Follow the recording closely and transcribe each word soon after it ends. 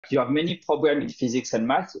you have many problems in physics and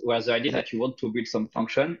math where the idea that you want to build some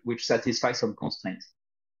function which satisfies some constraints.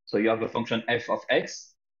 So you have a function f of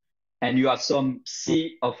x, and you have some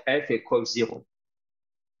c of f equals 0,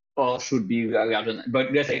 or should be larger than,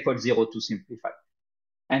 but let's say equals 0 to simplify.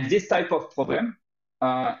 And this type of problem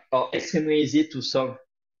are extremely easy to solve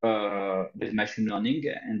with machine learning.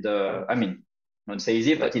 And I mean, I won't say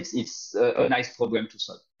easy, but it's a nice problem to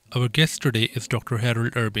solve. Our guest today is Dr.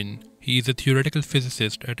 Harold Erbin. He is a theoretical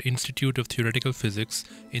physicist at Institute of Theoretical Physics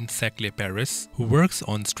in Saclay, Paris, who works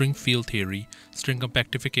on string field theory, string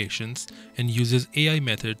compactifications, and uses AI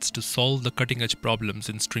methods to solve the cutting-edge problems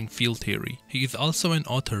in string field theory. He is also an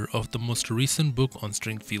author of the most recent book on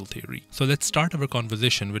string field theory. So let's start our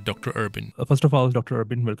conversation with Dr. Erbin. First of all, Dr.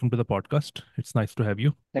 Erbin, welcome to the podcast. It's nice to have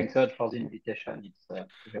you. Thanks a lot for the invitation. It's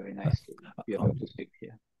very nice to be able to speak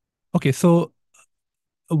here. Okay, so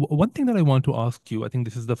one thing that I want to ask you, I think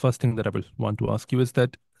this is the first thing that I will want to ask you, is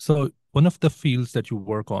that, so one of the fields that you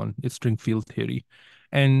work on is string field theory.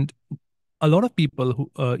 And a lot of people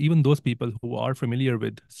who, even those people who are familiar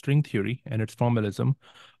with string theory and its formalism,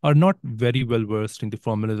 are not very well versed in the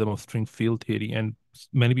formalism of string field theory. And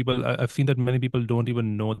many people, I've seen that many people don't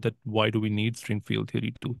even know that why do we need string field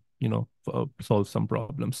theory to, solve some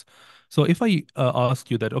problems. So if I ask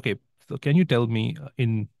you that, okay, so can you tell me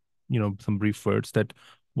in, some brief words that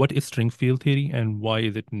what is string field theory and why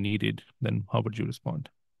is it needed? Then how would you respond?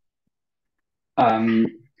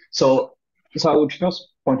 So I would first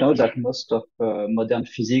point out that most of modern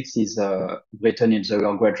physics is written in the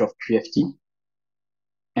language of QFT.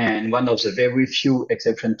 And one of the very few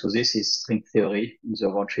exceptions to this is string theory in the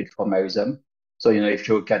worldsheet formalism. So, if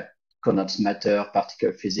you look at condensed matter,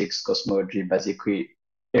 particle physics, cosmology, basically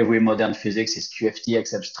every modern physics is QFT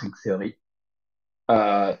except string theory.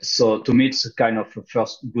 So to me, it's kind of a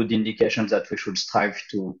first good indication that we should strive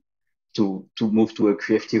to move to a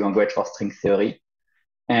QFT language for string theory.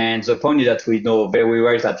 And the point is that we know very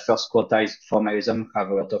well that first quantized formalism have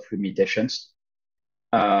a lot of limitations,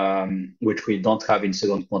 which we don't have in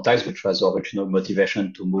second quantized, which was the original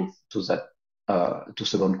motivation to move to that, to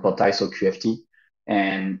second quantized or QFT.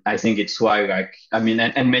 And I think it's why,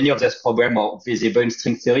 and many of these problems are visible in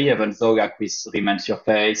string theory, even though with Riemann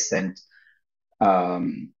surface and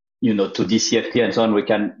to DCFT and so on, we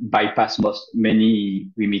can bypass many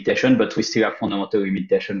limitations, but we still have fundamental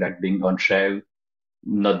limitations like being on shell,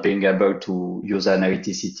 not being able to use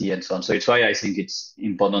analyticity and so on. So it's why I think it's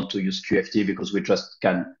important to use QFT, because we just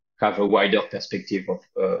can have a wider perspective of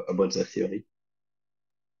about the theory.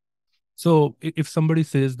 So if somebody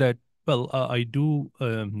says that, well, I do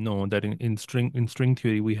know that in string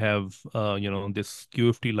theory we have this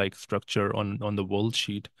QFT-like structure on the world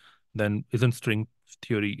sheet, then isn't string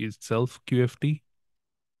theory itself QFT?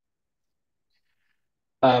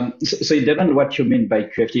 So it depends what you mean by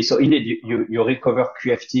QFT. So indeed, you recover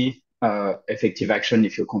QFT effective action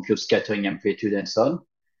if you compute scattering amplitude and so on.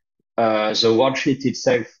 The worldsheet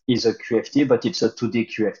itself is a QFT, but it's a 2D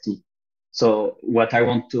QFT. So what I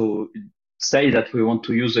want to say is that we want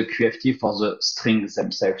to use a QFT for the strings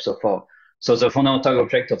themselves. So the fundamental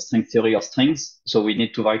object of string theory are strings. So we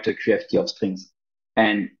need to write a QFT of strings.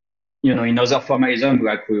 And in other formalism,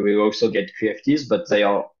 like we will also get QFTs, but they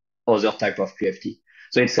are other type of QFT.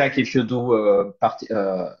 So it's like if you do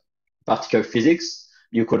particle physics,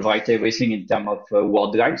 you could write everything in terms of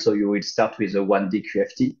word line. So you will start with a 1D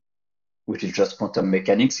QFT, which is just quantum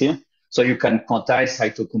mechanics here. So you can quantize, try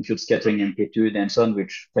to compute scattering amplitude and so on,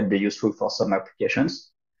 which can be useful for some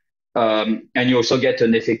applications. And you also get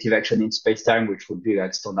an effective action in spacetime, which would be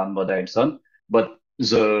like standard model and so on. But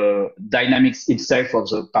the dynamics itself of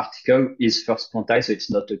the particle is first quantized, so it's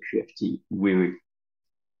not a QFT really.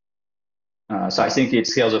 So I think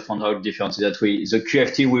it's here the fundamental difference that the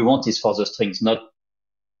QFT we want is for the strings, not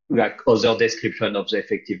like other description of the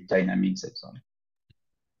effective dynamics and so on.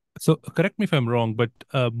 So correct me if I'm wrong, but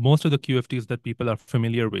most of the QFTs that people are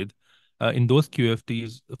familiar with, in those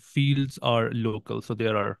QFTs, fields are local. So they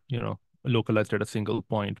are, localized at a single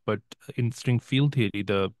point. But in string field theory,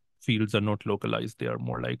 the fields are not localized. They are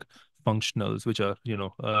more like functionals, which are,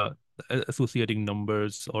 associating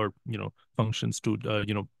numbers or, functions to,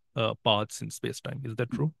 paths in spacetime. Is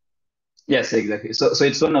that true? Yes, exactly. So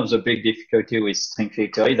it's one of the big difficulty with string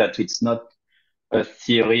field theory that it's not a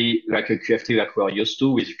theory like a QFT like we're used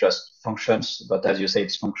to with just functions, but as you say,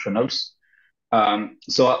 it's functionals.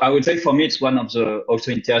 So I would say for me, it's one of the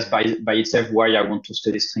also interest by itself why I want to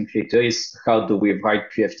study string field theory is how do we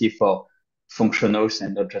write QFT for functionals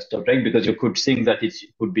and not just object, because you could think that it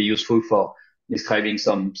would be useful for describing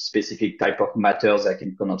some specific type of matters like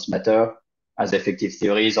in condensed matter, as effective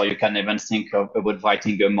theories, or you can even think about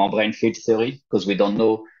writing a membrane field theory, because we don't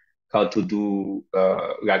know how to do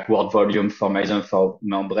like word volume formalism for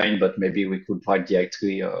membrane, but maybe we could write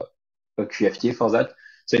directly a QFT for that.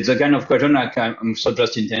 So it's a kind of question like I'm so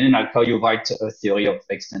just intending like how you write a theory of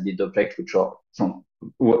extended objects which are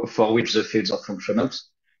for which the fields are functionals.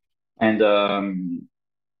 And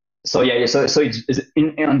so yeah, so it's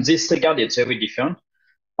in this regard it's very different.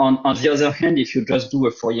 On the other hand, if you just do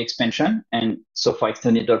a Fourier expansion, and so for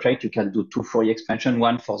extended object, you can do two Fourier expansion,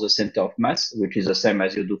 one for the center of mass, which is the same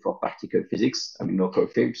as you do for particle physics, I mean local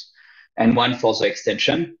fields, and one for the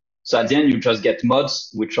extension. So at the end, you just get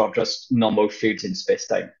mods, which are just normal fields in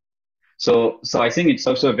space-time. So I think it's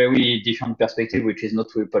also a very different perspective, which is not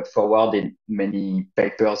really put forward in many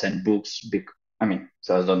papers and books. I mean,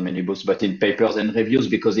 there's not many books, but in papers and reviews,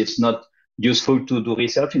 because it's not useful to do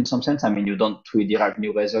research in some sense. I mean, you don't really derive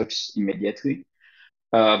new results immediately.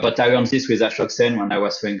 But I learned this with Ashoke Sen when I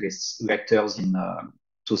was doing his lectures in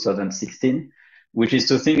 2016, which is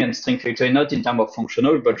to think in string field theory not in terms of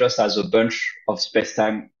functional, but just as a bunch of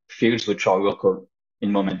space-time fields which are local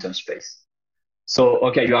in momentum space. So,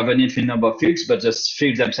 okay, you have an infinite number of fields, but the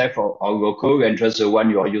fields themselves are local and just the one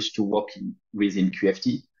you are used to working with in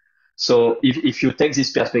QFT. So if you take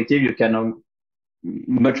this perspective, you can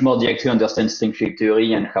much more directly understand string field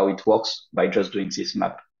theory and how it works by just doing this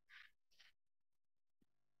map.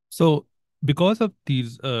 So because of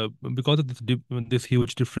this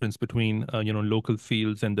huge difference between local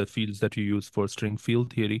fields and the fields that you use for string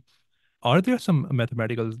field theory, are there some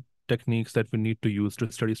mathematical techniques that we need to use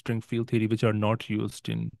to study string field theory which are not used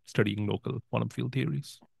in studying local quantum field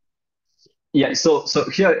theories? Yeah, so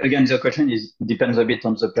here again the question is depends a bit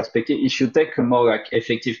on the perspective. If you take a more like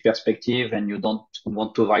effective perspective and you don't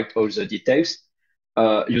want to write all the details,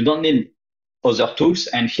 you don't need other tools.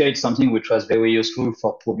 And here it's something which was very useful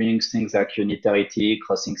for proving things like unitarity,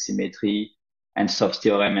 crossing symmetry, and Stokes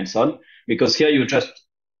theorem and so on. Because here you just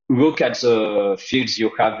look at the fields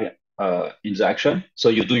you have in the action. So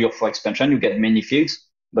you do your Fourier expansion, you get many fields,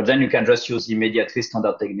 but then you can just use immediately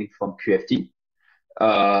standard technique from QFT.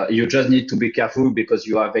 You just need to be careful because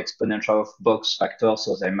you have exponential of box factors,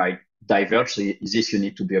 so they might diverge. So this you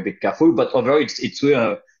need to be a bit careful. But overall, it's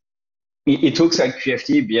really it looks like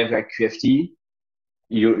QFT, behave like QFT.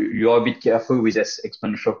 You're a bit careful with this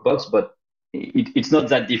exponential box, but it's not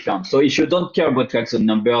that different. So if you don't care about like the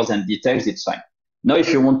numbers and details, it's fine. Now,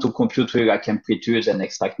 if you want to compute with like amplitudes and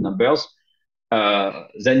extract numbers,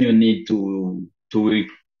 then you need to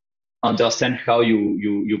understand how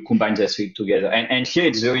you combine the three together. And here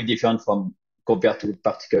it's very different from compared to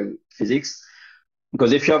particle physics,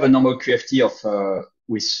 because if you have a normal QFT of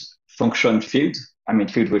with function field, I mean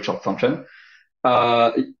field which are function,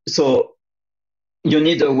 so you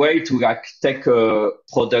need a way to like take a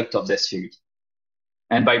product of this field.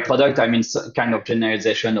 And by product, I mean kind of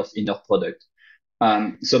generalization of inner product.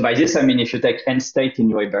 So by this, I mean, if you take n state in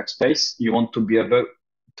your Hilbert space, you want to be able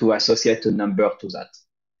to associate a number to that.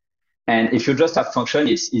 And if you just have function,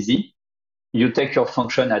 it's easy. You take your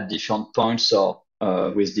function at different points or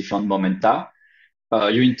with different momenta.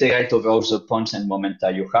 You integrate over all the points and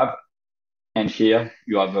momenta you have. And here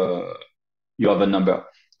you have a number.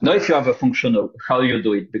 Now, if you have a functional, how you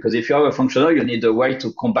do it? Because if you have a functional, you need a way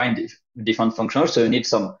to combine different functionals. So you need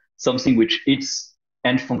something which eats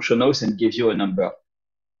n functionals and gives you a number.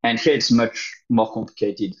 And here it's much more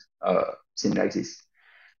complicated, thing like this.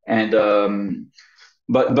 And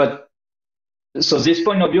but so this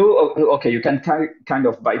point of view, okay, you can kind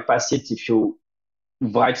of bypass it if you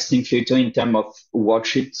write string filter in terms of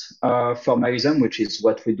worksheet formalism, which is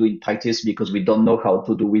what we do in practice because we don't know how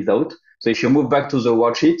to do without. So if you move back to the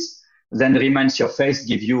worksheets, then Riemann's surface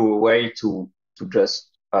give you a way to just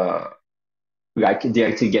like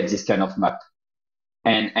directly get this kind of map.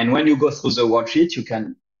 And when you go through the worksheet, you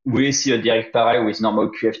can really see a direct parallel with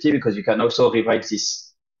normal QFT because you can also rewrite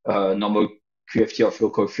this normal QFT of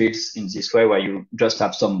local fields in this way where you just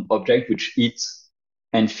have some object which eats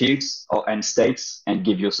n fields or n states and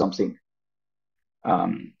give you something.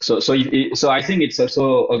 So I think it's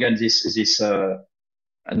also again this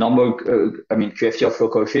normal I mean QFT of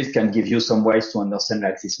local fields can give you some ways to understand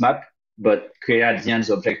like this map, but clearly at the end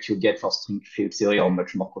the object you get for string field theory are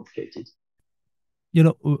much more complicated.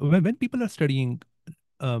 When people are studying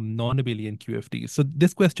non-abelian QFTs, so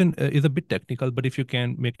this question is a bit technical, but if you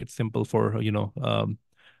can make it simple for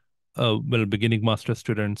beginning master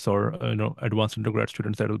students or advanced undergrad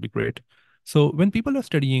students, that will be great. So when people are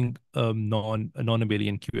studying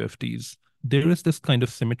non-abelian QFTs, there is this kind of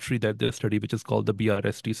symmetry that they study, which is called the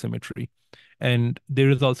BRST symmetry. And there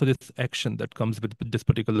is also this action that comes with this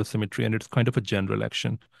particular symmetry, and it's kind of a general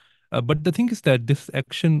action. But the thing is that this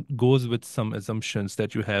action goes with some assumptions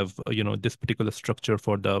that you have, this particular structure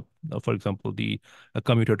for for example, the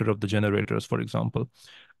commutator of the generators, for example.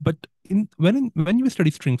 But when you study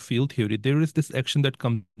string field theory, there is this action that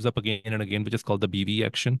comes up again and again, which is called the BV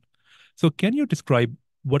action. So can you describe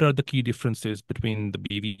what are the key differences between the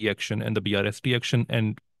BV action and the BRST action,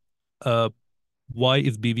 and uh, why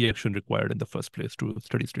is BV action required in the first place to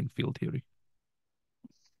study string field theory?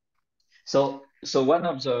 So one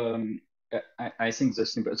of the I think the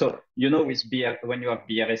simple. So with when you have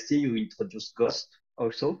BRST, you introduce ghost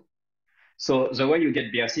also. So the way you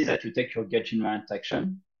get BRST is that you take your gauge invariant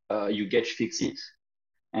action, you gauge fix it,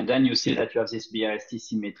 and then you see that you have this BRST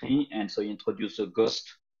symmetry, and so you introduce a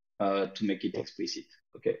ghost to make it explicit.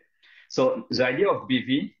 Okay. So the idea of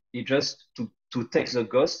BV is just to take the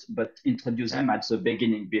ghost, but introduce them at the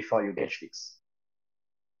beginning before you gauge fix.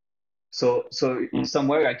 So in some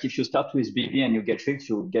way, like if you start with BV and you get fixed,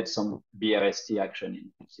 you get some BRST action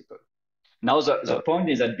in principle. Now the point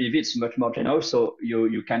is that BV is much more general, so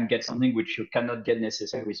you can get something which you cannot get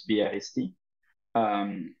necessarily with BRST.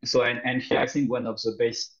 So and here I think one of the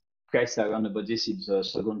best case I learned about this is the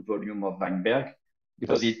second volume of Weinberg,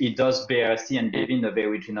 because it does BRST and BV in a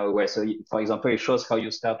very general way. So for example, it shows how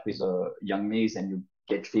you start with a young mix and you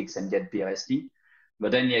get fixed and get BRST.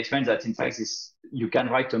 But then he explains that in fact you can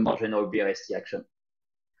write a more general BRST action.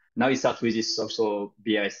 Now he starts with this also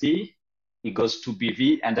BRST, it goes to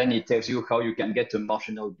BV, and then it tells you how you can get a more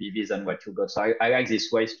general BV than what you got. So I like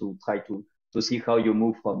this ways to try to see how you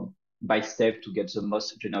move from by step to get the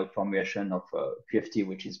most general formulation of QFT,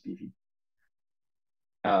 which is BV.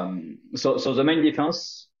 So the main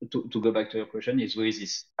difference, to go back to your question, is with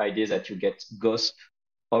this idea that you get ghost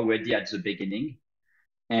already at the beginning,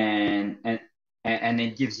 and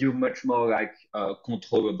it gives you much more like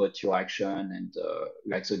control about your action and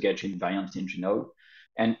like the gauge invariant in general.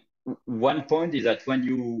 And one point is that when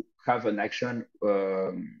you have an action,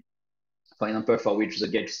 for example, for which the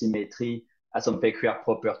gauge symmetry has some peculiar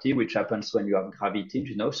property, which happens when you have gravity,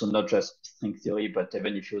 so not just string theory, but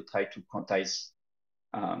even if you try to quantize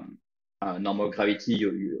normal gravity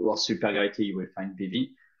or supergravity, you will find BV.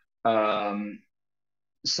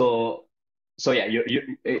 So yeah,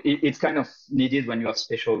 it's kind of needed when you have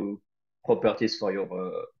special properties for your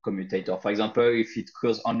commutator. For example, if it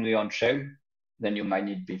occurs only on shell, then you might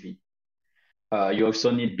need BV. You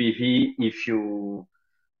also need BV if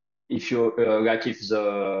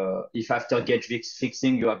after gauge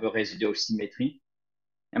fixing you have a residual symmetry.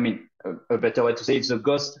 I mean, a better way to say, if the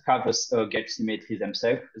ghosts have a gauge symmetry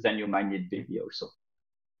themselves, then you might need BV also.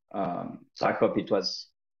 So I hope it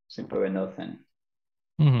was simple enough. And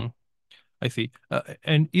Mm-hmm. I see.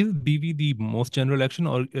 And is BV the most general action,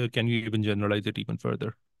 or can you even generalize it even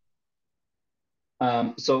further?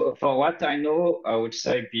 So for what I know, I would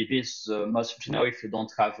say BV is most general if you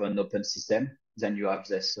don't have an open system. Then you have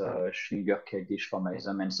this Schwinger-Keldysh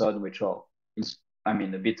formalism and so on, which are, a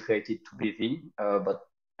bit related to BV,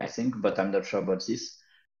 but I'm not sure about this.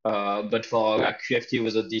 But for a QFT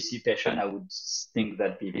with a dissipation, I would think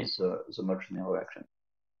that BV is the most general action.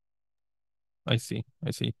 I see.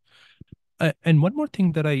 I see. And one more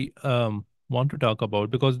thing that I want to talk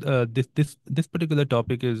about, because this particular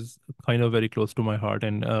topic is kind of very close to my heart,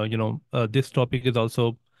 and this topic is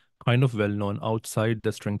also kind of well known outside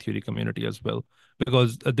the string theory community as well,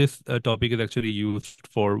 because this topic is actually used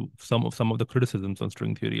for some of the criticisms on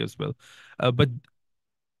string theory as well. But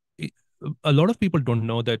it, a lot of people don't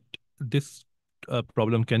know that this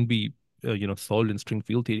problem can be solved in string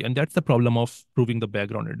field theory, and that's the problem of proving the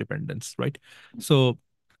background independence, right? So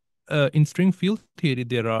in string field theory,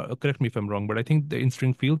 there are, correct me if I'm wrong, but I think in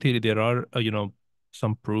string field theory, there are,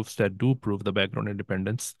 some proofs that do prove the background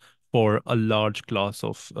independence for a large class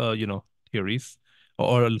of, theories,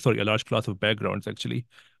 or sorry, a large class of backgrounds, actually.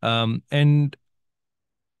 And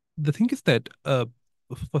the thing is that,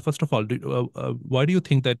 first of all, why do you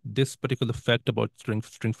think that this particular fact about string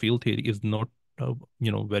field theory is not,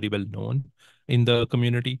 very well known in the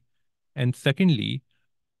community? And secondly,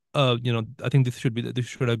 I think this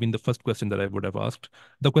should have been the first question that I would have asked.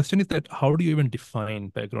 The question is that how do you even define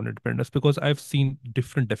background independence? Because I've seen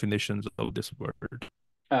different definitions of this word.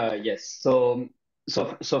 Yes. So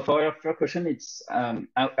for your first question, it's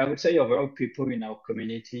I would say overall people in our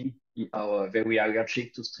community are very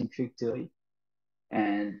allergic to string field theory,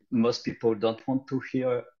 and most people don't want to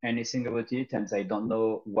hear anything about it, and they don't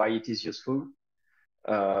know why it is useful.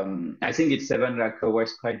 I think it's even like a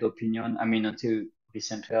widespread opinion. I mean, until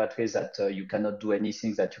recently, at least, that you cannot do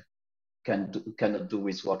anything that you cannot do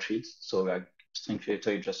with worksheets. So like string field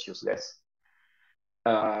theory is just useless.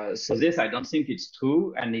 So this, I don't think it's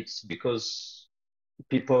true, and it's because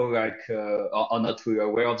people are not really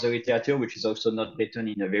aware of the literature, which is also not written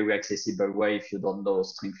in a very accessible way if you don't know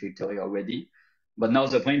string field theory already. But now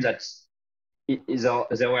the point that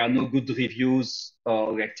there were no good reviews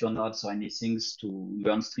or lecture notes or anything to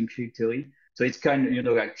learn string field theory. So it's kind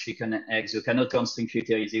of, like chicken and eggs. You cannot learn string field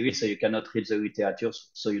theory easily, so you cannot read the literature,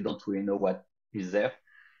 so you don't really know what is there.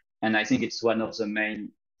 And I think it's one of the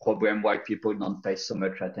main problem why people don't pay so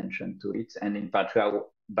much attention to it. And in particular,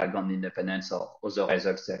 background independence or other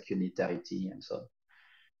results like unitarity and so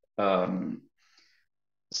on.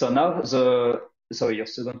 So now your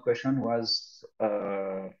second question was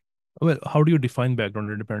Well, how do you define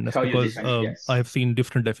background independence? how you Because define it. I Yes. have seen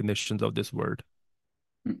different definitions of this word.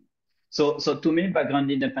 Hmm. So to me, background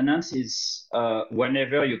independence is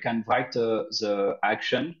whenever you can write the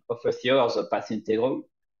action of a theory or the path integral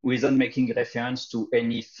without making reference to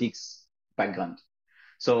any fixed background.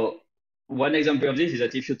 So one example of this is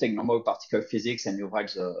that if you take normal particle physics and you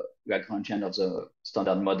write the Lagrangian of the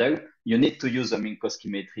standard model, you need to use the Minkowski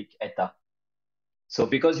metric eta. So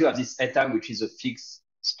because you have this eta, which is a fixed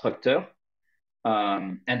structure,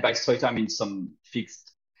 and by structure I mean some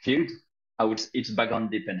fixed field, it's background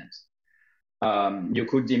dependent. You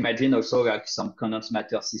could imagine also like some condensed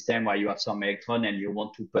matter system where you have some electron and you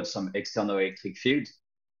want to put some external electric field.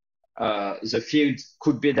 The field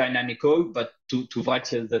could be dynamical, but to write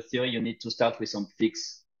the theory, you need to start with some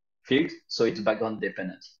fixed field. So it's background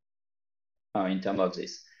dependent in terms of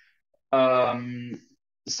this. Um,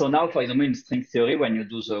 so now, for example, in string theory, when you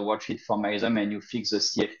do the worldsheet formalism and you fix the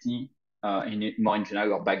CFT more in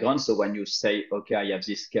general or background, so when you say, okay, I have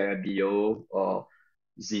this scalar BO or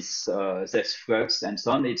this flux and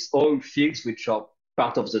so on, it's all fields which are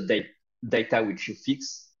part of the data which you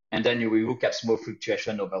fix, and then you will look at small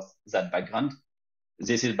fluctuation over that background.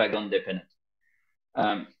 This is background dependent.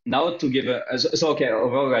 Now to give okay,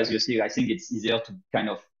 overall, as you see, I think it's easier to kind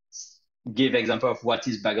of give example of what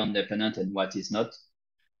is background dependent and what is not.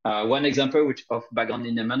 One example of background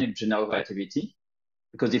independent is general relativity,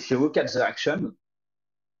 because if you look at the action,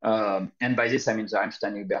 and by this I mean the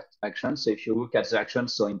Einstein-Hilbert action. So if you look at the action,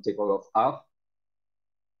 so integral of R,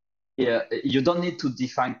 yeah, you don't need to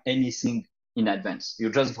define anything in advance.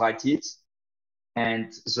 You just write it,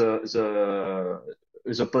 and the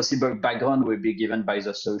possible background will be given by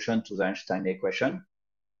the solution to the Einstein equation.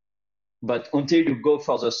 But until you go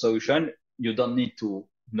for the solution, you don't need to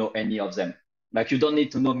know any of them. Like you don't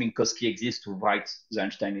need to know Minkowski exists to write the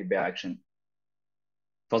Einstein-Hilbert action.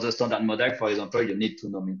 For the standard model, for example, you need to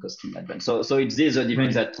know Minkowski in advance. So it's this the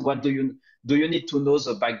difference Right. that what do you need to know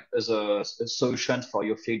the solution for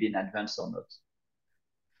your field in advance or not?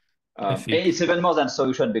 I And see. it's even more than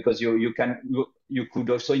solution because you could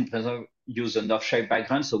also in principle use a North shape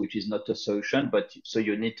background, so which is not a solution, but so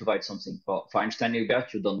you need to write something for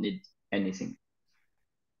Einstein-Hilbert. You don't need anything.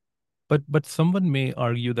 But someone may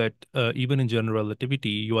argue that even in general relativity,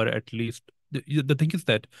 you are at least the thing is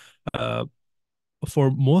that uh,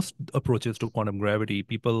 for most approaches to quantum gravity,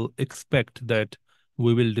 people expect that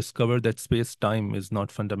we will discover that space-time is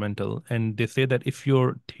not fundamental. And they say that if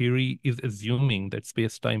your theory is assuming that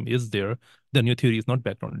space-time is there, then your theory is not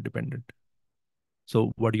background independent.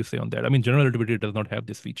 So what do you say on that? I mean, general relativity does not have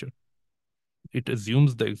this feature. It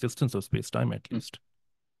assumes the existence of space-time at Mm. least.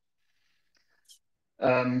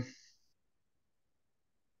 Um,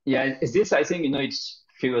 yeah, this I think it's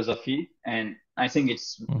philosophy, and I think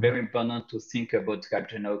it's Mhm. very important to think about like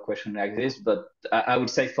general question like this. But I would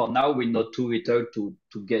say for now we know too little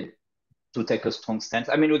to take a strong stance.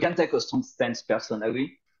 I mean, we can take a strong stance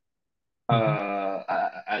personally Mhm.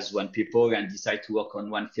 as one people and decide to work on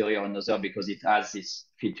one theory or another because it has this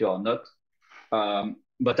feature or not.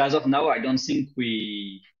 But as of now, I don't think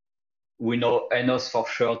we know enough for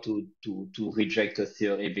sure to reject a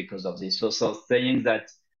theory because of this. So saying that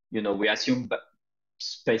we assume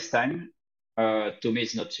space-time to me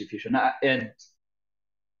is not sufficient. And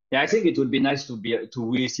yeah, I think it would be nice to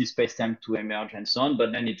really see space-time to emerge and so on,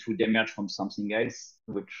 but then it would emerge from something else,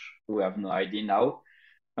 which we have no idea now.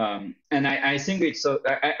 And I think it's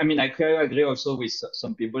I mean I clearly agree also with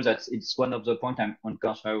some people that it's one of the point I'm on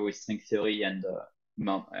contrary with string theory and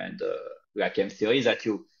like M theory that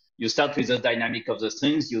you start with the dynamic of the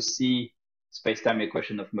strings, you see space-time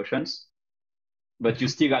equation of motions, but you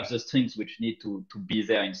Mhm. still have the strings which need to be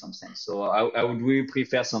there in some sense. So I would really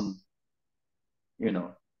prefer you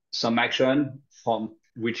know some action from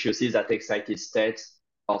which you see that excited state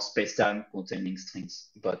or space-time containing strings.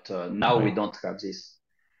 But now we Right. don't have this.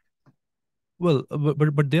 Well,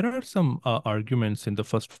 but there are some arguments in the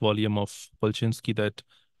first volume of Polchinski that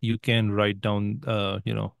you can write down,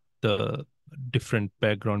 the different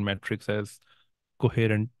background metrics as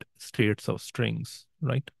coherent states of strings.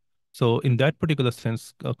 right? So in that particular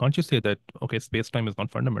sense, can't you say that, okay, space-time is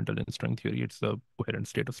not fundamental in string theory, it's a coherent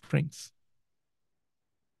state of strings?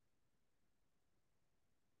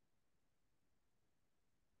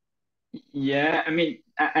 Yeah, I mean,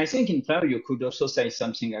 I think in theory you could also say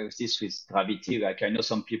something like this with gravity. Like I know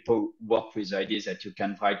some people work with the idea that you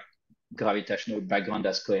can write gravitational background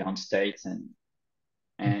as coherent states, and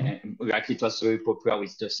like it was very popular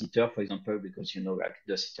with De Sitter, for example, because you know like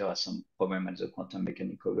De Sitter has some problem at the quantum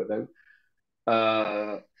mechanical level.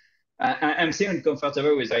 Uh, I'm still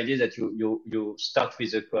uncomfortable with the idea that you start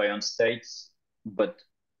with the coherent states, but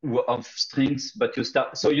of strings, but you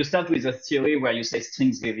start with a theory where you say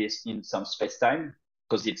strings live in some space-time,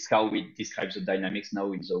 because it's how we describe the dynamics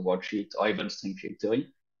now in the worldsheet or even string field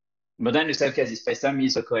theory. But then you say, okay, this space-time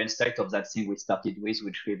is a coherent state of that thing we started with,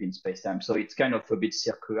 which live in space-time. So it's kind of a bit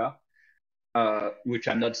circular, which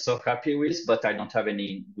I'm not so happy with, but I don't have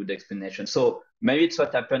any good explanation. So maybe it's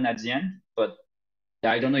what happened at the end, but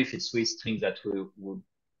yeah, I don't know if it's with strings that would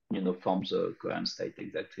form the coherent state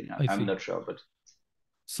exactly. I I'm see. not sure, but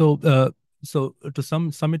So, so to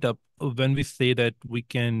sum it up, when we say that we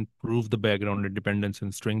can prove the background independence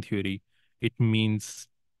in string theory, it means,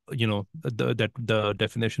 that the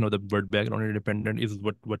definition of the word background independent is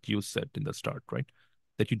what you said in the start, right?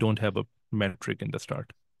 That you don't have a metric in the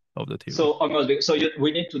start of the theory.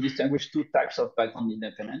 we need to distinguish two types of background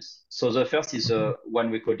independence. So the first is Mhm. one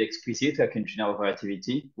we call explicit, like in general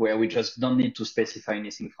relativity, where we just don't need to specify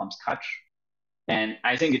anything from scratch. And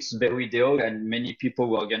I think it's very ideal, and many people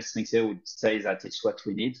who are against string theory would say that it's what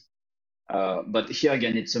we need. But here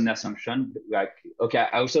again, it's an assumption. Like, okay,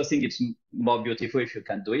 I also think it's more beautiful if you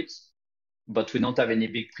can do it, but we don't have any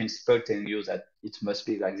big principle telling you that it must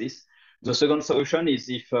be like this. The second solution is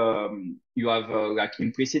if you have like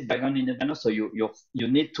implicit background independence, so you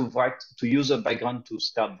need to use a background to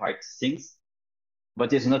start write things,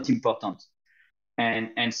 but it's not important.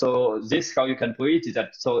 And so this how you can prove it is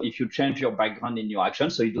that so if you change your background in your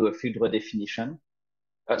action, so you do a field redefinition.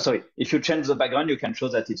 Sorry, if you change the background, you can show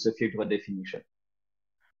that it's a field redefinition.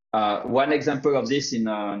 One example of this in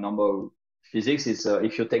normal physics is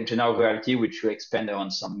if you take general relativity, which you expand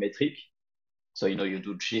on some metric. So, you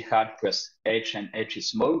do G hat plus H and H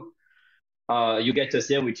is small. You get a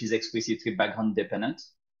theory which is explicitly background dependent.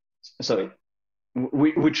 Sorry,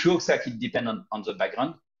 which looks like it depends on the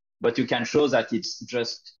background, but you can show that it's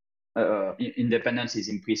just independence is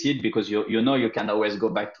implicit because you can always go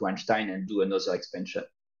back to Einstein and do another expansion.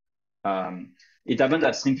 It happens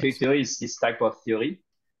that string I field see. theory is this type of theory,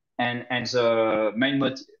 and the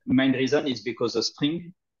main reason is because the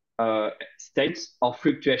string states are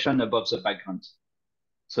fluctuation above the background.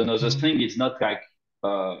 So now the Mhm. string is not like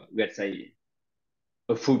let's say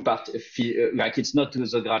a full part, like it's not to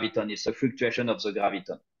the graviton, it's a fluctuation of the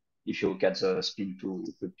graviton if you look at the spin to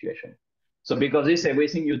fluctuation. So because this,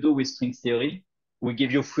 everything you do with string theory, we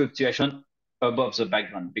give you fluctuation above the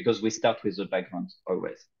background because we start with the background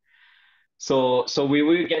always. So we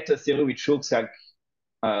will get a theory which looks like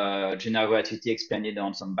general relativity expanded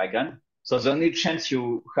on some background. So the only chance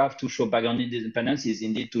you have to show background independence is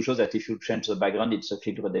indeed to show that if you change the background, it's a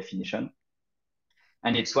field redefinition.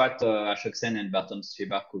 And it's what Ashoke Sen and Barton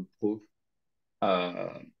Sweber could prove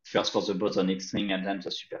first for the bosonic string and then the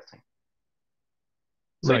superstring.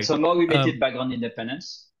 So it's Right. a more limited background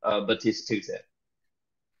independence, but it's still there.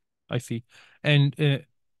 I see. And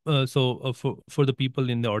for the people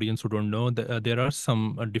in the audience who don't know, there are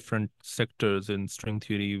some different sectors in string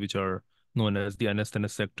theory which are known as the NS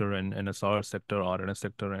sector and NSR sector, RNS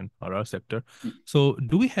sector, and RR sector. So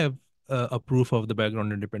do we have a proof of the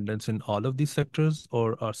background independence in all of these sectors,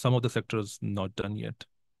 or are some of the sectors not done yet?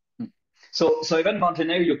 So even more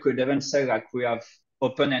generally, you could even say like we have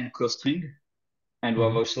open and closed string, and we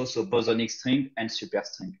have Hmm. also so bosonic string and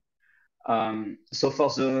superstring. So for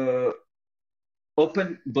the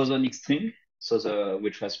open bosonic string, so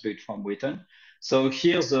which was built from Witten. So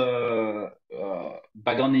here the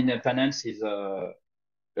background independence is uh,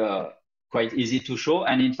 quite easy to show,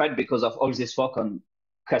 and in fact, because of all this work on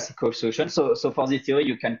classical solutions, so for this theory,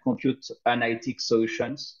 you can compute analytic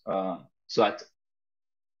solutions, so at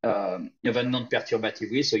even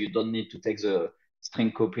non-perturbatively, so you don't need to take the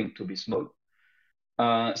string coupling to be small.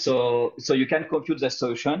 So you can compute the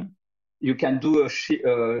solution. You can do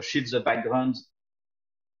shift the background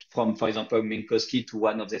from, for example, Minkowski to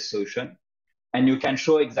one of the solution, and you can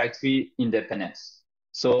show exactly independence.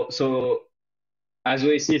 So as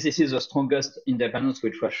we see, this is the strongest independence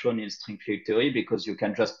which was shown in string field theory because you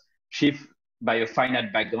can just shift by a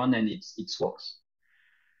finite background and it works.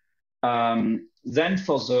 Then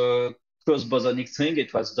for the closed bosonic string,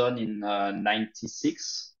 it was done in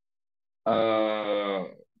 96. Uh,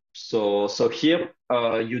 so here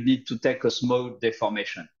you need to take a small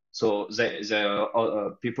deformation. So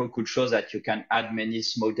people could show that you can add many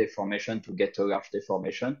small deformation to get a large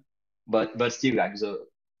deformation, but still like the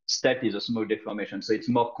step is a small deformation, so it's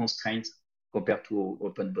more constrained compared to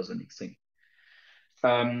open bosonic string.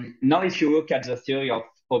 Now, if you look at the theory of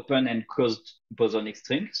open and closed bosonic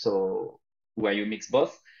string, so where you mix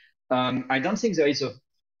both, I don't think there is a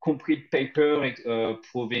complete paper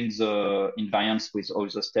proving the invariance with all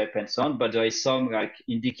the steps and so on, but there is some like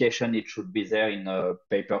indication it should be there in a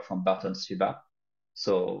paper from Barton's Fiba.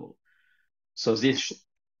 So, so this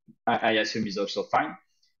I assume is also fine.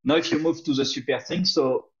 Now, if you move to the superstring,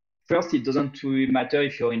 so first it doesn't really matter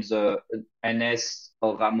if you're in the NS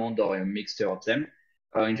or Raymond or a mixture of them.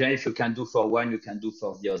 In general, if you can do for one, you can do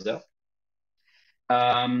for the other.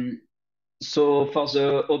 So for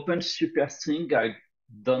the open superstring, I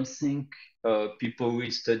don't think people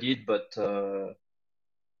will study it, but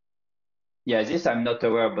yeah, this I'm not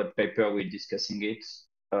aware about paper we're discussing it.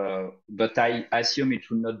 But I assume it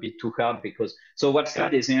will not be too hard because so what's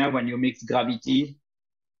hard is when you mix gravity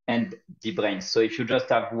and the brains. So if you just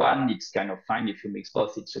have one, it's kind of fine. If you mix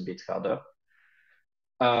both, it's a bit harder.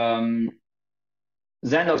 Um,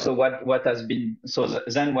 then also what has been so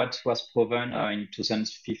then what was proven in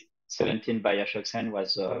 2017 by Ashoke Sen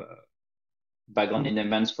was background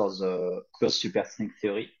elements for the closed superstring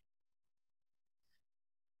theory.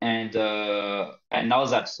 And now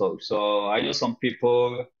that's solved. So I know some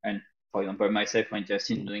people, and for example myself, are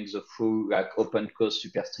interested in doing the full like open closed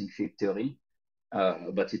superstring field theory,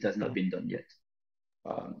 but it has not been done yet.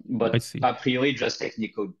 I But see. a priori, just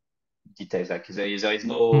technical details. Like there is Hmm.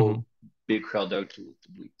 no big hurdle to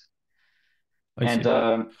do it. I And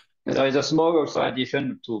see. there is a small also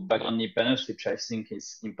addition to background independence, which I think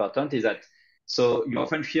is important, is that so you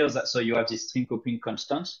often hear that so you have this string coupling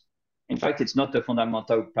constant. In fact, it's not a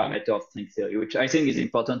fundamental parameter of string theory, which I think is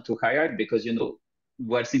important to highlight because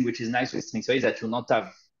one thing which is nice with string theory is that you not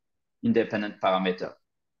have independent parameter.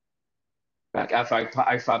 Like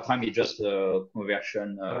alpha prime is just a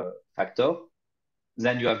conversion factor.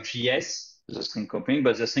 Then you have GS, the string coupling,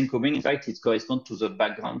 but the string coupling, in fact, it corresponds to the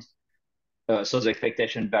background. So the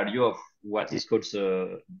expectation value of what is called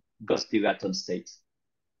the Gauss-Dilaton state,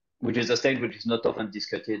 which is a state which is not often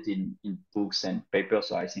discussed in books and papers.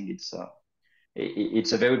 So I think it's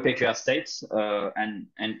a very peculiar state, and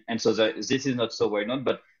so this is not so well known.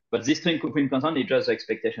 But this string coupling constant is just the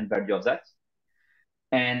expectation value of that.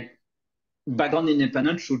 And background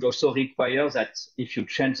independence should also require that if you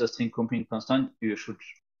change the string coupling constant, you should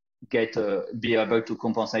be able to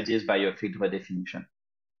compensate this by a field redefinition.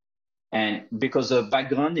 And because the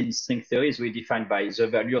background in string theory is really defined by the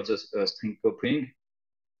value of the string coupling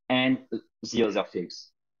and the other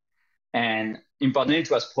fields. And importantly,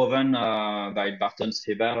 it was proven by Barton's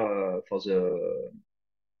Faber for the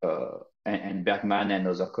and Bergman and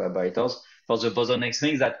other collaborators for the bosonic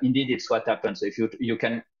strings that indeed it's what happens. So if you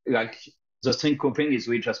can like the string coupling is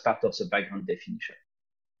really just part of the background definition.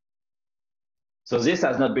 So this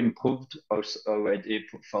has not been proved already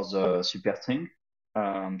for the superstring.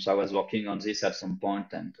 So I was working on this at some point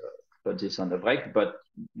and put this on the break.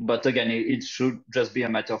 But again, it should just be a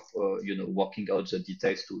matter of working out the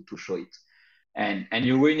details to show it. And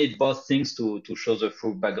you will need both things to show the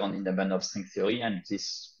full background in the band of string theory, and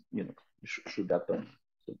this should happen.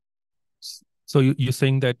 So you're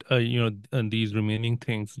saying that and these remaining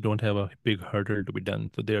things don't have a big hurdle to be done,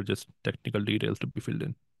 so they're just technical details to be filled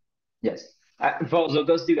in. Yes. For the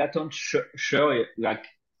Gauss dilaton, sure, like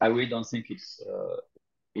I really don't think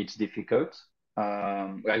it's difficult.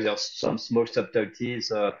 Like there's some small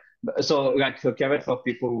subtleties. So like the caveat for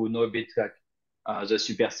people who know a bit like the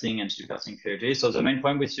superstring and superstring theory. So the main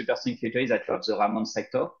point with superstring theory is that you have the Raman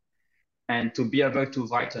sector. And to be able to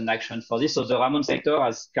write an action for this, so the Raman sector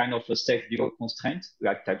has kind of a state zero constraint,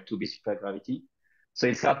 like type 2b supergravity. So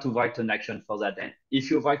it's hard to write an action for that. And if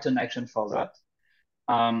you write an action for that,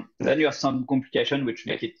 then you have some complication which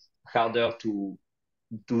make it harder to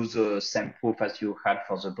do the same proof as you had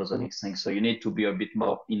for the bosonic string. So you need to be a bit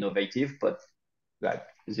more innovative, but like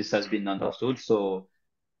this has been understood. So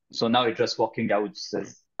now it's just working out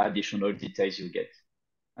the additional details you get.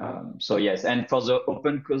 So yes, and for the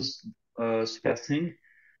open closed superstring,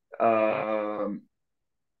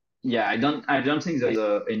 yeah, I don't think there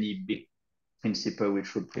is any big principle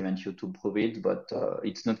which would prevent you to prove it, but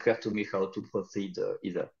it's not clear to me how to proceed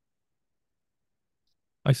either.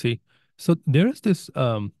 I see. So there is this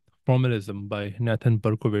formalism by Nathan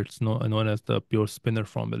Berkowitz, known as the pure spinor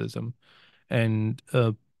formalism. And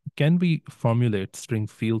can we formulate string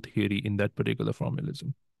field theory in that particular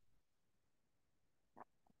formalism?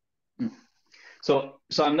 So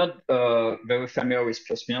I'm not very familiar with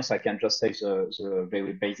pure spinor, so I can just say the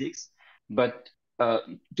very basics. But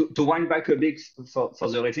to wind back a bit for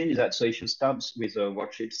the regime is that, so if you start with a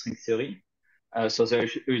worksheet string theory, so the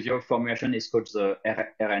usual formulation is called the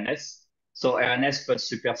RNS. So RNS puts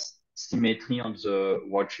supersymmetry on the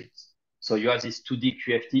worksheet. So you have this 2D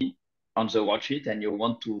QFT on the worksheet, and you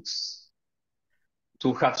want to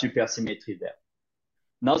have supersymmetry there.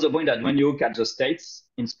 Now the point that when you look at the states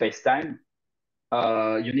in space-time,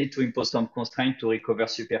 you need to impose some constraint to recover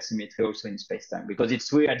supersymmetry also in spacetime, because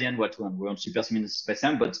it's really at the end what we want. We want supersymmetry in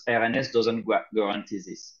spacetime, but RNS doesn't guarantee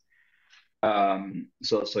this.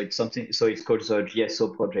 So it's something. So it's called the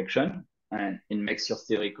GSO projection, and it makes your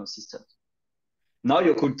theory consistent. Now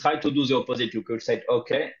you could try to do the opposite. You could say,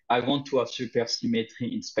 okay, I want to have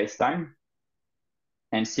supersymmetry in spacetime,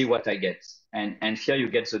 and see what I get. And here you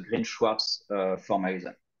get the Green-Schwarz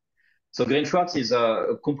formalism. So Green-Schwarz is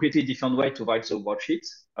a completely different way to write the worksheet,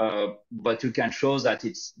 but you can show that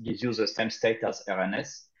it gives you the same state as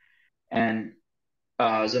RNS. And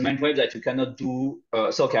the main point that you cannot do,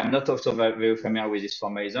 so okay, I'm not also very familiar with this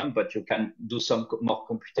formalism, but you can do some more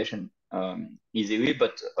computation easily,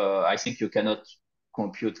 but I think you cannot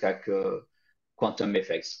compute like quantum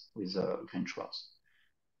effects with Green-Schwarz.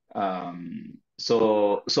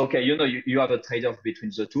 So okay, you have a trade-off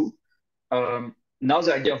between the two. Now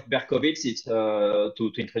the idea of Berkovits is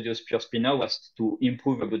to introduce pure spinor was to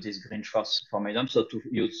improve about this Green-Schwarz formalism, so to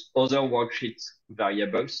use other worksheet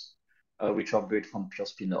variables which are built from pure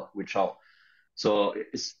spinor, which are so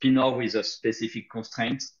spinor with a specific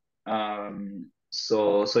constraint.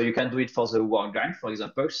 So you can do it for the worldline, for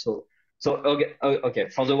example. So okay,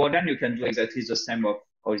 for the worldline you can do exactly the same of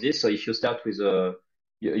this. So if you start with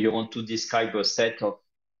you want to describe a set of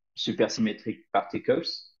supersymmetric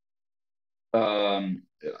particles.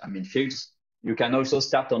 Fields. You can also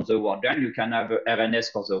start on the worldline. You can have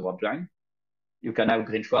RNS for the worldline. You can have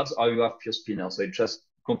Green-Schwarz, or you have pure spinor. So it's just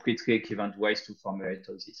completely equivalent ways to formulate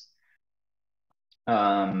all this.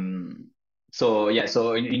 So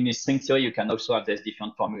in string theory, you can also have this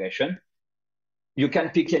different formulation. You can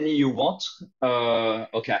pick any you want.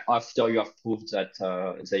 Okay, after you have proved that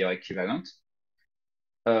they are equivalent.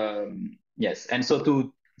 Yes, and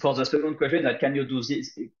so for the second question, that can you do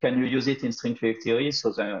this? Can you use it in string field theory?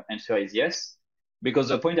 So the answer is yes, because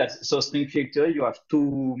the point that so string field theory you have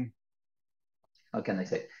two. How can I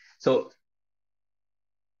say? So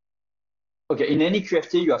okay, in any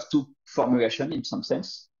QFT you have two formulation in some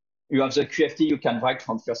sense. You have the QFT you can write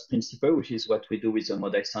from first principle, which is what we do with the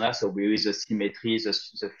model standard. So we use the symmetry, the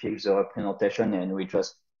field, the representation, and we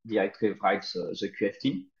just directly write the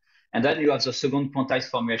QFT. And then you have the second quantized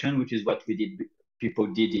formulation, which is what people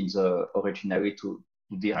did in the originally to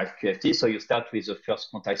derive QFT. So you start with the first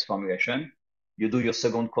quantized formulation, you do your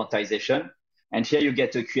second quantization, and here you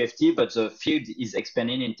get a QFT, but the field is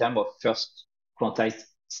expanding in terms of first quantized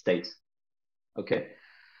state. Okay.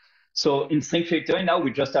 So in string field theory now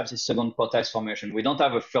we just have this second quantized formulation. We don't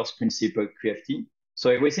have a first principle QFT. So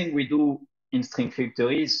everything we do in string field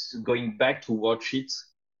theory is going back to worksheets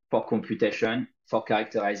for computation, for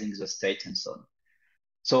characterizing the state and so on.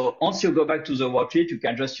 So once you go back to the worksheet, you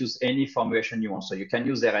can just use any formulation you want. So you can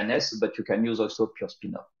use RNS, but you can use also pure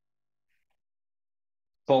spinor.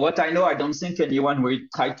 For what I know, I don't think anyone will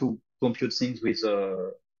try to compute things with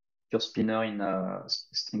pure spinor in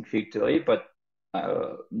string field theory, but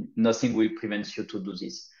nothing will prevent you to do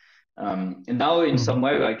this. And now in some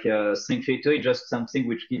way, like string field theory, just something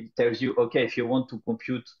which tells you, okay, if you want to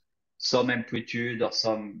compute some amplitude or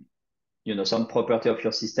some property of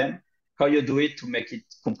your system, how you do it to make it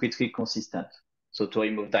completely consistent. So to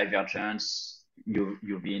remove divergence,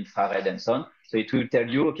 UV infrared and so on. So it will tell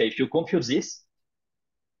you, okay, if you compute this,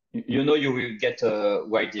 you will get a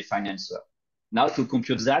well-defined answer. Now to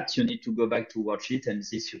compute that, you need to go back to worksheet, and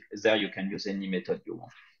there you can use any method you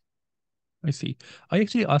want. I see. I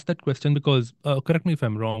actually asked that question because, correct me if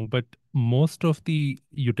I'm wrong, but most of the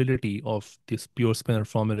utility of this pure spinor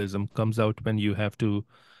formalism comes out when you have to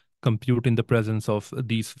compute in the presence of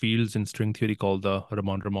these fields in string theory called the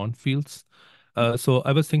Ramond-Ramond fields. So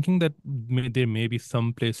I was thinking that there may be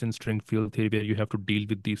some place in string field theory where you have to deal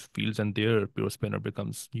with these fields and there pure spinor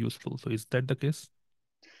becomes useful. So is that the case?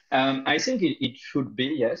 I think it should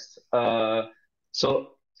be, yes.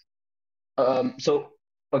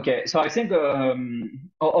 Okay, so I think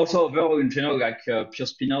also overall in general, like pure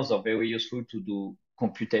spinors are very useful to do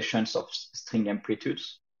computations of string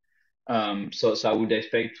amplitudes. So I would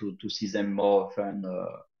expect to see them more often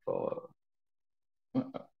for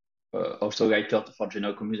also later for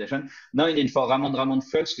general computation. Now, for Ramond-Ramond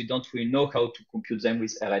flux, we don't really know how to compute them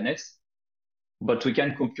with RNS. but we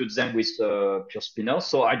can compute them with pure spinor.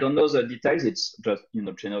 So I don't know the details. It's just,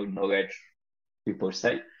 general knowledge, people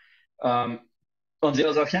say. On the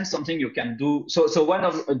other hand, something you can do. So one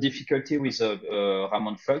of the difficulty with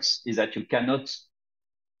Raman flux is that you cannot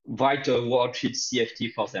write a worldsheet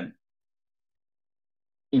CFT for them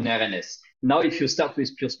in RNS. Now, if you start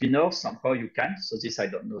with pure spinor, somehow you can. So this, I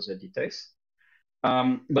don't know the details.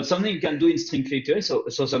 But something you can do in string field theory. So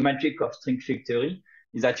the magic of string field theory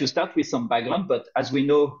is that you start with some background, but as we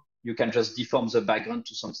know, you can just deform the background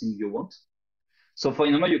to something you want. So for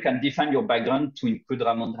example, you can define your background to include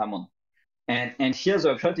Ramon. And here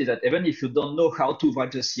the upshot is that even if you don't know how to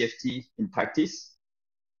write a CFT in practice,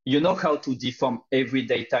 you know how to deform every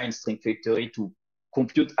data in string field theory to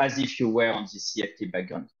compute as if you were on the CFT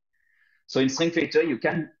background. So in string field theory, you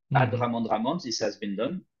can add Ramon. This has been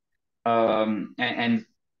done. And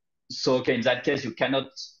so, okay, in that case, you cannot,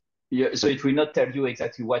 so it will not tell you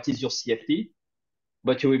exactly what is your CFT,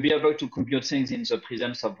 but you will be able to compute things in the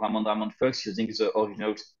presence of Ramon flux using the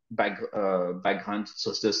original background,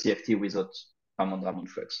 so the CFT without Ramon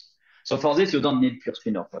flux. So for this, you don't need pure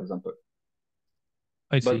spinor, for example.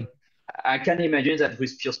 I see. But I can imagine that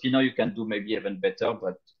with pure spinor, you can do maybe even better,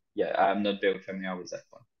 but yeah, I'm not very familiar with that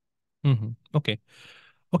one. Okay.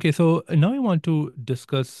 Okay, so now I want to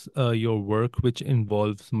discuss your work, which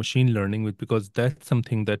involves machine learning, because that's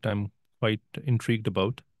something that I'm quite intrigued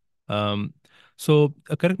about. So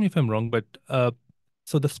correct me if I'm wrong, but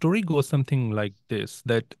so the story goes something like this,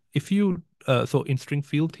 that if you, so in string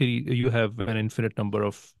field theory, you have an infinite number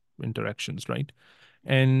of interactions, right?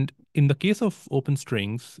 And in the case of open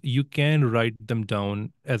strings, you can write them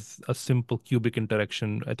down as a simple cubic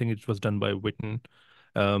interaction. I think it was done by Witten.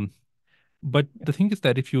 But the thing is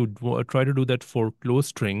that if you try to do that for closed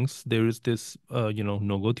strings, there is this,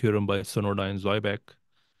 no-go theorem by Sonoda and Zweibach,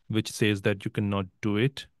 which says that you cannot do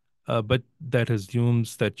it. But that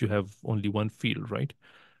assumes that you have only one field, right?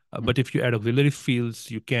 But if you add auxiliary fields,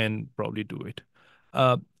 you can probably do it.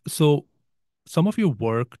 So some of your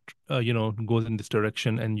work, goes in this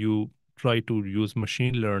direction, and you try to use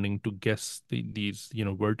machine learning to guess these,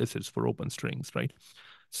 vertices for open strings, right?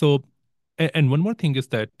 So, and one more thing is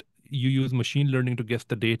that you use machine learning to guess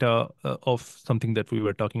the data of something that we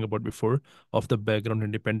were talking about before, of the background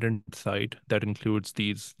independent side that includes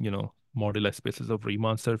these, moduli spaces of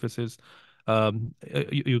Riemann surfaces.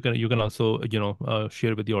 You can also,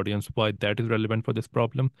 share with the audience why that is relevant for this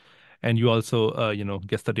problem. And you also,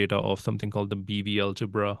 guess the data of something called the BV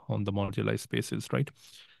algebra on the moduli spaces, right?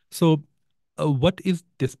 So what is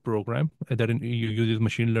this program that you use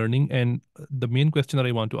machine learning? And the main question that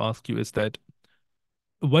I want to ask you is that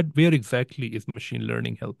where exactly is machine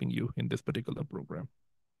learning helping you in this particular program?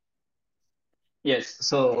 Yes.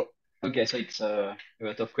 So, okay. So it's a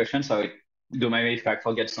lot of questions. So do my way if I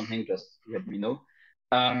forget something, just let me know.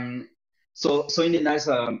 So indeed,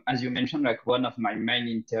 as you mentioned, like one of my main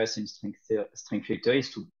interests in string field theory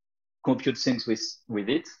is to compute things with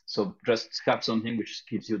it. So just have something which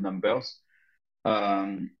gives you numbers,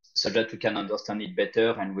 so that we can understand it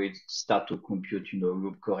better, and we start to compute,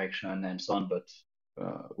 loop correction and so on, but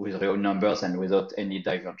with real numbers and without any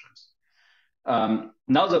divergence.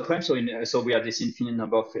 Now the problem, so we have this infinite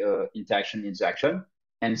number of interaction in the action,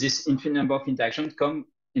 and this infinite number of interactions come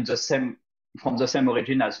from the same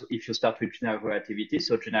origin as if you start with general relativity.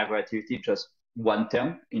 So general relativity is just one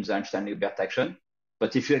term in the Einstein-Hilbert action,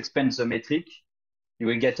 but if you expand the metric, you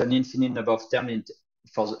will get an infinite number of terms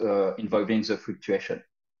involving the fluctuation.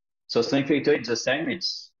 So string field theory is the same.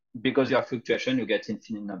 It's because you have fluctuation, you get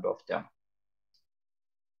infinite number of terms.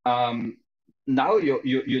 Now you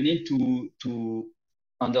need to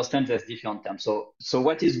understand there's different terms. So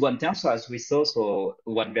what is one term? So as we saw, so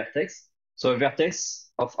one vertex. So a vertex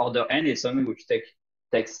of order n is something which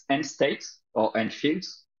takes n states or n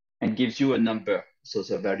fields and gives you a number. So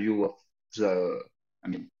the value of the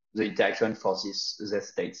interaction for these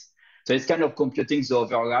states. So it's kind of computing the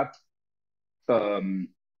overlap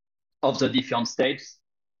of the different states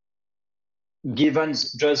given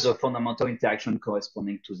just the fundamental interaction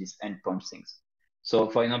corresponding to these endpoint things. So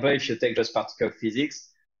for example, if you take just particle physics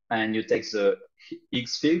and you take the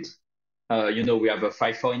Higgs field, we have a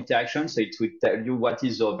 5-4 interaction, so it will tell you what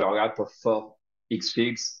is the overlap of 4 Higgs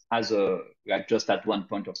fields as just at one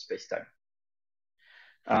point of space-time.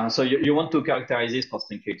 So you want to characterize this for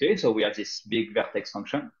string field theory, so we have this big vertex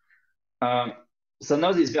function. So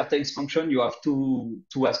now this vertex function, you have two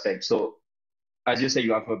aspects. So as you say,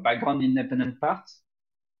 you have a background independent part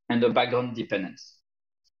and a background dependence.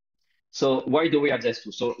 So why do we have these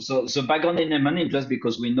two? So the background independent is just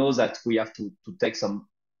because we know that we have to take some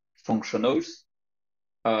functionals.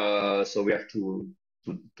 So we have to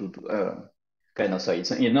Okay, no, sorry,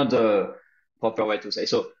 it's not the proper way to say.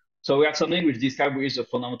 So we have something which describes the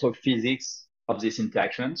fundamental physics of these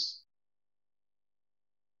interactions.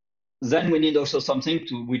 Then we need also something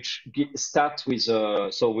to which start with,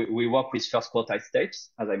 so we work with first quantized states,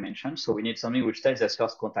 as I mentioned. So we need something which takes as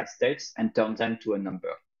first quantized states and turns them to a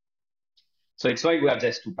number. So it's why we have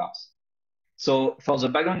these two parts. So for the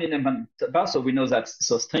background element part, so we know that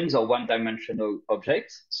so strings are one-dimensional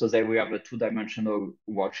objects. So they will have a two-dimensional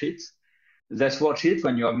worksheet. This worksheet,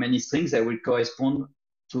 when you have many strings, they will correspond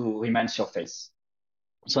to Riemann surface.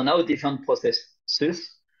 So now different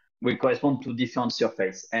processes will correspond to different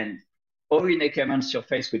surface, and all inequal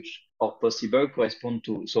surface which are possible correspond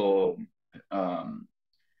to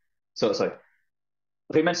sorry.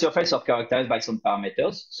 Riemann surface are characterized by some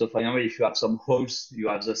parameters. So for example, if you have some holes, you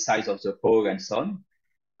have the size of the hole and so on.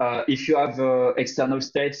 If you have external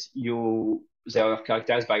states, they are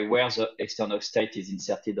characterized by where the external state is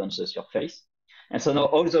inserted on the surface. And so now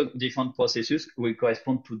all the different processes will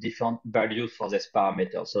correspond to different values for this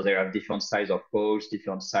parameter. So they have different size of holes,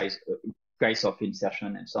 different size, place of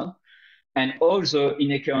insertion, and so on. And all the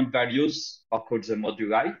inequivalent values are called the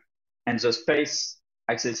moduli, and the space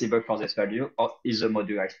accessible for this value is the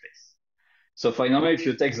moduli space. So for example, if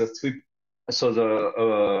you take an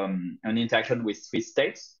interaction with three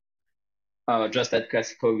states, just at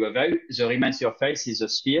classical level, the Riemann surface is a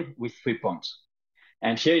sphere with 3 points.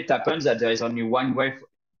 And here it happens that there is only one way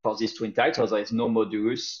for these to interact, so there is no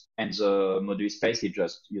modulus, and the modulus space is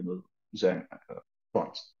just, the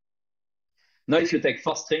points. Now, if you take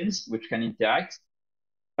 4 strings which can interact,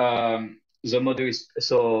 the modulus,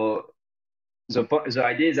 so the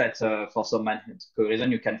idea is that for some mathematical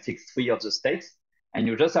reason, you can fix 3 of the states, and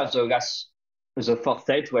you just have the fourth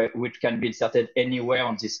state which can be inserted anywhere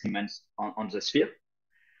on this Riemann on the sphere.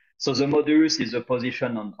 So the modulus is the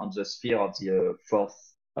position on the sphere of the fourth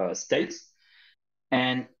state.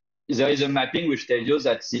 And there is a mapping which tells you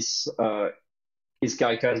that this is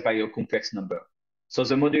characterized by a complex number. So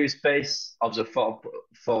the modulus space of the four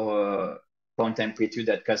point amplitude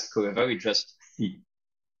at classical level is just C.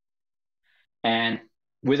 And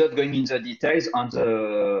without going into the details on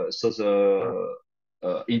the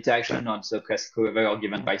interaction on the classical level are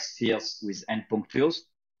given by spheres with n punctures,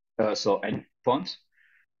 so n points.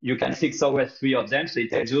 You can fix always 3 of them, so it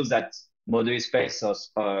tells you that modulus space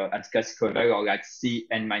at classical level are like C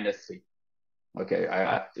n minus 3. Okay,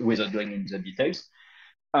 without going into the details.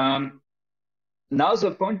 Now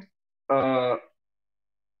the point,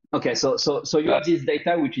 okay, so you have this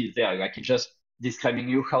data which is there, like it's just describing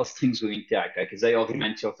you how strings will interact. Like they are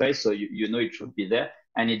Riemann surface, so you know it should be there,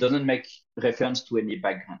 and it doesn't make reference to any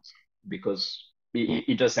background because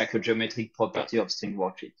it's just like a geometric property of string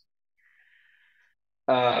worksheet.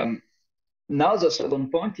 Now the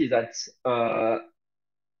second point is that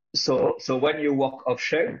so when you work off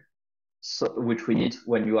shell, which we need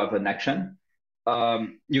when you have an action,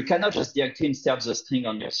 you cannot just directly insert the string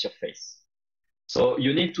on your surface. So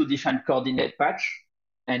you need to define coordinate patch,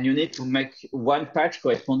 and you need to make one patch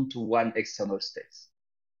correspond to one external state.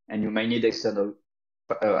 And you may need external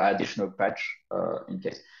additional patch in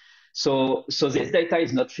case. So this data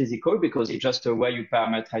is not physical because it's just a way you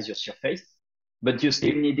parameterize your surface, but you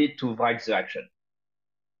still need it to write the action.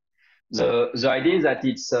 The idea is that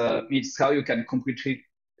it's how you can completely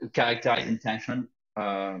characterize interaction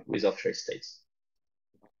with off-shell states.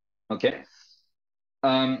 Okay.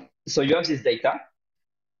 So you have this data.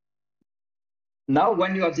 Now,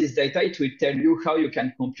 when you have this data, it will tell you how you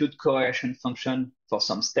can compute correlation function for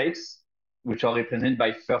some states, which are represented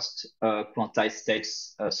by first quantized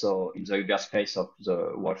states, so in the Hilbert space of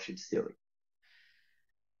the worksheet theory.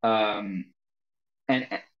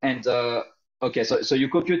 Okay, so you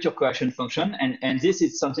compute your correlation function, and this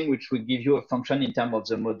is something which will give you a function in terms of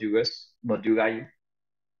the moduli,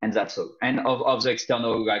 and that's all, and of the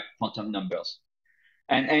external like quantum numbers.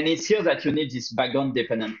 And it's here that you need this background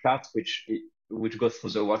dependent part, which goes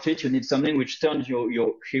through the worksheet. You need something which turns your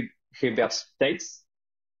Hilbert states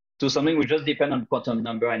to something which just depend on quantum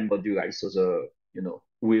number and moduli, so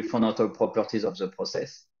with fundamental properties of the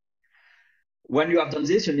process. When you have done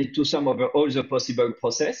this, you need to sum over all the possible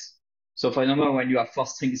process. So for example, when you have 4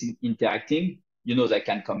 strings interacting, they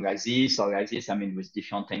can come like this or like this, with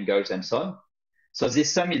different angles and so on. So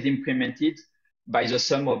this sum is implemented by the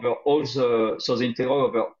sum over the integral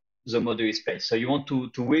over the moduli space. So you want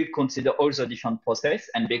to really consider all the different process,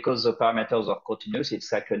 and because the parameters are continuous,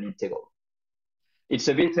 it's like an integral. It's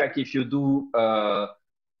a bit like if you do,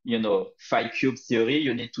 phi cube theory,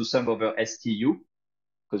 you need to sum over STU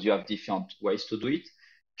because you have different ways to do it.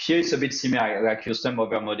 Here it's a bit similar, like you sum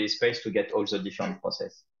over moduli space to get all the different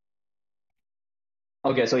process.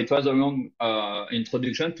 Okay, so it was a long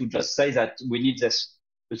introduction to just say that we need this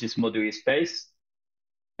moduli space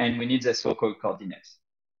and we need this local coordinates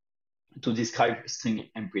to describe string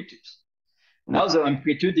amplitudes. Now the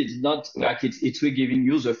amplitude is not like it's really giving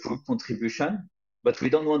you the full contribution, but we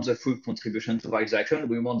don't want the full contribution to the action.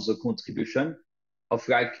 We want the contribution of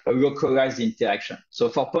like a localized interaction. So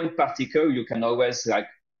for point particle, you can always like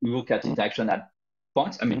look at interaction at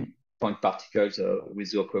points. I mean, point particles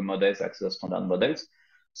with local models, like the standard models.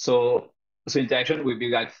 So interaction will be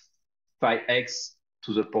like phi x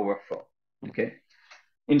to the power 4. Okay.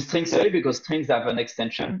 In string theory, because strings have an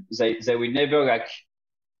extension, they will never like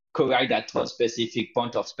collide at one specific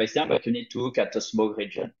point of space-time, but you need to look at a small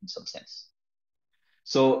region in some sense.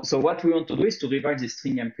 So what we want to do is to revise the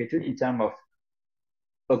string amplitude in terms of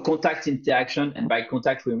a contact interaction, and by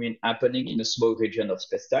contact we mean happening in a small region of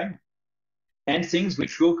space-time, and things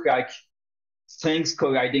which look like strings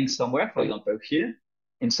colliding somewhere, for example here,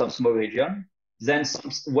 in some small region, then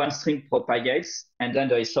one string propagates, and then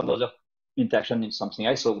there is some other interaction in something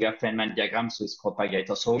else. So we have Feynman diagrams with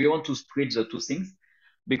propagators. So we want to split the two things,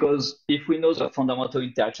 because if we know the fundamental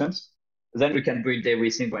interactions, then we can build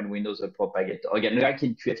everything when we know the propagator. Again, like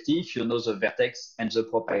in QFT, if you know the vertex and the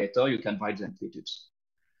propagator, you can write the amplitudes.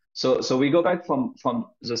 So we go back from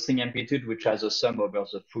the string amplitude, which has a sum over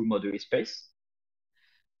the full moduli space,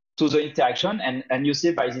 to the interaction. And you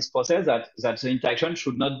see by this process that the interaction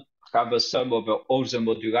should not have a sum over all the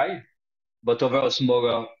moduli, but over a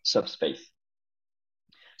smaller subspace.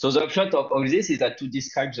 So the upshot of all this is that to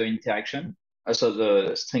describe the interaction, so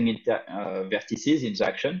the string vertices in the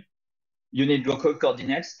action, you need local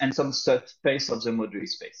coordinates and some subspace of the moduli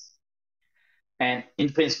space. And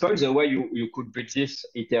in principle, the way you could build this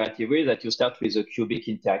iteratively is that you start with a cubic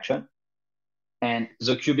interaction. And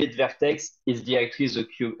the cubic vertex is directly the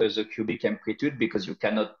cubic amplitude, because you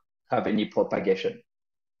cannot have any propagation.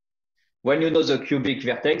 When you know the cubic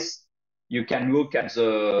vertex, you can look at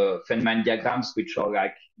the Feynman diagrams, which are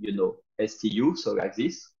like, you know, STU, so like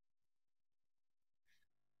this.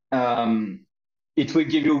 It will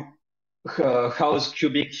give you how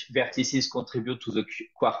cubic vertices contribute to the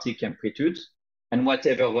quartic amplitude, and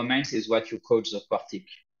whatever remains is what you call the quartic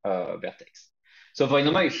vertex. So for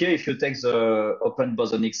example, here, if you take the open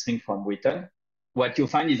bosonic string from Witten, what you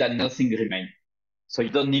find is that nothing remains. So you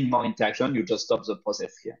don't need more interaction, you just stop the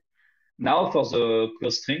process here. Now for the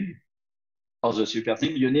closed string or the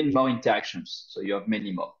superstring, you need more interactions. So you have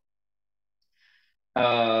many more.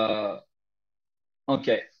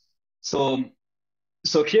 Okay, so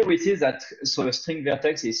here we see that a string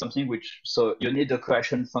vertex is something which, so you need a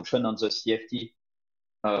correction function on the CFT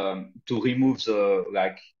to remove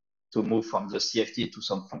to move from the CFT to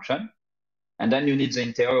some function. And then you need the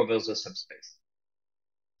interior over the subspace.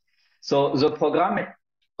 So the program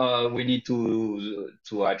we need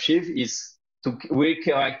to achieve is to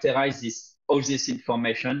recharacterize all this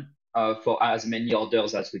information for as many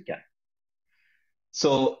orders as we can.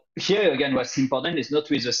 So here again, what's important is not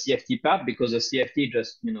with the CFT part, because the CFT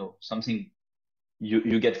just, you know, something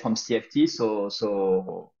you get from CFT.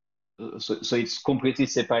 So it's completely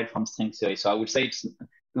separate from string theory. So I would say it's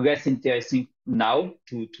less interesting now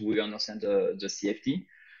to understand the CFT.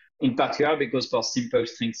 In particular, because for simple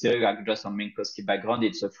string theory, like just on Minkowski background,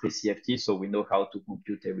 it's a free CFT, so we know how to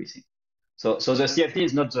compute everything. So the CFT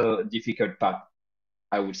is not the difficult part,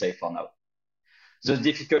 I would say, for now. The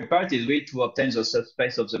difficult part is really to obtain the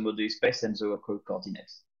subspace of the moduli space and the local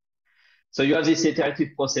coordinates. So you have this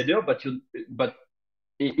iterative procedure, but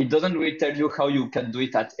it doesn't really tell you how you can do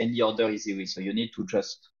it at any order easily. So you need to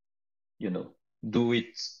just, you know, do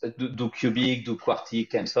cubic, do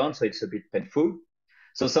quartic, and so on. So it's a bit painful.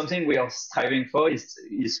 So something we are striving for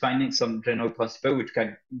is finding some general principle which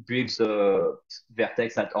can build the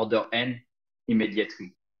vertex at order n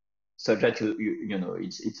immediately, so that you know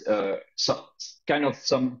it's kind of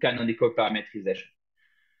some canonical parameterization.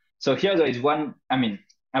 So here there is one. I mean,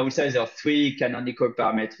 I would say there are three canonical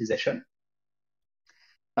parameterization.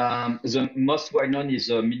 The most well known is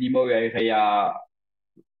the minimal area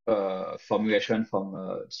formulation from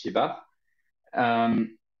Chiba.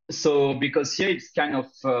 So because here it's kind of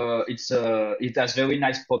it has very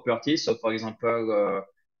nice properties. So for example,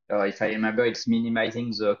 if I remember, it's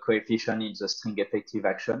minimizing the coefficient in the string effective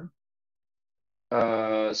action.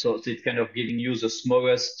 So it's kind of giving you the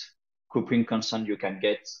smallest coupling constant you can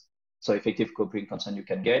get. So effective coupling constant you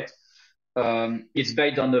can get. It's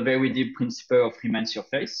based on the very deep principle of Riemann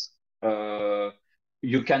surface.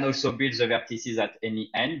 You can also build the vertices at any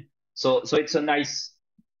n. So it's a nice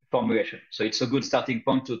formulation. So it's a good starting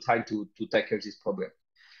point to try to tackle this problem.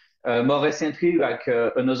 More recently, like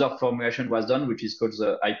another formulation was done, which is called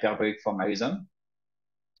the hyperbolic formalism.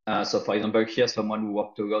 So for example, here, someone who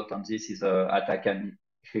worked a lot on this is Atakan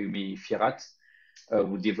Firat,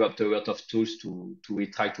 who developed a lot of tools to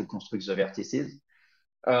try to construct the vertices.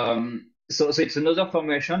 So it's another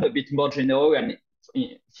formulation, a bit more general, and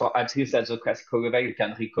for at least at the classical level, you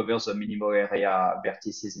can recover the minimal area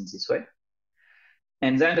vertices in this way.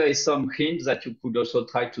 And then there is some hint that you could also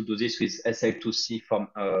try to do this with SL2C from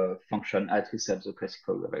function at least at the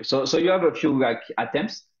classical level. So you have a few like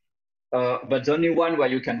attempts, but the only one where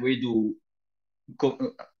you can really do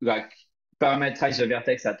like parameterize the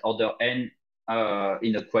vertex at order n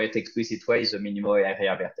in a quite explicit way is the minimal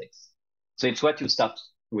area vertex. So it's what you start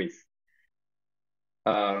with.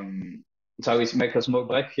 So I will make a small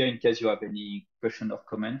break here in case you have any question or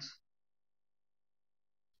comment.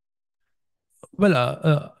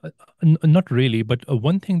 Well, not really, but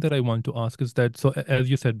one thing that I want to ask is that, so as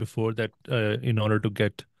you said before, that in order to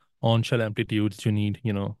get on-shell amplitudes, you need,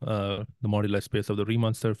 the moduli space of the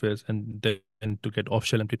Riemann surface, and then to get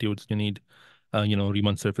off-shell amplitudes, you need,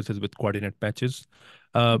 Riemann surfaces with coordinate patches.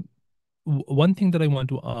 One thing that I want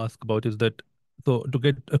to ask about is that, so to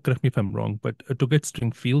get, correct me if I'm wrong, but to get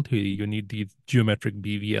string field theory, you need these geometric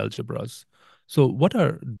BV algebras. So what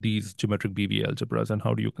are these geometric BV algebras and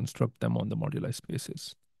how do you construct them on the moduli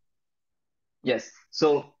spaces? Yes.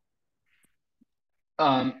 So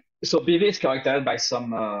BV is characterized by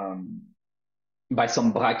some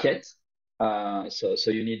bracket. So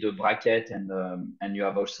you need a bracket and you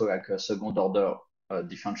have also like a second order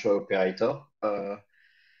differential operator.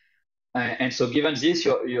 And so given this,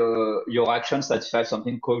 your action satisfies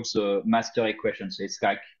something called the master equation. So it's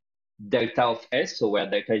like delta of S, so where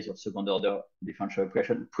delta is your second order differential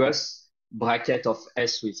equation, plus bracket of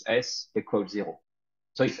S with S equals 0.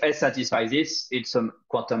 So if S satisfies this, it's a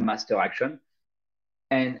quantum master action.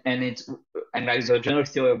 And like the general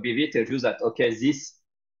theory of BV tells you that, okay, this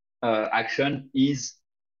action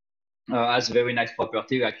has very nice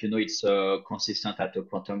property, like, it's consistent at a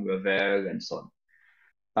quantum level and so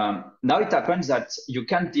on. Now it happens that you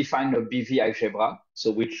can define a BV algebra,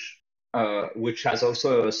 so which has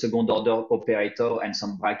also a second order operator and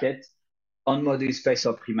some bracket on moduli space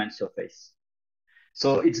of Riemann surface.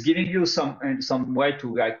 So it's giving you some way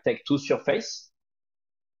to like take two surface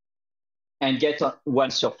and get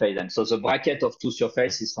one surface. And so the bracket of two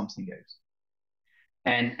surface is something else.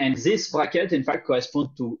 And this bracket, in fact,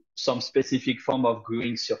 corresponds to some specific form of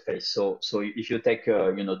gluing surface. So if you take,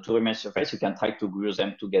 two Riemann surface, you can try to glue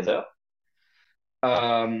them together.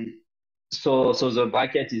 So the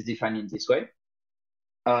bracket is defined in this way.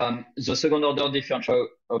 The second order differential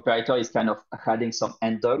operator is kind of adding some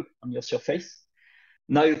handle on your surface.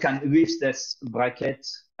 Now you can leave this bracket,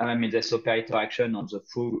 this operator action on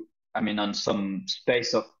on some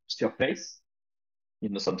space of surface,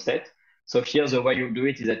 some set. So here the way you do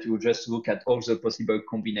it is that you just look at all the possible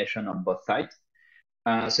combination on both sides.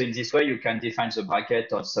 So in this way you can define the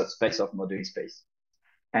bracket on subspace of moduli space.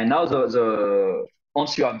 And now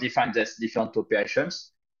once you have defined these different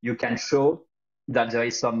operations, you can show that there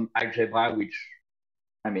is some algebra which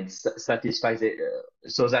satisfies it,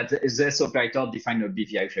 so that this operator defines a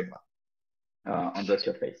BV algebra on the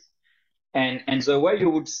surface. And the way you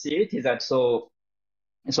would see it is that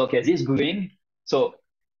okay, this gluing. So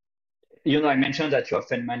I mentioned that you have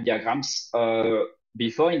Feynman diagrams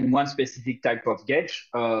before in one specific type of gauge.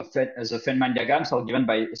 The Feynman diagrams are given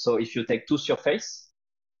by, so if you take two surface,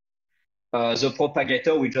 the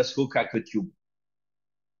propagator will just look like a tube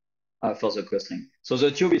for the clustering. So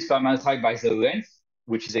the tube is parameterized by the length,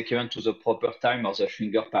 which is equivalent to the proper time of the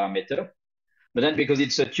Schwinger parameter. But then because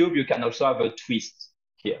it's a tube, you can also have a twist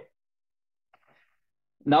here.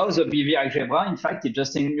 Now the BV algebra, in fact, it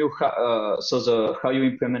just tells you how you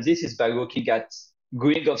implement this is by looking at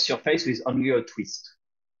gluing of surface with only a twist.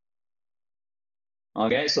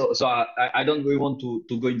 Okay, so I don't really want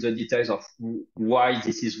to go in the details of why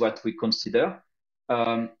this is what we consider.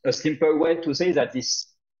 A simple way to say that this,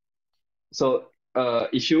 so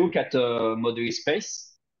if you look at a moduli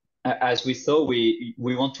space, as we saw, we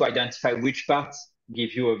want to identify which parts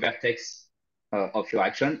give you a vertex of your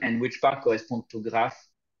action and which part correspond to graph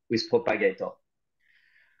with propagator.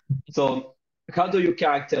 So how do you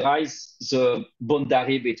characterize the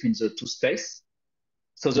boundary between the two spaces?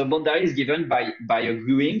 So the boundary is given by a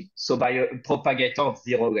gluing, so by a propagator of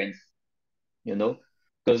 0 length,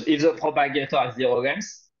 because if the propagator has 0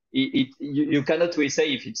 length, you cannot really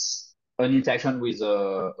say if it's an interaction with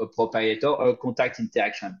a propagator or a contact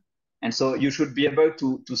interaction. And so you should be able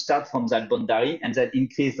to start from that boundary and then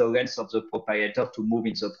increase the length of the propagator to move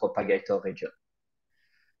in the propagator region.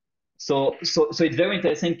 So it's very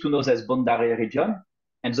interesting to know this boundary region,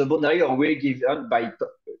 and the boundary are really given by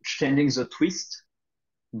changing the twist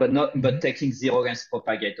but taking zero length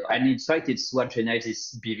propagator. And in fact, it's what generates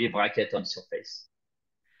this BV bracket on surface.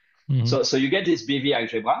 So you get this BV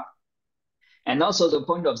algebra. And also the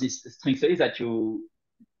point of this string theory is that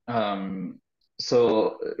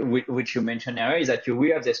which you mentioned earlier, is that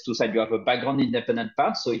we have these two sides. You have a background independent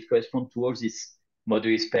part, so it corresponds to all this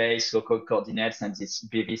moduli space, local coordinates, and this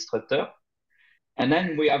BV structure. And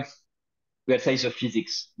then we have, let's say, the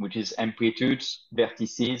physics, which is amplitudes,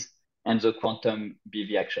 vertices, and the quantum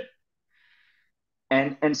BV action.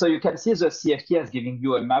 And so you can see the CFT as giving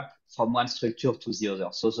you a map from one structure to the other.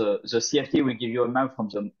 So the CFT will give you a map from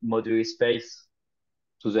the moduli space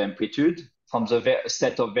to the amplitude, from the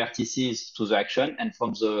set of vertices to the action, and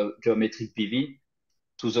from the geometric BV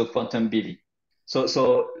to the quantum BV. So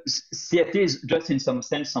CFT is just in some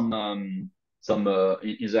sense in the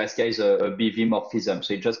case a BV morphism.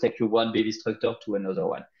 So it just takes you one BV structure to another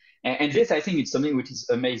one. And this, I think, is something which is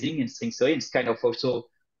amazing in string theory. It's kind of also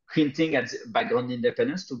hinting at background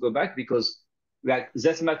independence, to go back, because like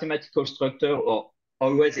this mathematical structure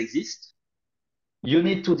always exists. You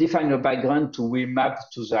need to define a background to remap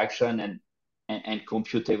to the action and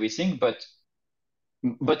compute everything, but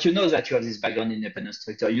you know that you have this background independent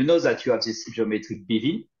structure. You know that you have this geometric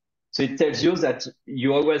BV. So it tells you that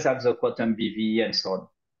you always have the quantum BV and so on.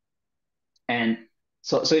 And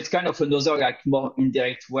so it's kind of another like more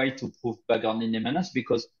indirect way to prove background independence,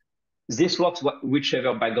 because this works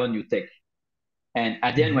whichever background you take. And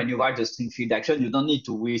at the end, when you write the string field action, you don't need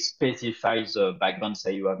to re-specify the background,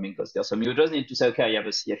 say you have main cause there. So you just need to say, okay, I have a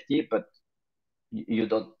CFT, but you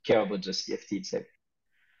don't care about the CFT itself.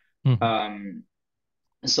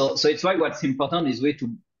 So it's why what's important is way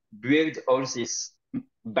to build all this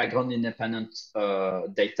background independent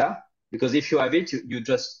data, because if you have it, you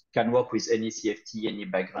just can work with any CFT, any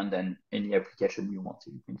background, and any application you want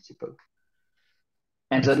in principle.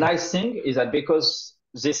 And the nice thing is that because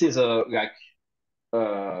this is a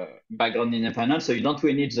background independent, so you don't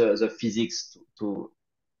really need the physics to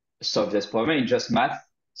solve this problem. It's just math.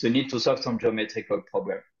 So you need to solve some geometrical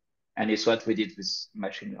problem. And it's what we did with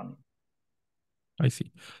machine learning. I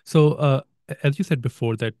see. So as you said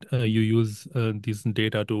before that you use these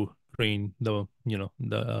data to train the,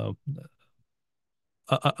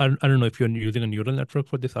 I don't know if you're using a neural network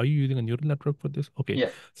for this. Are you using a neural network for this? Okay. Yeah.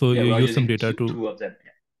 So yeah, you use some using data to two of them.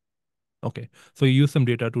 Yeah. Okay. So you use some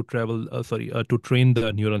data to to train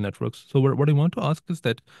the neural networks. So what I want to ask is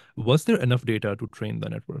that, was there enough data to train the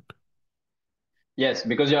network? Yes,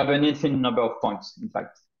 because you have an infinite number of points, in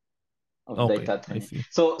fact, of data training.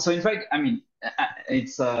 So in fact, I mean,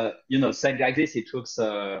 it's, said like this, it looks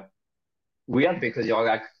weird, because you're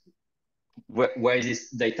like, where is this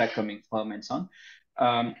data coming from and so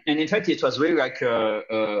on. And in fact, it was really like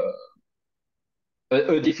a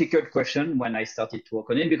difficult question when I started to work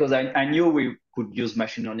on it, because I knew we could use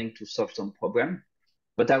machine learning to solve some problem,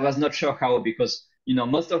 but I was not sure how, because,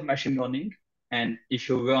 most of machine learning, and if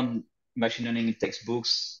you learn machine learning in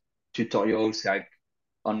textbooks, tutorials, like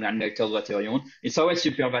online lectures, whatever you want, it's always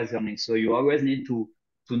supervised learning. So you always need to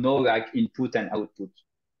know like input and output.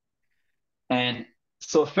 And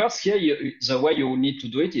so first here, the way you need to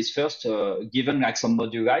do it is first, given like some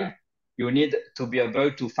moduli, you need to be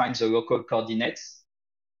able to find the local coordinates.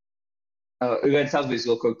 Let's start with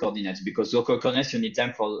local coordinates, because local coordinates, you need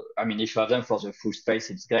them for, if you have them for the full space,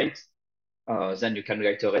 it's great. Then you can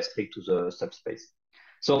later restrict to the subspace.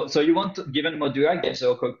 So you want to, given moduli, get the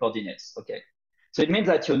local coordinates. Okay. So it means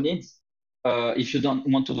that you need, if you don't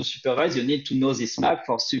want to do supervised, you need to know this map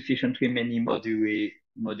for sufficiently many moduli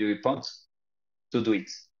points to do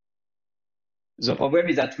it. The problem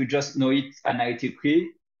is that we just know it analytically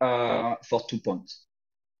for 2 points.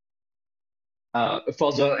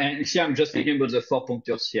 And here I'm just thinking about the 4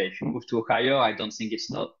 pointers here. If you move to higher, I don't think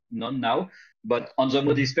it's known now. But on the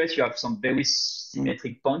moduli space, you have some very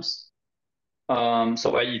symmetric points.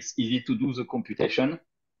 So it's easy to do the computation.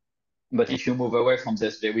 But if you move away from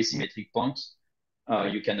this very symmetric points,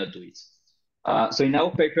 you cannot do it. So in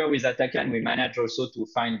our paper with Atakan, we managed also to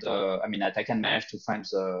find, Atakan managed to find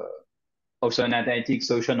also an analytic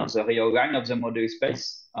solution on the real line of the moduli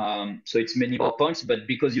space. So it's many more points, but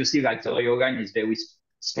because you see like the real line is very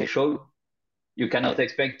special, you cannot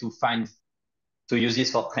expect to use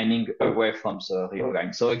this for training away from the real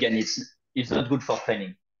line. So again, it's not good for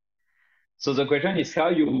training. So the question is how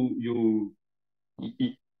you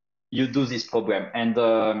do this problem.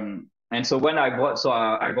 And so when I brought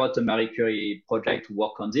a Marie Curie project to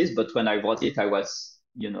work on this, but when I brought it, I was,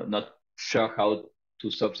 not sure how to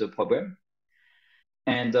solve the problem.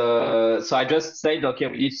 And so I just said, okay,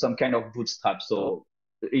 we need some kind of bootstrap. So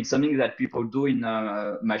it's something that people do in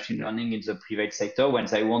machine learning in the private sector when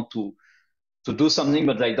they want to to do something,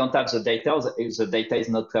 but they don't have the data. The data is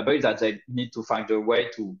not labeled, that they need to find a way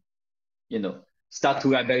to, start to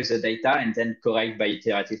label the data and then correct by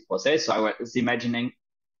iterative process. So I was imagining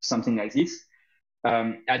something like this.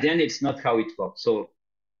 At the end, it's not how it works. So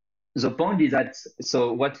the point is that,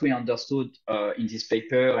 so what we understood in this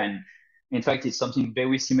paper, and in fact, it's something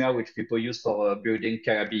very similar which people use for building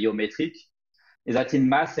charabiometric, is that in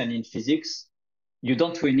math and in physics, you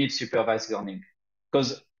don't really need supervised learning.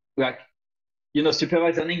 Because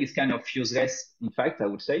supervised learning is kind of useless, in fact, I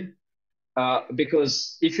would say.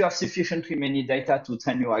 Because if you have sufficiently many data to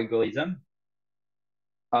train your algorithm,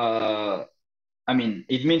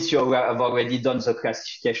 it means you have already done the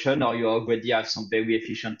classification, or you already have some very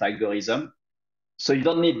efficient algorithm. So you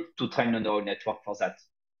don't need to train a neural network for that.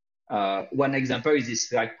 One example is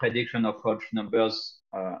this prediction of Hodge numbers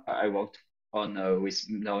I worked on with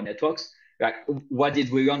neural networks. What did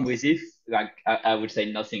we learn with it? I would say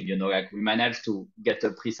nothing, we managed to get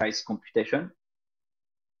a precise computation,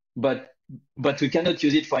 but we cannot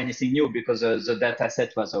use it for anything new because the data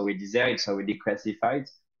set was already there. It's already classified.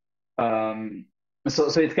 So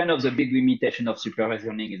it's kind of the big limitation of supervised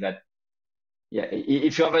learning, is that,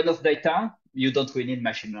 if you have enough data, you don't really need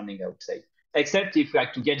machine learning, I would say. Except if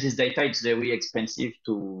to get this data, it's very expensive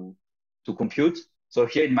to compute. So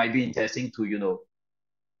here it might be interesting to,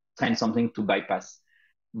 train something to bypass.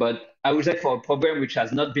 But I would say for a problem which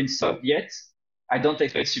has not been solved yet, I don't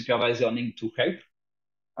expect supervised learning to help,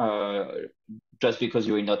 just because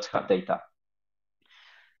you will not have data.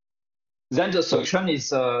 Then the solution is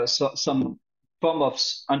some form of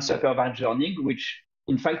unsupervised learning, which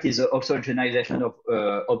in fact is also a generalization of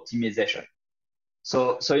optimization.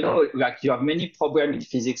 So you have many problems in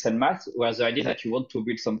physics and math where the idea that you want to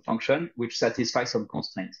build some function which satisfies some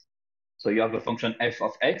constraints. So you have a function f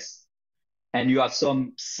of x, and you have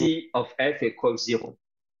some c of f equals 0,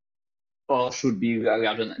 or should be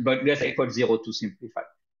larger than, but let's say equals 0 to simplify.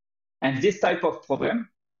 And this type of problem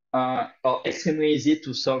are extremely easy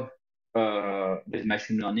to solve with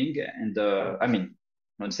machine learning. And I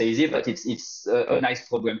don't say easy, but it's a nice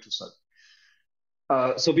problem to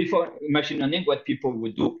solve. So before machine learning, what people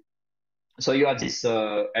would do, so you have this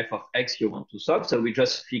f of x you want to solve. So we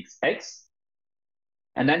just fix x,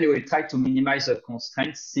 and then you will try to minimize the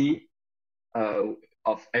constraint c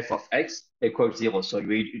of f of x equals 0. So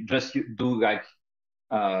we just do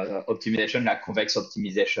optimization, like convex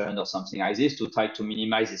optimization or something like this, to try to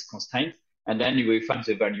minimize this constraint, and then you will find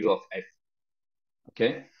the value of f.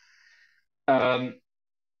 Okay.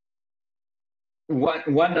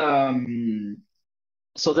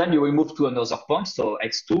 So then you will move to another point, so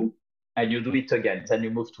x2, and you do it again. Then you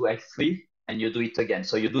move to x3, and you do it again.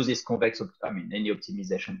 So you do this convex, any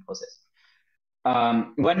optimization process.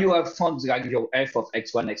 When you have found your f of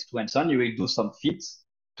x1, x2, and so on, you will do some fits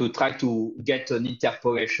to try to get an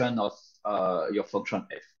interpolation of your function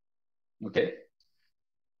f. Okay.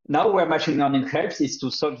 Now where machine learning helps is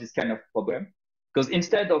to solve this kind of problem, because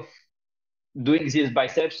instead of doing this by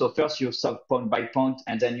steps, so first you solve point by point,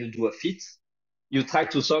 and then you do a fit, you try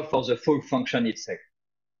to solve for the full function itself.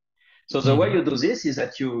 So the way you do this is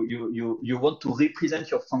that you want to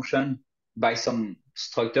represent your function by some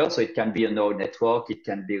structure. So it can be a neural network, it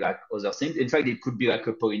can be like other things. In fact, it could be like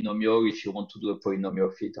a polynomial if you want to do a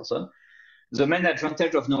polynomial fit or so on. The main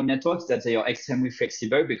advantage of neural networks is that they are extremely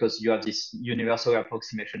flexible, because you have this universal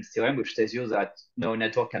approximation theorem, which tells you that neural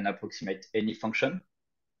network can approximate any function,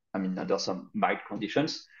 under some mild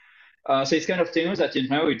conditions. So it's kind of telling you that in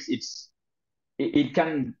general, it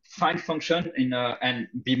can find function and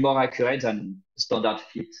be more accurate than standard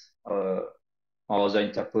fit or the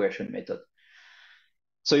interpolation method.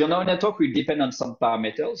 So your neural network will depend on some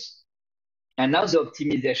parameters. And now the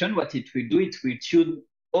optimization, what it will do, it will tune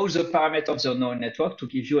all the parameters of the neural network to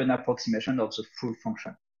give you an approximation of the full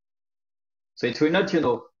function. So it will not,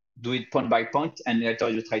 do it point by point and later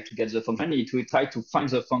you try to get the function. It will try to find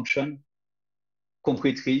the function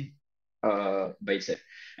completely by itself.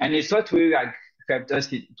 And it's what will help us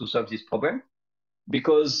to solve this problem,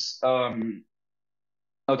 because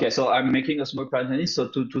okay, so I'm making a small parenthesis. So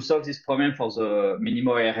to solve this problem for the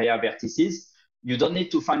minimal area vertices, you don't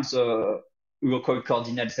need to find the local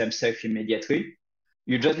coordinates themselves immediately.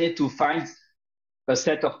 You just need to find a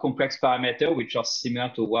set of complex parameters which are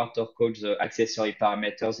similar to what are called the accessory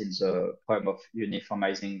parameters in the problem of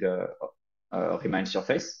uniformizing Riemann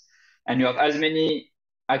surface. And you have as many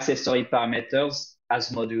accessory parameters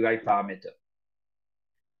as moduli parameters.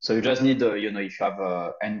 So you just need, if you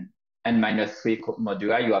have n-3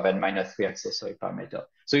 moduli, you have n-3 accessory parameter.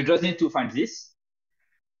 So you just need to find this.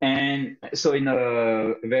 And so in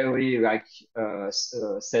a very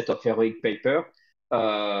set of heroic paper,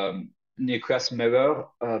 Nicholas Miller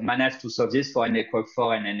managed to solve this for n equal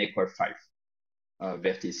 4 and n equal 5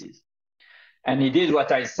 vertices. And he did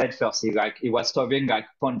what I said first. He was solving like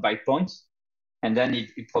point by point, and then he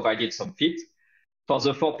provided some fit. For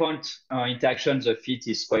the 4-point interaction, the fit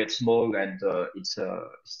is quite small and it's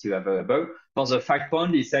still available. For the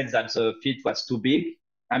 5-point, he said that the fit was too big.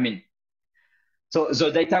 I mean, so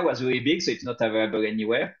the data was really big, so it's not available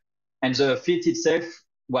anywhere. And the fit itself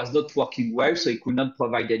was not working well, so it could not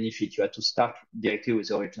provide any fit. You had to start directly with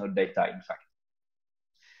the original data, in fact.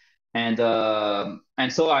 And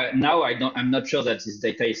so I'm not sure that this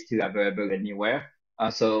data is still available anywhere.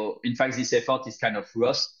 So in fact, this effort is kind of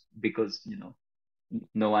lost because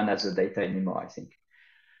no one has the data anymore, I think.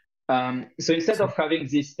 So instead of having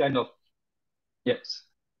this kind of yes.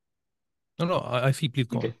 No, I see. Please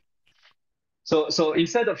go on. So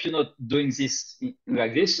instead of doing this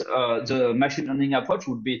like this, the machine learning approach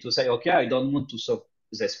would be to say, okay, I don't want to solve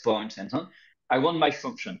this point and so on. I want my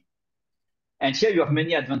function. And here you have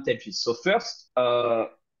many advantages. So first,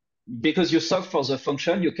 because you solve for the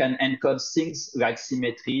function, you can encode things like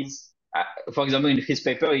symmetries. For example, in his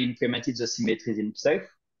paper, he implemented the symmetries himself.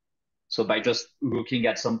 So by just looking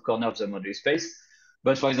at some corner of the module space.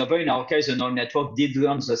 But for example, in our case, the neural network did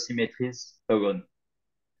learn the symmetries alone.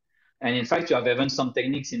 And in fact, you have even some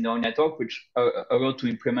techniques in neural network which allow to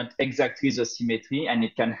implement exactly the symmetry, and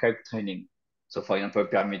it can help training. So for example,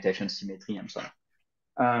 permutation symmetry and so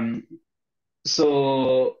on.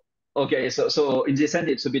 So in this sense,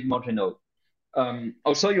 it's a bit more general.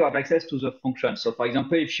 Also, you have access to the function. So for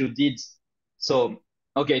example, if you did,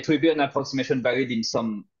 it will be an approximation valid in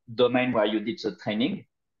some domain where you did the training.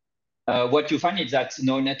 What you find is that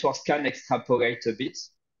neural networks can extrapolate a bit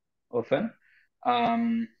often.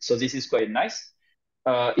 So this is quite nice.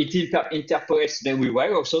 It interpolates very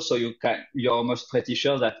well also, so you're almost pretty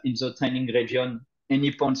sure that in the training region,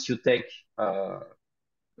 any points you take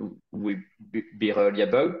will be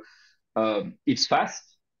reliable. It's fast.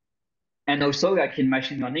 And also, like in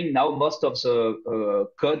machine learning, now most of the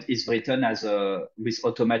code is written with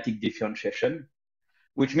automatic differentiation,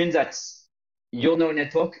 which means that your neural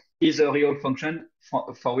network is a real function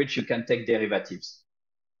for which you can take derivatives.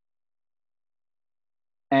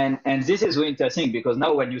 And this is really interesting because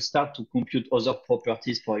now when you start to compute other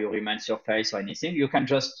properties for your Riemann surface or anything, you can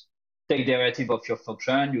just take derivative of your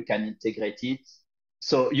function, you can integrate it.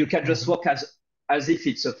 So you can just work as if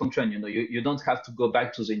it's a function, you don't have to go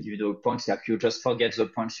back to the individual points, like you just forget the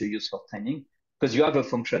points you use for training because you have a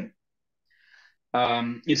function.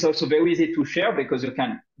 It's also very easy to share because you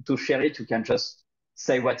can just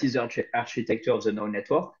say what is the architecture of the neural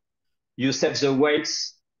network. You set the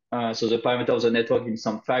weights, so the parameter of the network in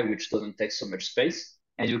some file which doesn't take so much space,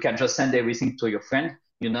 and you can just send everything to your friend.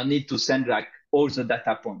 You don't need to send like all the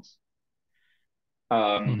data points.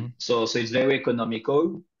 So it's very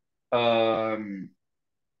economical. And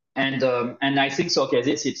I think so. Okay,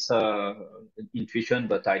 it's intuition,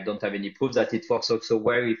 but I don't have any proof that it works also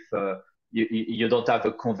well if you don't have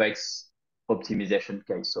a convex optimization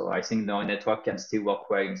case. So I think neural network can still work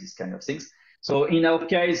well in these kind of things. So in our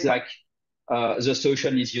case, like the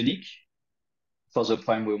solution is unique for the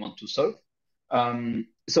problem we want to solve.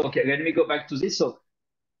 Okay, let me go back to this. So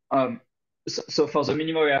for the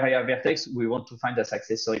minimal area vertex, we want to find the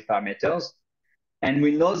accessory parameters. And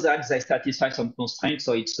we know that they satisfy some constraints,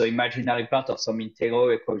 so it's the imaginary part of some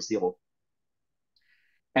integral equals 0.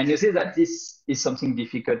 And you see that this is something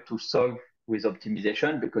difficult to solve with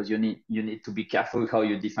optimization because you need to be careful how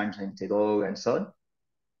you define the integral and so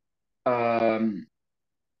on.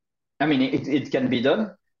 I mean, it can be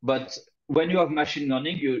done, but when you have machine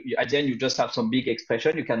learning, at the end you just have some big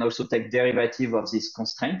expression. You can also take derivative of this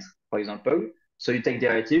constraint, for example. So you take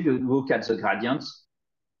derivative, you look at the gradients,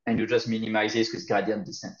 and you just minimize this with gradient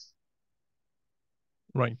descent.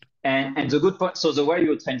 Right. And the good point, so the way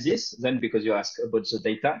you train this, then because you ask about the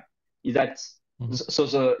data, is that so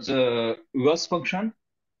the loss function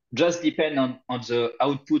just depend on the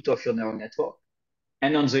output of your neural network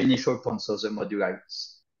and on the initial points of the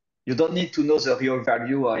modularities. You don't need to know the real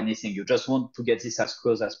value or anything. You just want to get this as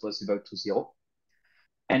close as possible to 0.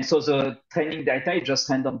 And so the training data is just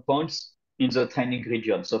random points in the training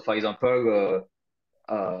region. So for example,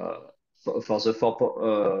 for the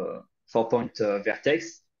 4-point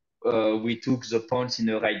vertex, we took the points in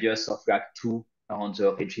a radius of like 2 around the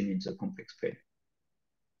origin in the complex plane.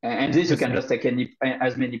 And this you can just take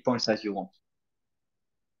as many points as you want.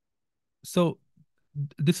 So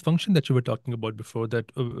this function that you were talking about before,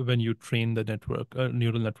 that when you train the network,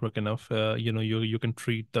 neural network enough, you can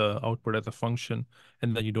treat the output as a function,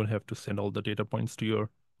 and then you don't have to send all the data points to your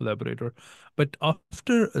collaborator. But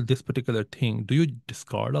after this particular thing, do you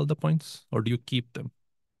discard all the points or do you keep them?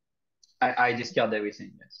 I discard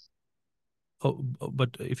everything. Yes. Oh,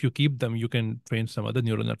 but if you keep them, you can train some other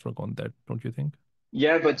neural network on that, don't you think?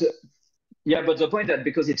 Yeah, but the point that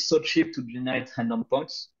because it's so cheap to generate random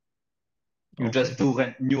points, you just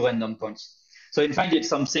Okay. do new random points. So in fact, it's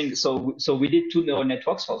something. So we did two neural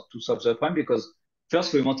networks to solve the problem because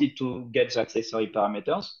first we wanted to get the accessory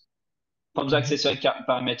parameters. From the Hmm. accessory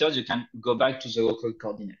parameters, you can go back to the local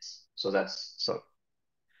coordinates. So that's so.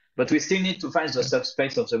 But we still need to find the Okay.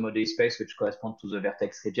 subspace of the moduli space which correspond to the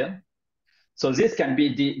vertex region. So this can be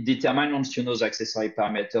determined once you know the accessory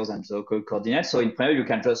parameters and the local coordinates. So in principle, you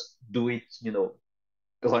can just do it,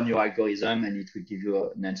 run your algorithm and it will give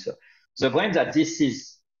you an answer. The problem is that this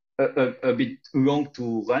is a bit long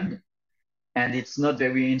to run and it's not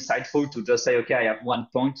very insightful to just say, okay, I have 1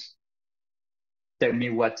 point. Tell me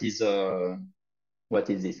what is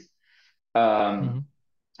this? Um,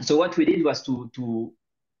 Hmm. so what we did was to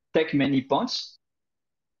take many points,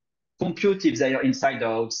 compute if they are inside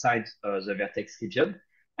or outside the vertex region,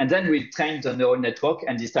 and then we train the neural network.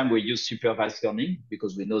 And this time we use supervised learning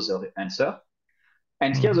because we know the answer.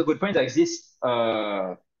 And here's Hmm. a good point: like this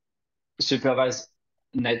supervised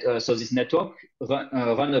so this network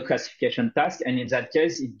run a classification task, and in that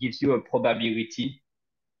case, it gives you a probability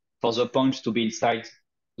for the points to be inside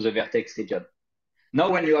the vertex region. Now,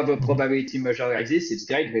 when you have a Hmm. probability measure like this, it's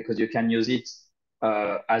great because you can use it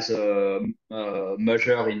as a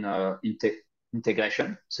measure in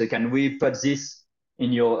integration. So you can really put this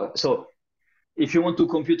in your. So if you want to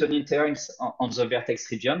compute an inference on the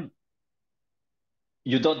vertex region,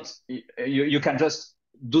 you don't. You can just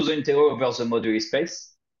do the integral over the moduli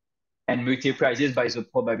space and multiply this by the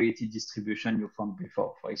probability distribution you found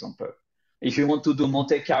before, for example. If you want to do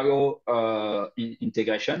Monte Carlo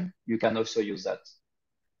integration, you can also use that.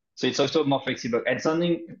 So it's also more flexible. And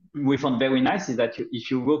something we found very nice is that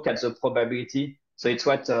if you look at the probability, so it's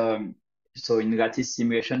what, so in lattice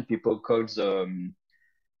simulation, people call the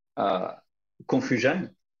uh,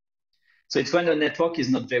 confusion. So it's when the network is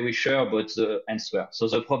not very sure about the answer. So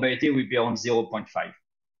the probability will be around zero point 0.5.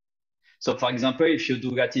 So for example, if you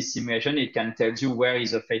do lattice simulation, it can tell you where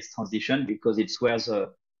is the phase transition because it's where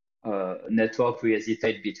the network will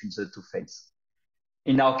hesitate between the two phases.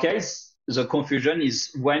 In our case, the confusion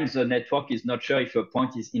is when the network is not sure if a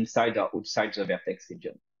point is inside or outside the vertex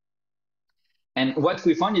region. And what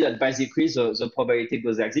we found is that basically the probability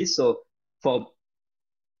goes like this. So for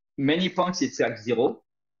many points, it's like zero.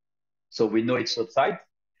 So we know it's outside.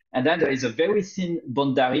 And then there is a very thin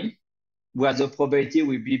boundary where the probability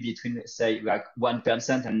will be between, say, like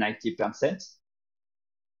 1% and 90%.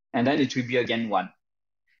 And then it will be again one.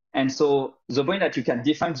 And so the point that you can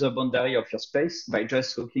define the boundary of your space by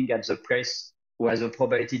just looking at the place where the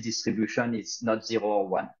probability distribution is not zero or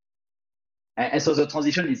one. And so the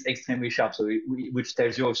transition is extremely sharp, so which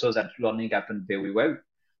tells you also that learning happened very well.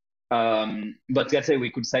 But let's say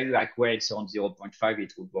we could say like where it's on zero point 0.5,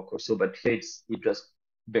 it would work also, but here it's just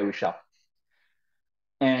very sharp.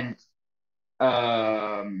 And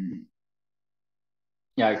um,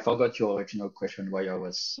 yeah, I forgot your original question why I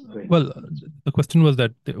was going. Well, the question was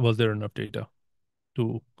that was there enough data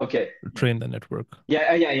to Okay. Yeah. train the network?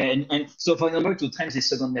 Yeah. And so, for example, to train this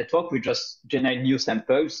second network, we just generate new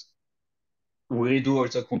samples. We redo all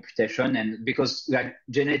the computation, and because like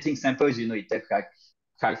generating samples, it takes like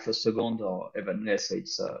half a second or even less. So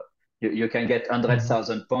it's you can get hundred Hmm.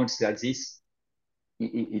 thousand points like this.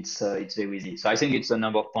 It's very easy. So I think it's the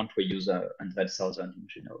number of points we use 100,000 in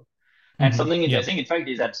general. And Hmm. something Yeah. interesting, in fact,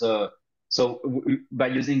 is that by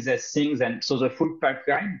using these things, and so the full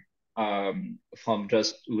pipeline from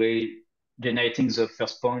just generating the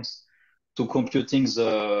first points to computing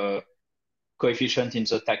the coefficient in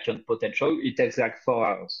the tachyon potential, it takes like 4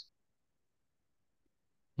 hours.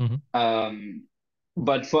 Hmm. Um,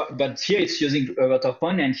 but here it's using a lot of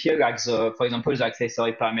points, and here like for example the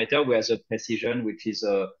accessory parameter where the precision which is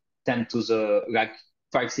 10 to the like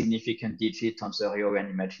 5 significant digit on the real and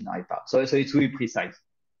imaginary part. So it's really precise.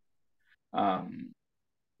 Um,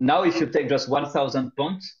 Now, if you take just 1,000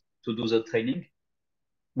 points to do the training,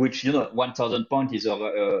 which 1,000 points is a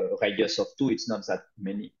radius of two, it's not that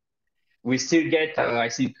many. We still get, I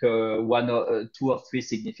think, one or two or three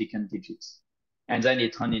significant digits, and then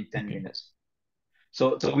it runs in 10 Okay. minutes.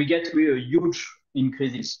 So we get really a huge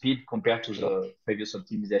increase in speed compared to the previous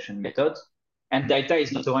optimization method. And data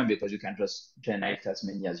is not a problem because you can just generate as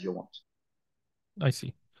many as you want. I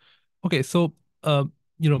see. Okay, so uh,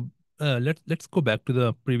 you know, let's go back to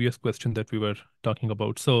the previous question that we were talking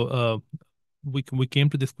about. So we came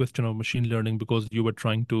to this question of machine learning because you were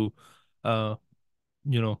trying to uh,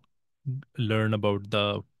 learn about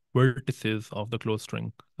the vertices of the closed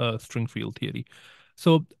string field theory.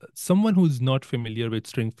 So someone who's not familiar with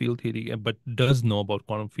string field theory but does know about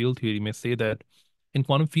quantum field theory may say that in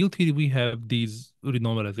quantum field theory we have these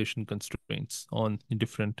renormalization constraints on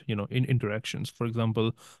different, in interactions. For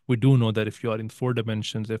example, we do know that if you are in 4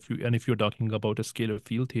 dimensions, if you're talking about a scalar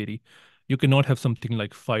field theory, you cannot have something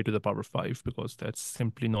like phi to the power 5 because that's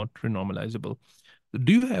simply not renormalizable.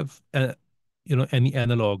 Do you have any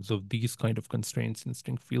analogs of these kind of constraints in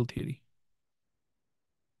string field theory?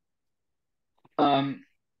 Um,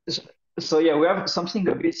 so, so yeah, we have something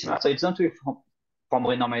a bit similar. So it's not really from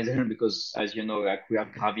renormalization because, as you know, like we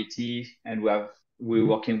have gravity and we're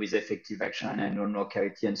working with effective action and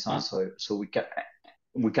non-locality and so on. So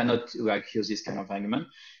we cannot like use this kind of argument.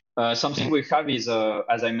 Something we have is,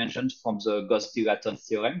 as I mentioned, from the Gauss-Dilaton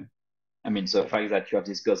theorem. I mean, the fact that you have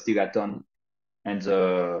this Gauss-Dilaton and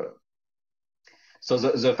the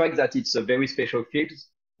fact that it's a very special field,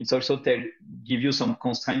 it's also give you some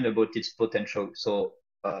constraint about its potential. So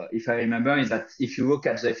if I remember, is that if you look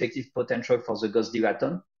at the effective potential for the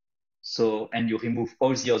Gauss-Dilaton, and you remove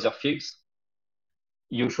all the other fields,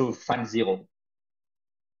 you should find zero.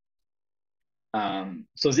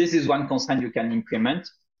 So this is one constraint you can implement.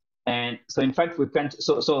 And so in fact, we can,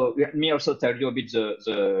 so let me also tell you a bit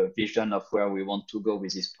the vision of where we want to go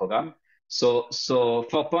with this program. So 4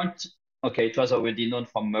 point, okay, it was already known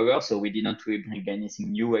from Muller, so we didn't really bring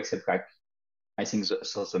anything new except like, I think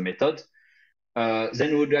the method.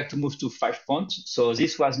 Then we would like to move to 5 point. So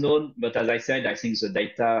this was known, but as I said, I think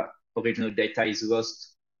the original data is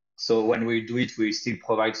lost. So when we do it, we still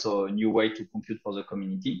provide a new way to compute for the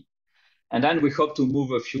community. And then we hope to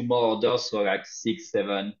move a few more orders, so like 6,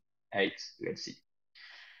 7, 8, let's see.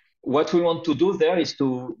 What we want to do there is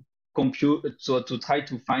to compute, so to try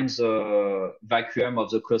to find the vacuum of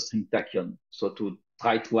the closed string tachyon. So to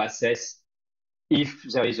try to assess if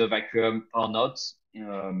there is a vacuum or not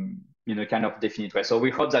in a kind of definite way. So we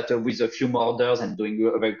hope that with a few more orders and doing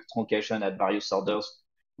a truncation at various orders,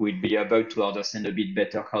 we'll be able to understand a bit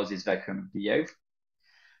better how this vacuum behave.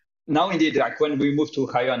 Now, indeed, like when we move to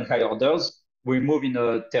higher and higher orders, we move in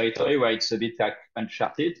a territory where it's a bit like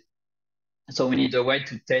uncharted. So we need a way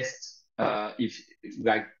to test if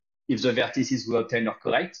the vertices we obtain are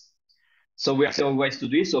correct. So we have several ways to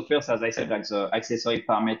do it. So first, as I said, like the accessory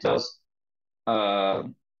parameters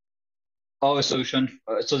or a solution.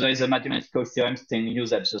 So there is a mathematical theorem telling you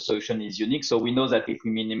that the solution is unique. So we know that if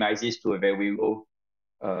we minimize this to a very low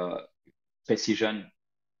precision,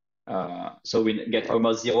 so we get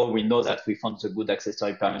almost zero, we know that we found the good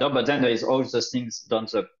accessory parameter, but then there is all those things down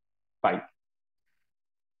the pipe.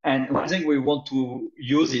 And one thing we want to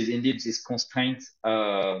use is indeed this constraint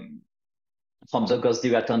from the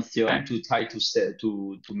Gauss-Dilaton theorem to try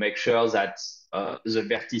to make sure that the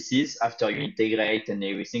vertices, after you integrate and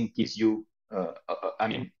everything, gives you, I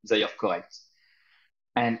mean, they are correct.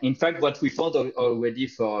 And in fact, what we found already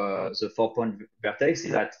for the 4-point vertex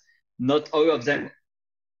is that not all of them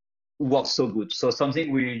work so good. So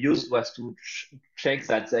something we used was to check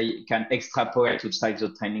that they can extrapolate outside the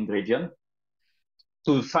training region.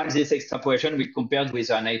 To find this extrapolation, we compared with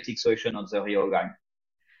an analytic solution on the real line.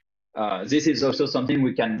 This is also something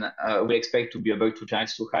we expect to be able to generate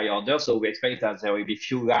to higher order. So we expect that there will be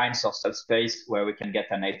few lines or subspace where we can get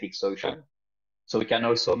an analytic solution. So we can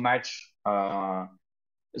also match the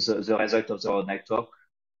result of the network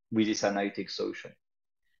with this analytic solution.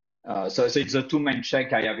 So it's the two main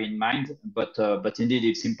check I have in mind, but indeed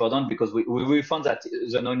it's important because we found that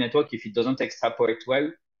the neural network, if it doesn't extrapolate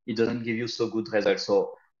well, it doesn't give you so good results.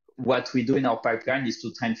 So what we do in our pipeline is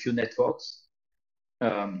to train few networks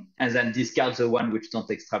and then discard the one which don't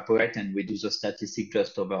extrapolate, and we do the statistic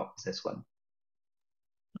just over this one.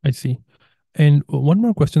 I see. And one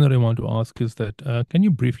more question that I want to ask is that can you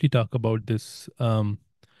briefly talk about this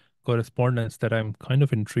correspondence that I'm kind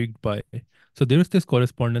of intrigued by? So there is this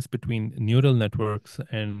correspondence between neural networks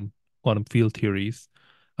and quantum field theories,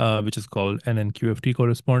 which is called NNQFT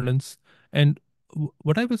correspondence. And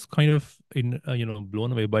what I was kind of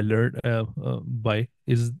blown away by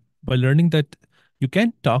learning that you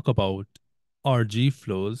can talk about RG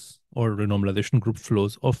flows or renormalization group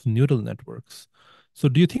flows of neural networks. So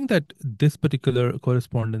do you think that this particular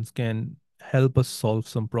correspondence can help us solve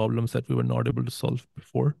some problems that we were not able to solve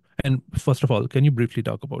before? And first of all, can you briefly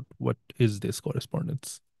talk about what is this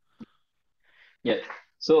correspondence? Yeah.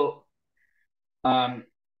 So,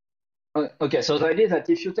 okay. So the idea is that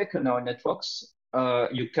if you take a neural networks,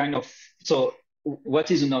 so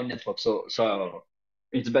what is a neural network? So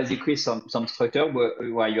it's basically some structure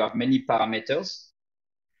where you have many parameters.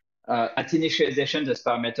 At initialization, those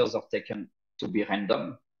parameters are taken to be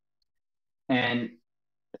random, and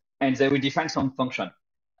they will define some function.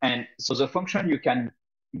 And so the function you can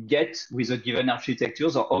get with a given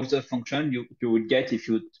architectures or all the function you would get if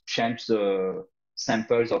you change the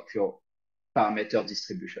samples of your parameter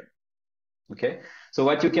distribution. Okay, so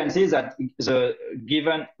what you can see is that the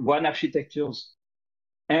given one architectures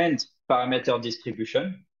and parameter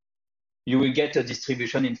distribution, you will get a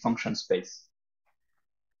distribution in function space.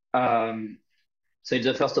 So it's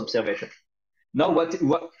the first observation. Now,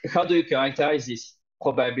 how do you characterize this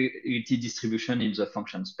probability distribution in the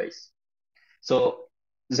function space? So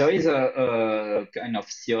there is a kind of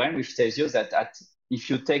theorem which tells you that if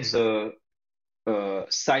you take the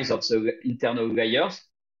size of the internal layers,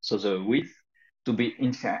 so the width, to be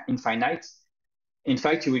infinite, in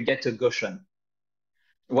fact, you will get a Gaussian.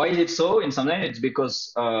 Why is it so? In some way, it's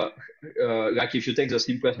because like if you take the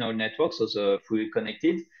simplest neural network, so the fully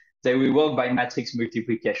connected, they will work by matrix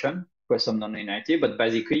multiplication for some nonlinearity, but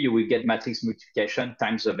basically you will get matrix multiplication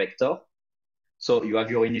times the vector. So you have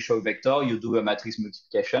your initial vector, you do a matrix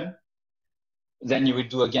multiplication, then you will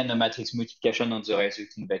do again a matrix multiplication on the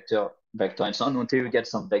resulting vector, and so on until you get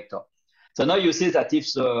some vector. So now you see that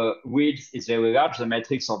if the width is very large, the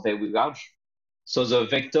matrix are very large. So the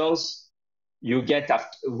vectors you get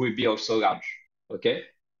will be also large, okay?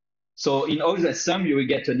 So in all the sum, you will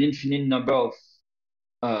get an infinite number of,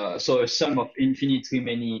 so a sum of infinitely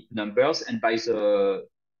many numbers, and by the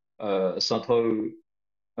central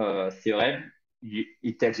theorem,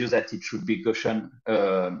 it tells you that it should be Gaussian,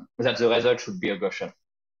 that the result should be a Gaussian.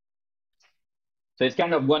 So it's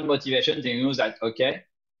kind of one motivation to use that, okay,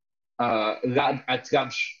 at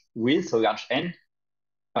large width, so large n,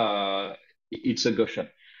 it's a Gaussian.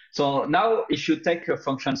 So now if you take a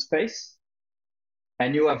function space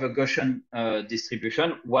and you have a Gaussian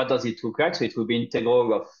distribution, what does it look like? So it will be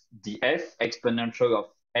integral of df, exponential of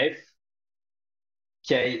f,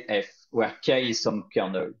 kf, where k is some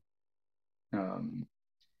kernel.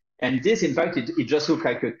 And this, in fact, it just looks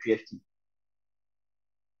like a QFT.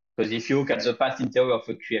 Because if you look at the path integral of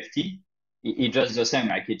a QFT, it's just the same,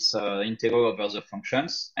 like it's integral over the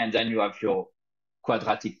functions, and then you have your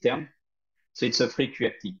quadratic term. So it's a free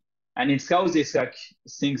QFT. And it's how this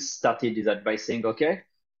things started, is that by saying, okay,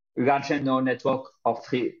 large neural network of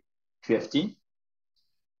free QFT.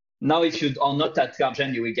 Now, if you are not at large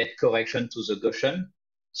n, you will get correction to the Gaussian.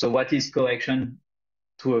 So what is correction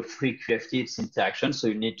to a free QFT? It's interaction. So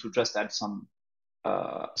you need to just add some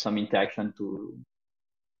interaction to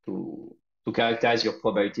characterize your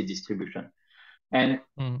probability distribution. And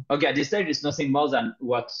okay, at this stage, it's nothing more than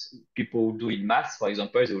what people do in math. For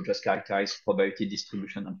example, they will just characterize probability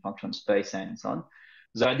distribution on function space and so on.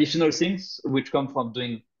 The additional things which come from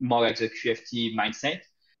doing more like the QFT mindset,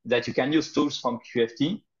 that you can use tools from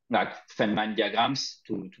QFT, like Feynman diagrams,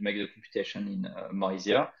 to make the computation in more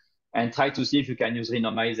easier, and try to see if you can use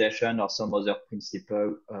renormalization or some other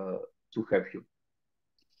principle to help you.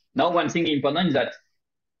 Now, one thing important is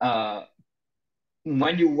that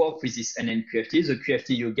when you work with this NN QFT, the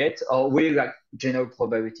QFT you get are really like general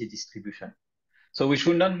probability distribution. So we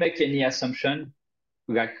should not make any assumption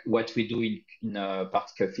like what we do in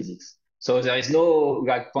particle physics. So there is no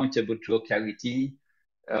like point about locality,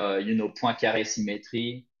 point carré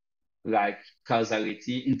symmetry, like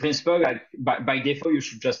causality. In principle, like by default, you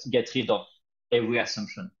should just get rid of every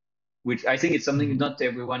assumption, which I think it's something not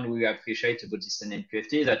everyone will appreciate about this NN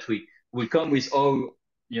QFT, that we come with all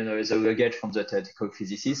the luggage from the theoretical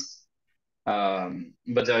physicists.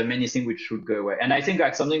 But there are many things which should go away. And I think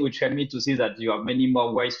like something which helped me to see that you have many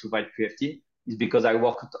more ways to write QFT is because I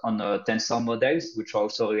worked on tensor models, which are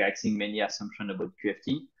also relaxing many assumptions about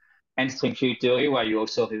QFT, and string theory, where you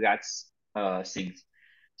also relax things.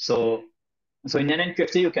 So in NN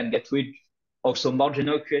QFT, you can get rid also more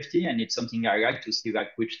general QFT, and it's something I like to see, like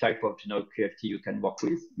which type of general QFT you can work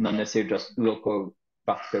with, not necessarily just local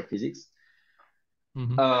particle physics.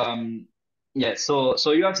 Yeah, so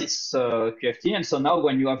you have this QFT, and so now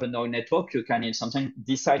when you have a neural network, you can sometimes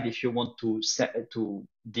decide if you want to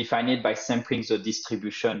define it by sampling the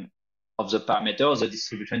distribution of the parameter or the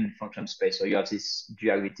distribution in function space. So you have this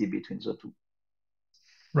duality between the two.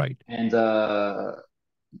 Right. And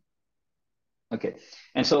okay,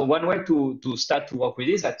 and so one way to start to work with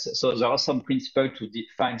this, so there are some principles to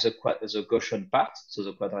define the Gaussian part, so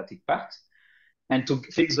the quadratic part. And to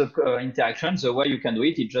fix the interaction, the way you can do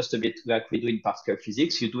it is just a bit like we do in particle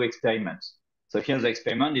physics. You do experiments. So here the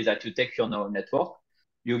experiment is that you take your neural network,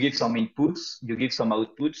 you give some inputs, you give some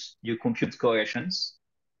outputs, you compute correlations,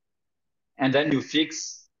 and then you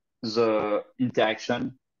fix the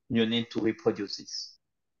interaction you need to reproduce this.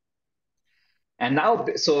 And now,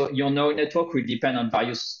 so your neural network will depend on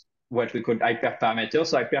various what we call hyperparameters.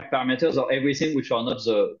 So hyperparameters are everything which are not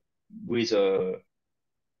with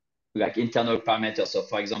like internal parameters. So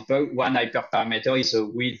for example, one hyperparameter is the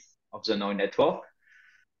width of the neural network.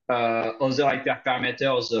 Other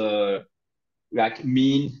hyperparameters like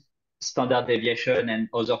mean, standard deviation, and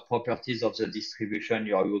other properties of the distribution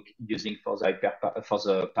you are using for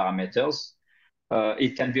the parameters.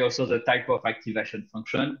 It can be also the type of activation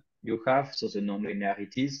function you have, so the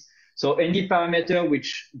nonlinearities. So any parameter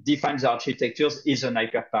which defines the architectures is an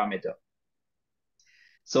hyperparameter.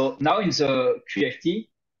 So now in the QFT,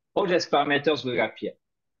 all these parameters will appear.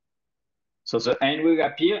 So the n will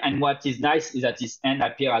appear, and what is nice is that this n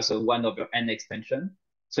appears as a 1 over n expansion.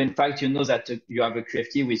 So in fact, you know that you have a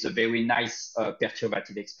QFT with a very nice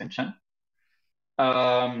perturbative expansion.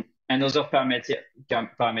 Another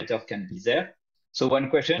parameter can be there. So one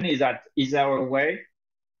question is that, is there a way,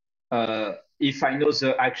 if I know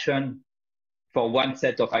the action for one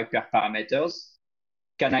set of hyperparameters,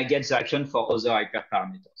 can I get the action for other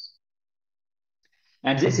hyperparameters?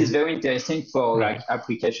 And this is very interesting for like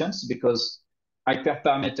applications, because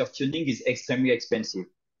hyperparameter tuning is extremely expensive.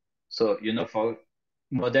 So, you know, for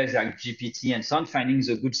models like GPT and so on, finding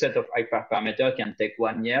the good set of hyperparameter can take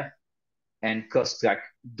 1 year and cost like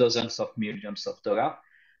dozens of millions of dollars.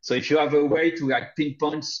 So if you have a way to like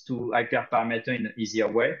pinpoint to hyperparameter in an easier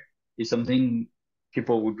way, it's something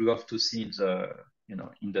people would love to see in the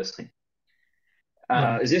industry.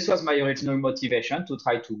 This was my original motivation, to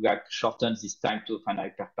try to like shorten this time to find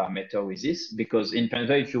hyperparameter with this, because in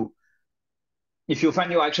principle, if you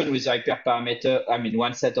find your action with hyperparameter, I mean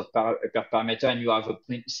one set of hyperparameter, and you have a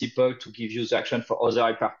principle to give you the action for other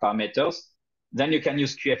hyperparameters, then you can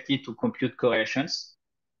use QFT to compute correlations,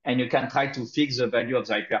 and you can try to fix the value of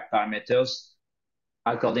the hyperparameters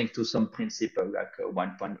according to some principle, like a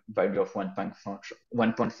value of one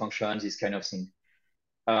point function, this kind of thing.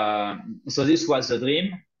 So this was the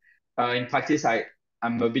dream. In practice,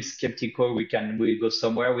 I'm a bit skeptical we go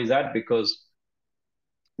somewhere with that, because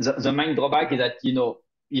the main drawback is that, you know,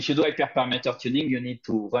 if you do hyperparameter tuning, you need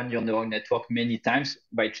to run your neural network many times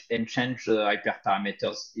and change the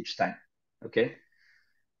hyperparameters each time. Okay.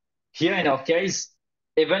 Here in our case,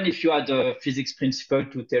 even if you had a physics principle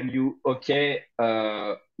to tell you, okay,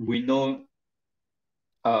 we know,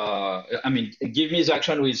 I mean, give me the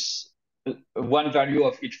action with one value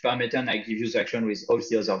of each parameter, and I give you the action with all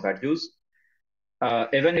the other values.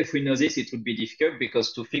 Even if we know this, it would be difficult,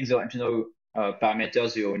 because to fix the original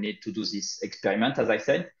parameters, you need to do this experiment, as I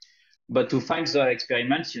said. But to find the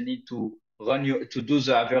experiments, you need to do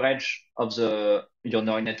the average of your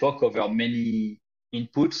neural network over many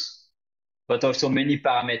inputs, but also many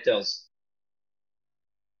parameters.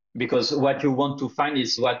 Because what you want to find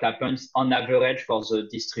is what happens on average for the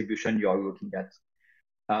distribution you are looking at.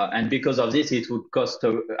 And because of this, it would cost,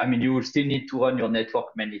 I mean, you will still need to run your network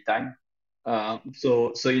many times.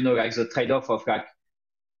 So you know, like the trade-off of like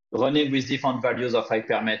running with different values of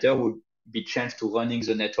hyperparameter would be changed to running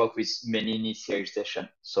the network with many initialization.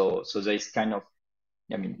 So there is kind of,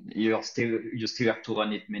 I mean, you still have to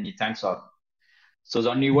run it many times. So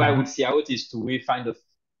the only way I would see out is to find a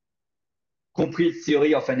complete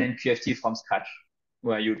theory of an NQFT from scratch,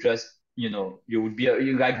 where you just, you know, you would be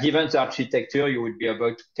like, given the architecture, you would be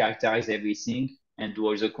able to characterize everything and do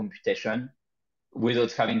all the computation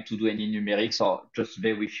without having to do any numerics, or just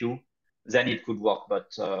very few. Then it could work,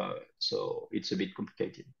 but so it's a bit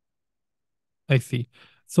complicated. I see.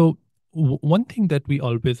 So one thing that we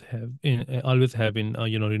always have in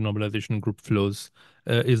renormalization group flows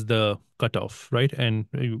is the cutoff, right? And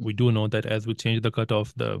we do know that as we change the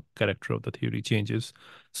cutoff, the character of the theory changes.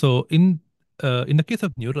 So in the case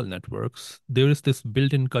of neural networks, there is this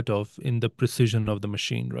built-in cutoff in the precision of the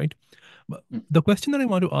machine, right? But the question that I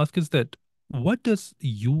want to ask is that what does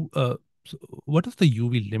the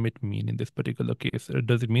UV limit mean in this particular case?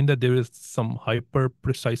 Does it mean that there is some hyper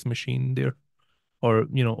precise machine there, or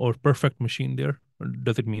perfect machine there? Or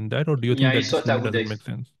does it mean that, or do you think that this limit doesn't make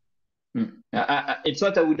sense? It's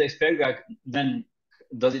what I would expect. Like, then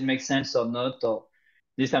does it make sense or not? Or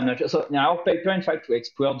this I'm not sure. So in our paper, in fact, we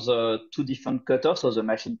explored the two different cutoffs, so the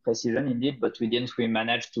machine precision indeed, but we didn't really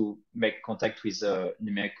manage to make contact with a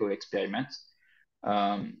numerical experiment.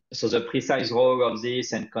 So the precise role of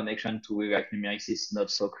this and connection to like numerics is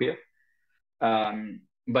not so clear.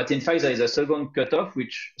 But in fact, there is a second cutoff,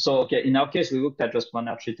 okay, in our case, we looked at just one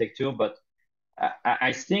architecture, but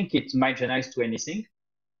I think it might generalize to anything,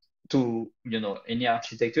 to, you know, any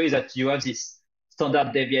architecture, is that you have this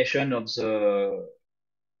standard deviation of the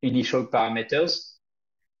initial parameters.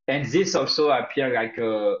 And this also appears like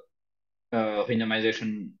a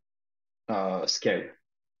renormalization scale.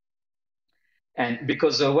 And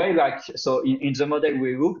because the way, like, so in the model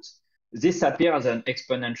we looked, this appears as an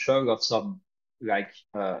exponential of some like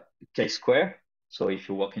k square. So if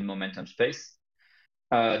you work in momentum space,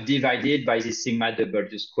 divided by the sigma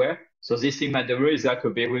W square. So this sigma W is like a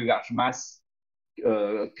very large mass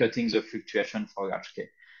cutting the fluctuation for large k.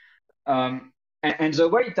 And the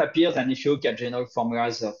way it appears, and if you look at general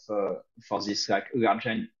formulas of for this like large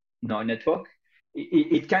neural network,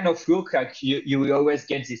 it kind of looks like you will always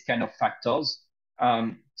get this kind of factors.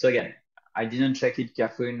 So again, I didn't check it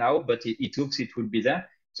carefully now, but it looks it would be there.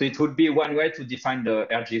 So it would be one way to define the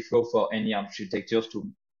RG flow for any architectures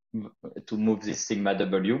to move this sigma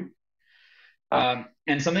W.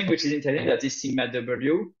 And something which is interesting that this sigma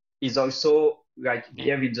W is also like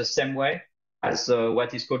behave in the same way as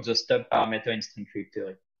what is called the stub parameter in string field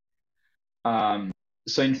theory.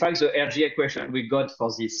 So in fact, the RG equation we got for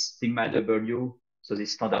this sigma W, so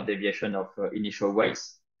this standard deviation of initial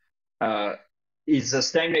weights, is the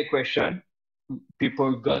same equation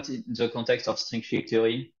people got in the context of string field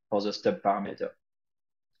theory for the stub parameter.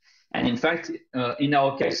 And in fact, in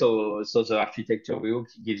our case, so the architecture we look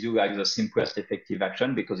gives you like the simplest effective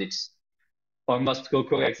action because it's almost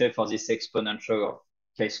co-correct except for this exponential of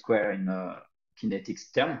k square in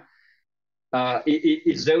kinetics term.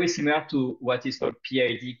 It's very similar to what is called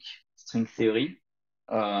periodic string theory,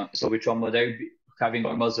 so which are model having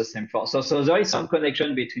almost the same form. So there is some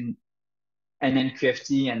connection between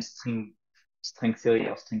NNQFT and string theory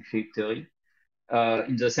or string field theory.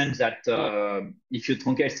 In the sense that if you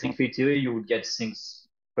truncate string field theory, you would get things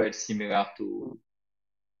quite similar to,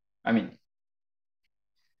 I mean,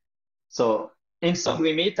 so in some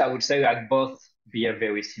limit, I would say like both behave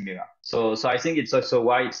very similar. So I think it's also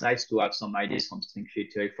why it's nice to have some ideas from string field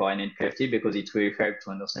theory for NNQFT because it will help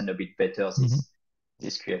to understand a bit better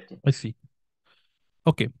this QFT. I see.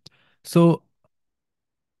 Okay. So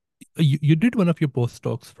you did one of your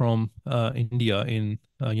postdocs from India in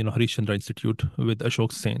Harish Chandra Institute with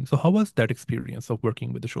Ashoke Sen. So how was that experience of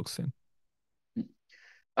working with Ashoke Sen?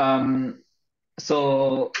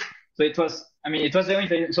 So it was, I mean, it was very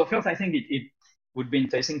interesting. So first, I think it would be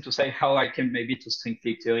interesting to say how I came maybe to string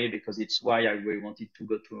field theory because it's why I really wanted to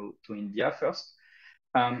go to India first.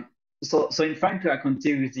 So in fact, like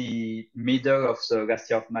until the middle of the last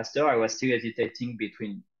year of master, I was still hesitating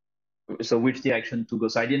between which direction to go.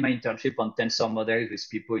 So I did my internship on tensor models with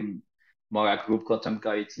people in more like group quantum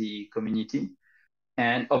gravity community.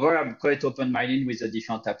 And overall, I'm quite open-minded with the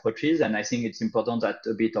different approaches. And I think it's important that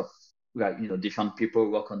a bit of different people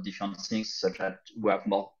work on different things, such that we have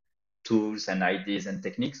more tools and ideas and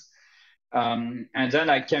techniques. And then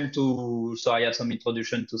I came to, so I had some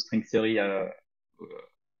introduction to string theory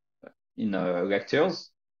in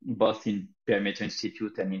lectures, both in Perimeter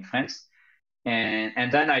Institute and in France.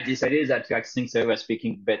 And then I decided that like string theory was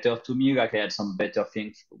speaking better to me, like I had some better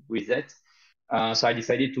things with it. So I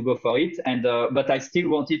decided to go for it. And but I still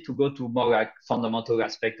wanted to go to more like fundamental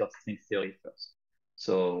aspect of string theory first.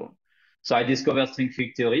 So I discovered string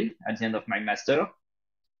field theory at the end of my master.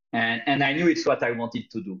 And I knew it's what I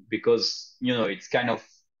wanted to do because, it's kind of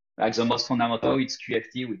like the most fundamental, it's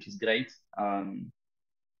QFT, which is great. And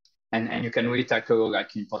you can really tackle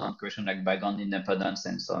like important questions like background independence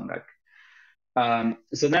and so on.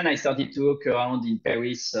 So then I started to look around in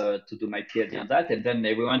Paris to do my PhD on that. And then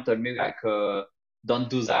everyone told me like, don't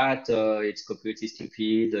do that. It's completely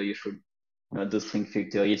stupid. You should do string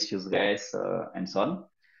field theory. It's useless and so on.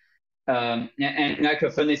 And like a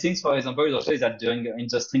funny thing, for example, is also that in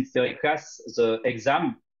the string theory class, the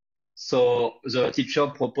exam, so the teacher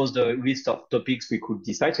proposed a list of topics we could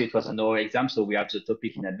decide. So it was an oral exam. So we have the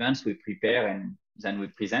topic in advance, we prepare, and then we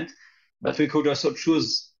present. But we could also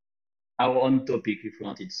choose our own topic if we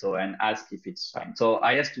wanted, so and ask if it's fine. So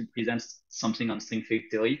I asked to present something on string field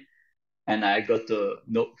theory, and I got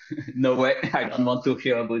no, no way. I don't want to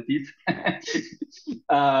hear about it.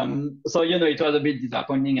 So it was a bit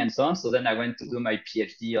disappointing and so on. So then I went to do my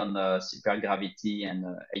PhD on supergravity and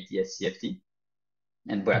ADS-CFT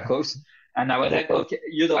and black holes. And I was like, okay,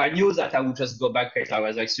 I knew that I would just go back. I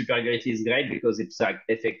was like, supergravity is great because it's like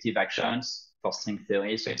effective actions for string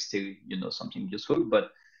theory, so it's still something useful,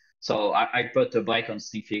 but. So I put a break on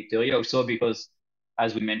string field theory also because,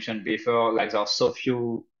 as we mentioned before, like there are so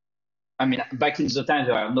few. I mean, back in the time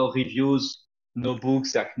there are no reviews, no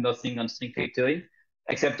books, like nothing on string field theory,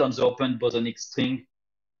 except on the open bosonic string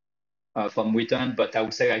from Witten. But I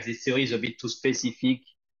would say like this theory is a bit too specific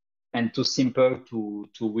and too simple to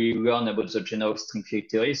really learn about the general string field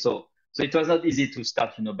theory. So it was not easy to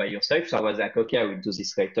start, by yourself. So I was like, okay, I will do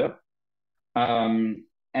this later.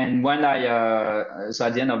 And when so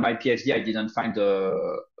at the end of my PhD, I didn't find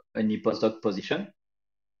any postdoc position.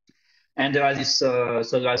 And there was this, so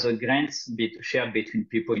there was a grant shared between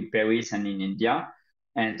people in Paris and in India.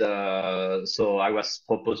 And so I was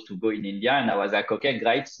proposed to go in India, and I was like, okay,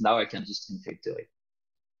 great, now I can do string factory.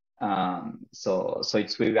 So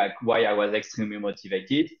it's really like why I was extremely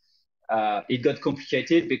motivated. It got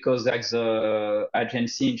complicated because like the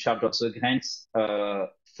agency in charge of the grants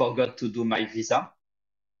forgot to do my visa.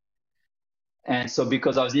 And so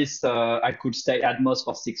because of this, I could stay at most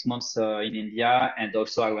for 6 months in India, and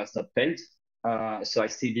also I was not paid. So I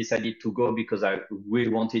still decided to go because I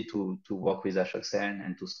really wanted to work with Ashoke Sen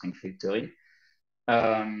and to string factory.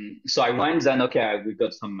 So I went, then okay, we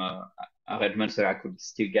got some arrangements where I could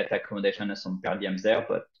still get accommodation and some per diems there,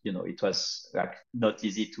 but it was like not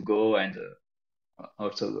easy to go, and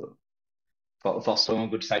also for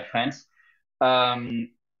some good side friends.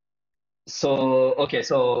 Um, so okay,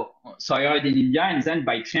 so I arrived in India, and then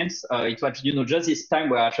by chance, it was just this time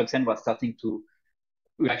where Ashoke Sen was started to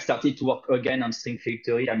work again on string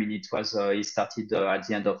factory. I mean, it was he started at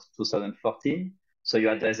the end of 2014. So you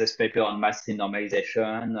had this paper on mass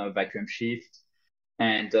normalization, vacuum shift,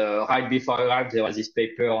 and right before I arrived, there was this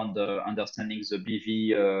paper on the understanding the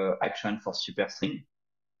BV action for superstring.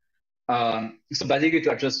 So basically, it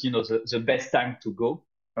was just the best time to go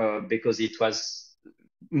because it was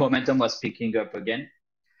momentum was picking up again.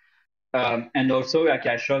 And also, like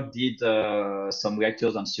Ashok did some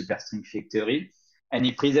lectures on superstring factory, and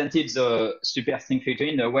he presented the superstring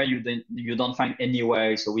factory in a way you don't find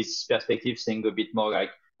anywhere. So with perspective, saying a bit more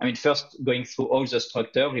like, I mean, first going through all the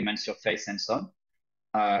structure, Riemann surface and so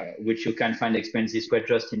on, which you can find explained this way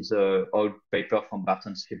just in the old paper from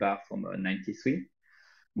Barton Sribar from 93.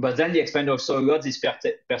 But then he explained also a lot this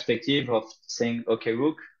perspective of saying, okay,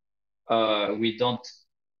 look, we don't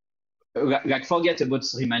like forget about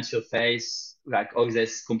Riemann surface, like all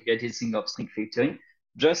this complicated thing of string factoring.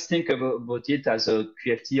 Just think about it as a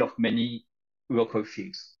QFT of many local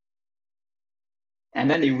fields. And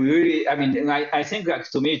then it really, I mean, I think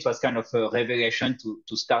like to me it was kind of a revelation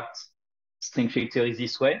to start string factory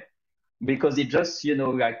this way because it just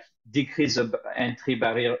like decrease the entry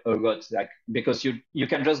barrier a lot, like because you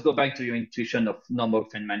can just go back to your intuition of normal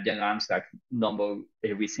Feynman diagrams, like normal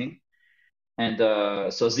everything. And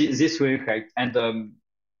so this will help. And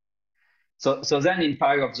so then in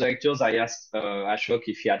part of the lectures, I asked Ashok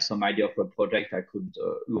if he had some idea of a project I could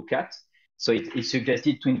look at. So he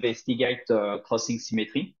suggested to investigate crossing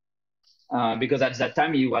symmetry because at that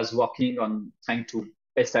time he was working on trying to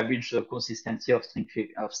establish the consistency of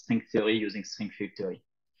string theory using string field theory.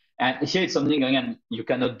 And here it's something again you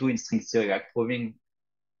cannot do in string theory, like proving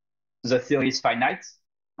the theory is finite,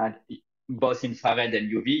 and both infrared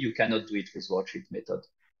and UV, you cannot do it with worldsheet method.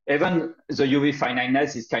 Even the UV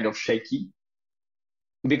finiteness is kind of shaky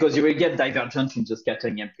because you will get divergence in the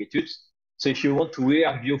scattering amplitudes. So if you want to really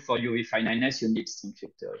argue for UV finiteness, you need string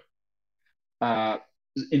field theory.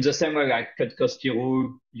 In the same way like Kutkowski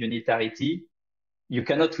rule, unitarity, you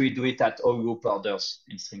cannot redo it at all group orders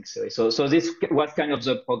in string theory. So this was kind of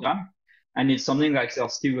the program. And it's something like there are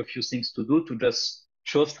still a few things to do to just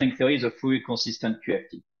show string theory is a fully consistent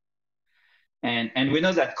QFT. And we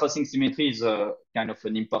know that crossing symmetry is a kind of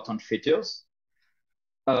an important feature.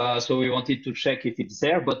 So we wanted to check if it's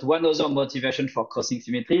there. But one other motivation for crossing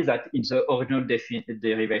symmetry is that in the original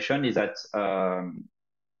derivation is that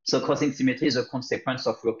so crossing symmetry is a consequence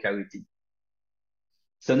of locality.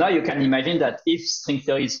 So now you can imagine that if string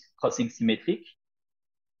theory is crossing symmetric,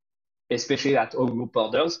 especially at all group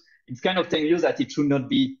orders, it's kind of telling you that it should not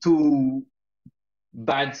be too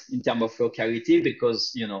bad in terms of locality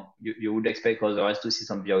because you would expect otherwise to see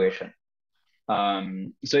some violation.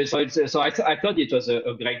 So I thought it was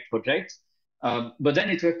a great project, but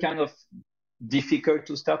then it was kind of difficult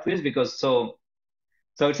to start with because so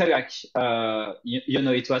it's like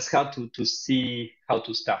it was hard to see how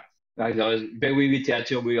to start. Like there was very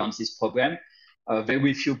literature on this problem.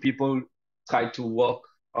 Very few people try to work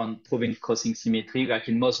on proving crossing symmetry. Like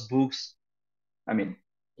in most books, I mean,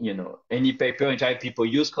 any paper in which people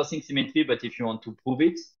use crossing symmetry, but if you want to prove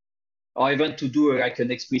it, or even to do like an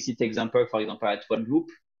explicit example, for example, at one group,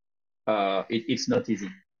 it's not easy.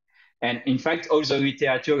 And in fact, all the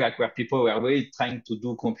literature, like where people were really trying to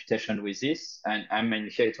do computation with this, and I mean,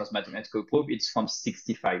 here it was mathematical proof, it's from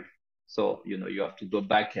 65. So, you have to go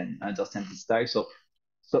back and understand this style. So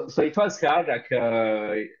it was hard, like,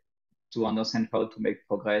 to understand how to make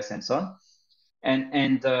progress and so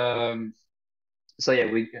on. So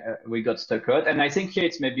yeah, we got stuck out. And I think here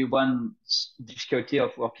it's maybe one difficulty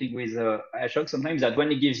of working with Ashok sometimes that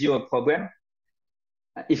when he gives you a problem,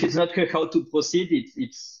 if it's not clear how to proceed,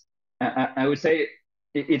 I would say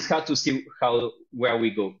it's hard to see where we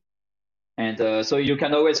go. And so you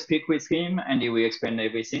can always speak with him and he will explain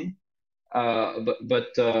everything.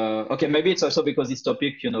 Okay, maybe it's also because this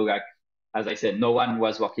topic, like as I said, no one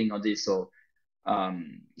was working on this. So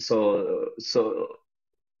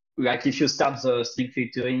like if you start the string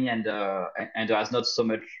filtering and there's not so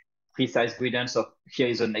much precise guidance of here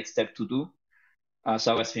is the next step to do.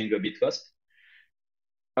 So I was feeling a bit lost.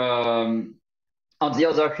 Um, on the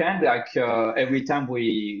other hand, like every time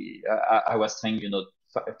I was trying,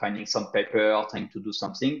 finding some paper or trying to do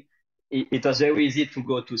something, it was very easy to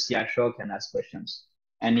go to see Ashok and ask questions.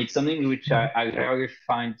 And it's something which Mhm. I rarely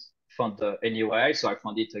found anywhere else. So I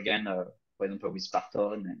found it again, for example, with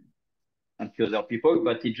Spartan and few other people,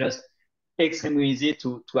 but it's just extremely easy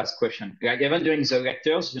to ask questions. Like even during the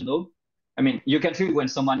lectures, I mean, you can feel when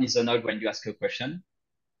someone is annoyed when you ask a question,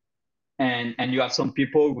 and you have some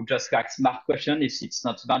people who just like smart question. If it's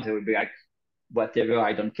not smart, they will be like, whatever,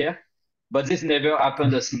 I don't care. But this never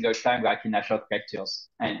happened a single time like in Ashoke lectures.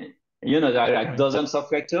 And there are like Right. dozens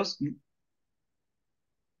of lectures.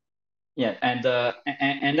 Yeah, and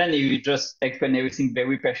then you just explain everything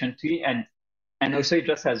very patiently, and also it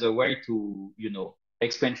just has a way to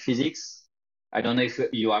explain physics. I don't know if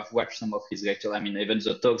you have watched some of his lectures. I mean, even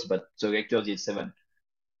the talks, but the lectures is even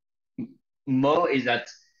more. Is that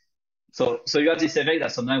so you have this effect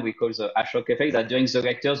that sometimes we call the Ashoke effect, that during the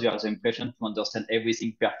lectures you have the impression to understand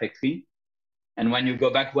everything perfectly, and when you go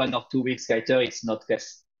back 1 or 2 weeks later, it's not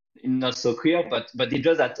so clear. But it's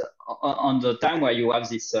just that on the time where you have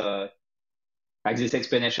this like this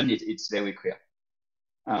explanation, it's very clear.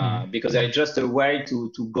 Mhm. Because Mhm. there's just a way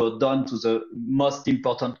to go down to the most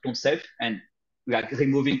important concept and like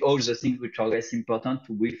removing all the things which are less important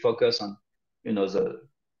to really focus on, the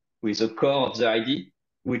with the core of the idea,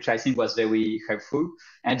 which I think was very helpful.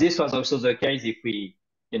 And this was also the case if you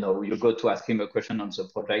go to ask him a question on the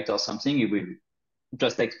project or something, he will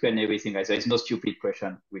just explain everything. Like, there is no stupid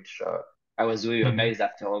question, which I was really Mhm. amazed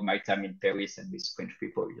after all my time in Paris and with French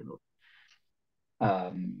people.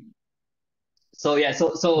 Um, so yeah,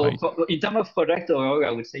 so Right. in terms of project overall,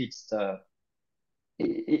 I would say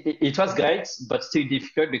it was great, but still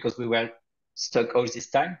difficult because we were stuck all this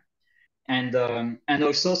time. And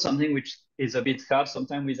also something which is a bit hard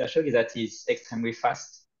sometimes with Ashok is that he's extremely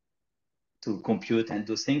fast to compute and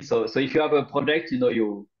do things. So if you have a project,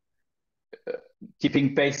 you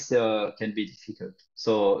keeping pace can be difficult.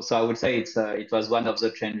 So I would say it was one of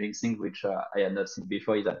the challenging things which I had not seen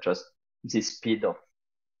before, is that just the speed of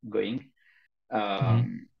going. Mhm.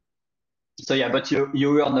 Um, so yeah, but you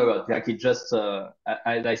learn a lot. Like it just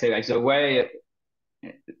as I say, like the way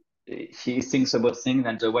he thinks about things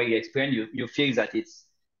and the way he explains, you feel that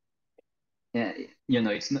yeah,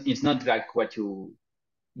 it's not like what you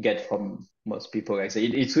get from most people. Like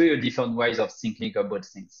it's really different ways of thinking about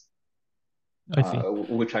things, I see.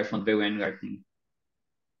 which I found very enlightening.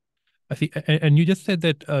 I see. And you just said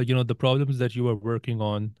that the problems that you were working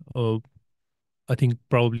on, I think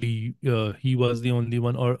probably he was the only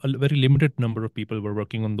one, or a very limited number of people were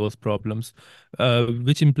working on those problems,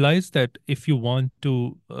 which implies that if you want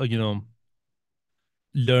to,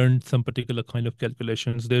 learn some particular kind of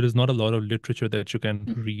calculations, there is not a lot of literature that you can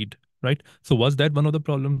read, right? So was that one of the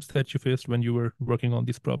problems that you faced when you were working on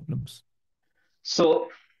these problems? So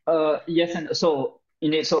yes, and so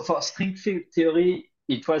for string field theory,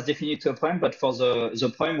 it was definitely a problem, but for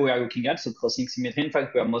the problem we are looking at, so crossing symmetry, in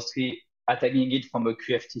fact, we are mostly attacking it from a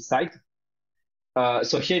QFT side.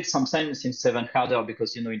 So here it sometimes seems even harder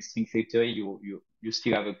because in string field theory you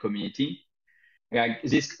still have a community. Like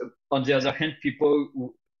this, on the other hand, people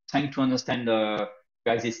who trying to understand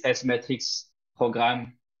like this S matrix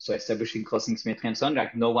program, so establishing crossing symmetry and so on,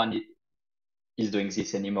 like no one is doing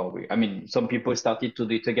this anymore. I mean, some people started to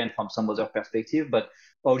do it again from some other perspective, but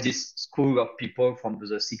all this school of people from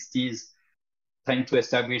the 60s trying to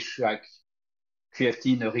establish like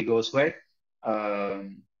QFT in a rigorous way.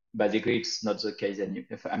 Basically, it's not the case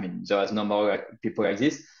anymore. I mean, there is no more people like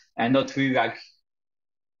this, and not really like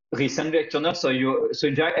recent lecturer. So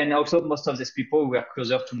in general, and also most of these people were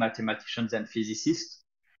closer to mathematicians and physicists.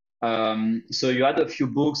 So you had a few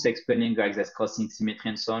books explaining like this crossing symmetry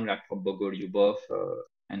and so on, like from Bogol, Lyubov,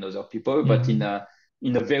 and other people, but in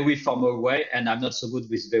Mhm. a very formal way. And I'm not so good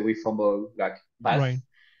with very formal like math.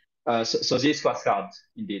 Right. So this was hard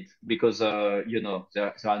indeed because there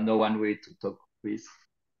are no one way to talk with.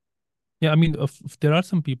 Yeah, I mean, there are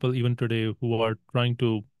some people even today who are trying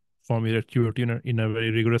to formulate QRT in a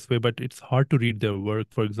very rigorous way, but it's hard to read their work.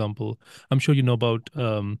 For example, I'm sure you know about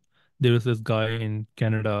there is this guy in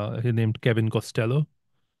Canada, he named Kevin Costello.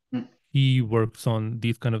 Mm, He works on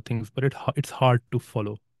these kind of things, but it's hard to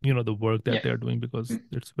follow, the work that yeah, they're doing because mm,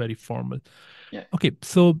 it's very formal. yeah. Okay,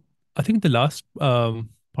 so I think the last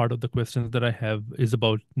part of the questions that I have is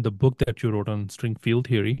about the book that you wrote on string field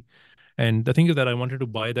theory. And the thing is that I wanted to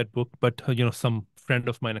buy that book, but some friend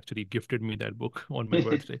of mine actually gifted me that book on my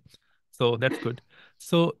birthday. So that's good.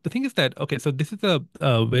 So the thing is that, okay, so this is a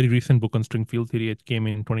very recent book on string field theory. It came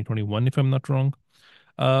in 2021, if I'm not wrong.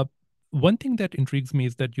 Uh, One thing that intrigues me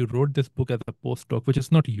is that you wrote this book as a postdoc, which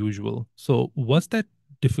is not usual. So was that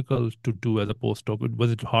difficult to do as a postdoc?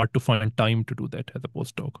 Was it hard to find time to do that as a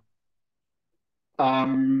postdoc?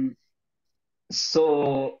 Um,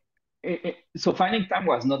 so finding time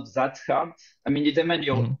was not that hard. I mean, it depends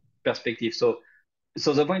your Hmm. perspective. So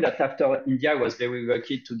the point that after India, I was very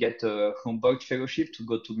lucky to get a Humboldt fellowship to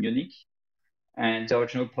go to Munich, and the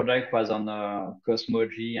original project was on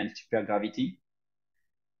cosmology and supergravity.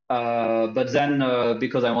 But then,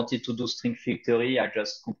 because I wanted to do string field theory, I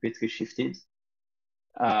just completely shifted.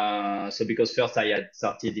 So because first I had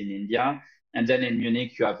started in India, and then in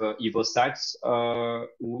Munich you have Ivo Sachs,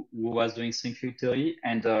 who was doing string field theory,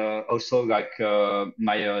 and also like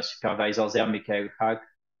my supervisor there, Michael Hack,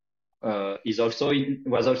 was also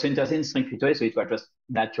interested in string field theory, so it was just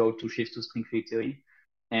natural to shift to string field theory.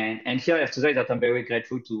 And here I have to say that I'm very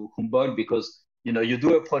grateful to Humboldt because you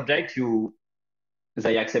do a project,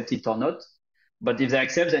 they accept it or not. But if they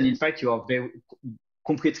accept, then in fact you are very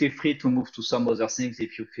completely free to move to some other things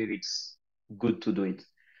if you feel it's good to do it.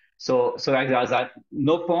 So like there's that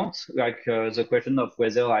no point like the question of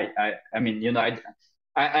whether I mean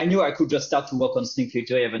I knew I could just start to work on string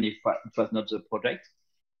theory even if it was not the project.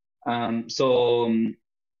 Um, so um,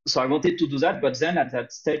 so I wanted to do that, but then at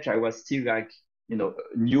that stage I was still like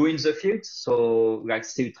new in the field, so like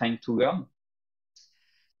still trying to learn.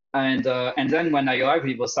 And then when I arrived,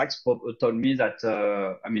 Ivo Sachs told me that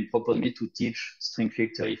proposed me to teach string field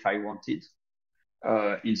theory if I wanted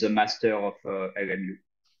in the master of LMU.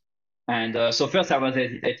 And so first I was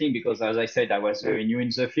hesitating because, as I said, I was very new in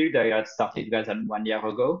the field. I had started less than 1 year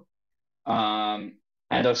ago, um,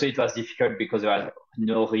 and also it was difficult because there were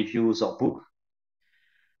no reviews or book.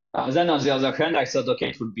 Then on the other hand, I thought, okay,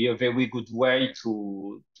 it would be a very good way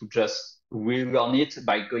to just relearn it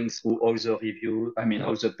by going through all the review,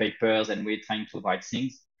 all the papers and really trying to write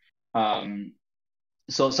things. Um,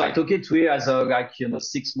 so I took it really as a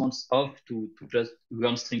 6 months off to just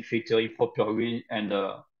learn string field theory properly and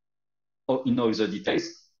in all the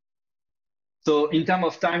details. So in terms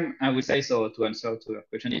of time, I would say so to answer to your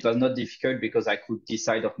question, it was not difficult because I could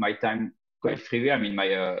decide of my time quite freely. I mean,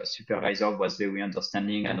 my supervisor was very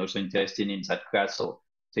understanding and also interested in that class, so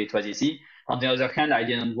it was easy. On the other hand, I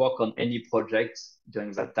didn't work on any projects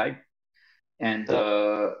during that time, and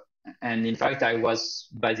uh, and in fact, I was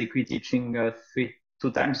basically teaching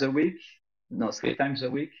 2 times a week, no, 3 times a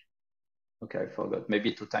week. Okay, I forgot,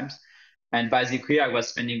 maybe 2 times. And basically, I was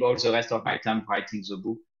spending all the rest of my time writing the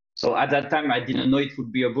book. So at that time, I didn't know it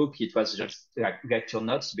would be a book. It was just like lecture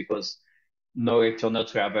notes because no lecture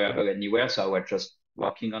notes were available anywhere. So I was just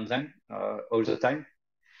working on them all the time.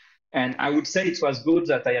 And I would say it was good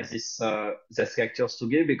that I had this lectures to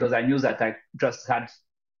give because I knew that I just had,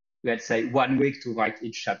 let's say, 1 week to write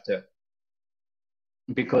each chapter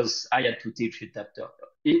because I had to teach it after.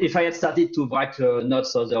 If I had started to write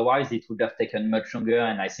notes otherwise, it would have taken much longer,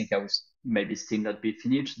 and I think I would maybe still not be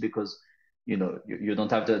finished because you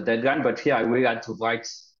don't have the deadline. But here I really had to write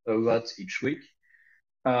a lot each week,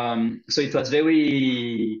 so it was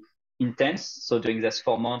very intense. So during these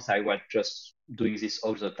 4 months, I was just doing this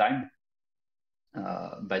all the time,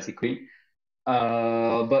 basically.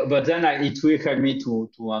 But then it will help me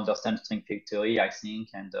to understand string field theory, I think,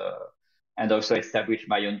 and also establish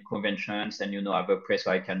my own conventions and have a place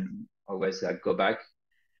where I can always go back.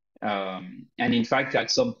 And in fact, like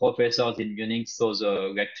some professors in Munich saw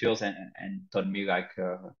the lectures and told me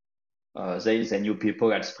they knew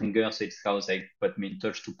people at Springer, so it's how they put me in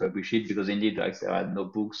touch to publish it because indeed like there are no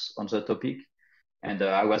books on the topic. And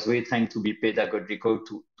I was really trying to be pedagogical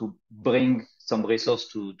to bring some resource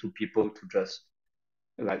to people to just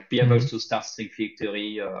like be able Hmm. to start string field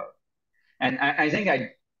theory. And I think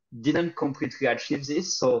I didn't completely achieve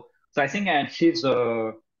this. So I think I achieved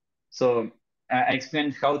so I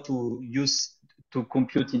explained how to use to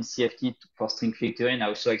compute in CFT for string field theory, and I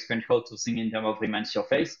also explained how to think in terms of Riemann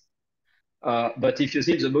surface. But if you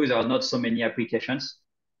see the book, there are not so many applications.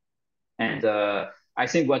 And I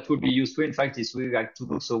think what would be useful, in fact, is really like to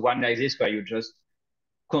do so one like this, where you just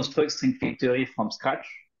construct string field theory from scratch,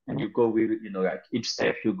 and you go with, like each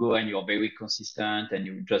step you go and you're very consistent and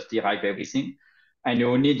you just derive everything. And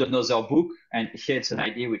you need another book. And here it's an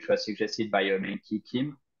idea which was suggested by Menki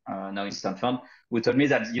Kim, now in Stanford, who told me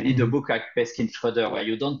that you need a Hmm. book like Peskin Schroeder, where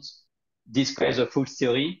you don't display the full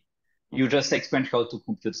theory, you just explain how to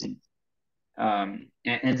compute things.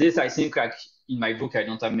 And this, I think, like in my book, I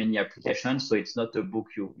don't have many applications, so it's not a book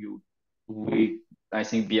you will, I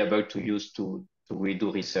think, be able to use to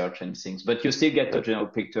redo research and things. But you still get a general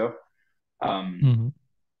picture. Hmm.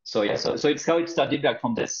 So yeah, so it's how it started, like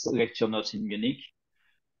from this lecture notes in Munich.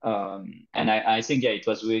 And I think, yeah, it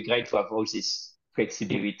was really great to have all this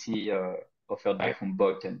flexibility offered by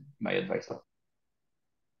Humboldt and my advisor.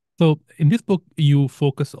 So in this book, you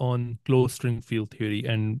focus on closed string field theory,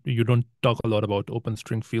 and you don't talk a lot about open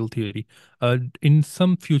string field theory. In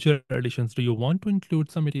some future editions, do you want to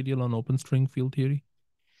include some material on open string field theory?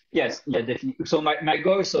 Yes, yeah, definitely. So my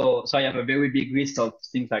goal, so I have a very big list of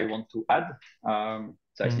things I want to add.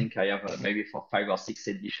 So I Mm. think I have maybe for 5 or 6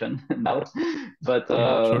 edition now. But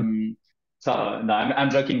Yeah, sure. so no, I'm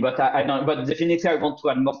joking. But I don't. But definitely, I want to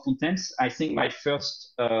add more contents. I think my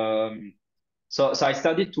first. So I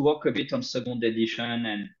started to work a bit on second edition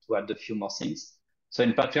and to add a few more things. So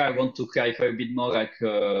in particular, I want to clarify a bit more like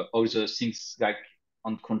all the things like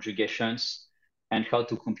on conjugations and how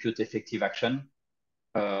to compute effective action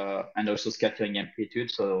and also scattering amplitude.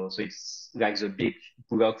 So it's like the big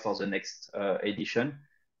block for the next edition.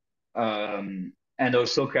 And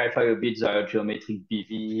also clarify a bit the geometric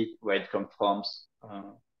BV, where it comes from.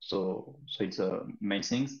 So it's main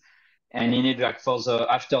things. And in it, like for the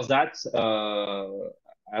after that,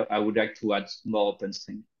 I would like to add more open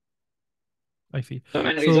string. I see. The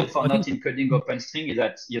main reason So for I not think, including mm, OpenString is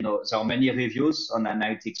that, there are many reviews on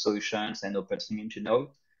analytic solutions and OpenString in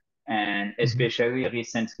general. And mhm. especially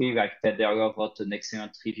recently, like Federer wrote an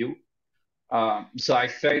excellent review. So I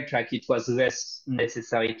felt like it was less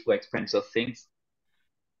necessary to explain those things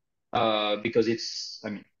because I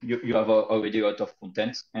mean, you have already a lot of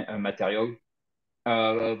content and material.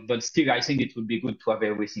 But still, I think it would be good to have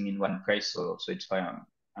everything in one place. So it's why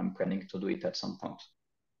I'm planning to do it at some point.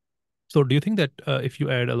 So do you think that if you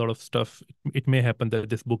add a lot of stuff, it may happen that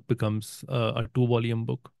this book becomes a two-volume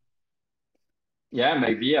book? Yeah,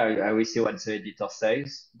 maybe I will see what the editor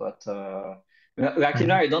says, but like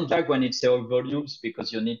Mhm. I don't like when it's all volumes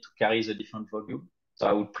because you need to carry the different volume. So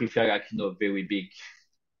I would prefer like a very big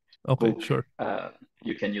Okay, book. sure,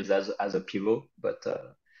 You can use as a pillow,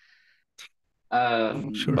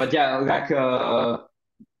 sure. but yeah, like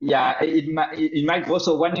yeah, it might grow.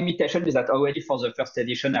 So one limitation is that already for the first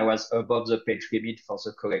edition I was above the page limit for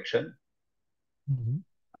the collection. Mhm.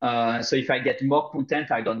 So if I get more content,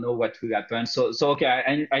 I don't know what will happen. So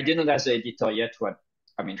okay, I didn't ask the editor yet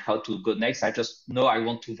how to go next. I just know I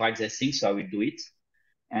want to write this thing, so I will do it.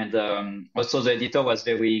 And also the editor was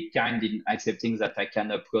very kind in accepting that I can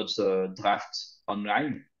upload the draft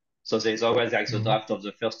online. So there's always like the Mhm. draft of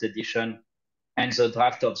the first edition and the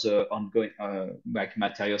draft of the ongoing like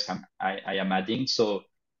materials I am adding. So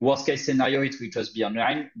worst case scenario, it will just be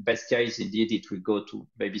online. Best case, indeed, it will go to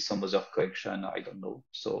maybe some other collection. I don't know.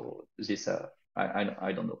 So this,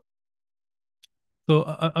 I don't know. So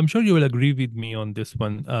I'm sure you will agree with me on this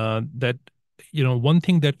one, that one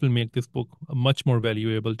thing that will make this book much more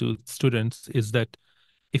valuable to students is that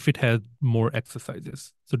if it has more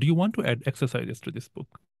exercises. So do you want to add exercises to this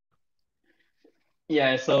book?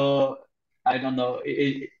 Yeah. So I don't know.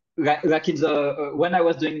 Like in the when I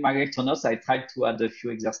was doing my lecture notes, I tried to add a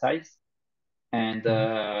few exercises and Mhm.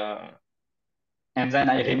 uh, and then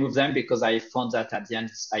I removed them because I found that at the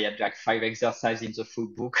end I had like 5 exercises in the full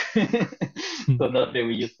book, Hmm. so not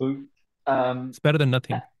very useful. Um, It's better than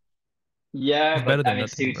nothing. yeah, It's but better I than mean,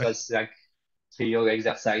 still nothing, it right? was like trivial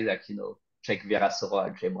exercise, like check vertices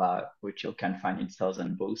algebra, which you can find in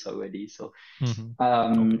thousand books already. So, Hmm.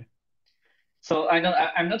 um, Okay. so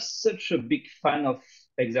I'm not such a big fan of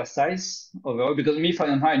exercise overall because me, for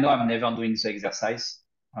example, I know I'm never doing the exercise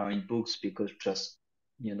in books because just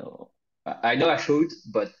I know I should,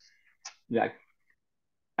 but like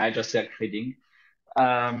I just like reading.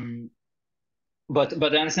 Um, but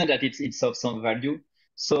I understand that it's of some value.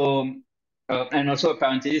 So and also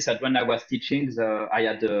apparently that when I was teaching, I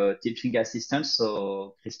had a teaching assistant,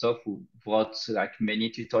 so Christophe, who brought like many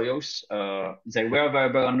tutorials. They were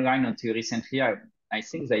available online until recently. I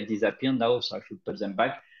think they disappeared now, so I should put them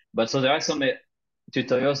back. But so there are some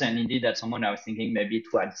tutorials, and indeed at someone I was thinking maybe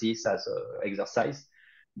to add this as a exercise,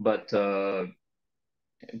 but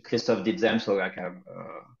Christophe did them, so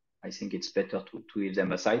I think it's better to leave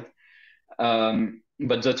them aside.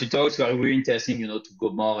 But the tutorials were really interesting, to go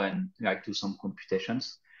more and like do some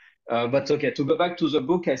computations. But okay, to go back to the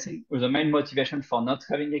book, I think the main motivation for not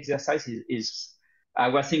having exercise is I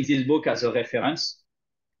was seeing this book as a reference.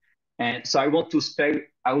 And so I want to spell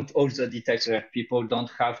out all the details so that people don't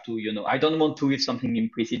have to, I don't want to leave something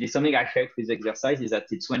implicit. It's something I hate with exercise is that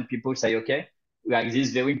it's when people say, okay, like this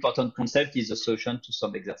very important concept is a solution to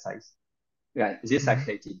some exercise. Like this I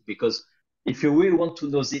hate it because if you really want to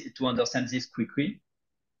know to understand this quickly,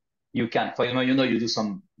 you can. For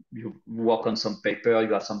example, you work on some paper,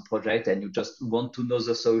 you have some project, and you just want to know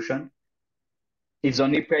the solution. If the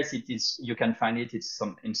only place it is you can find it is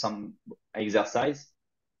in some exercise,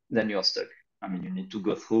 then you're stuck. I mean, you need to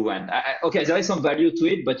go through and okay, there is some value to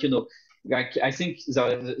it, but like I think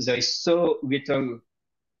there is so little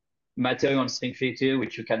material on string theory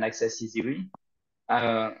which you can access easily.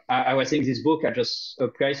 I was saying this book are just a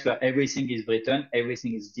place where everything is written,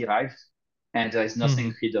 everything is derived, and there is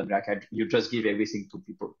nothing hidden. Like you just give everything to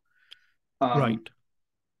people. Right.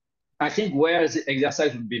 I think where the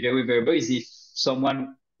exercise would be very valuable is if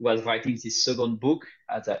someone was writing this second book,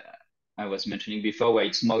 as I was mentioning before, where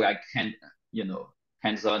it's more like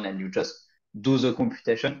hands-on and you just do the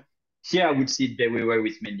computation. Here I would see it very well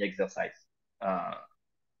with many exercise.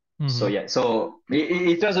 So yeah, so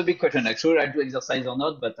it was a big question. Like, should I do exercise or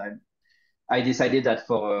not? But I decided that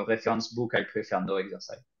for a reference book, I prefer no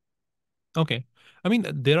exercise. Okay. I mean,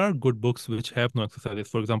 there are good books which have no exercises.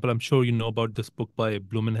 For example, I'm sure you know about this book by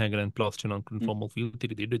Blumenhagen and Plausten on conformal field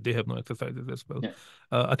theory. They have no exercises as well. Yeah.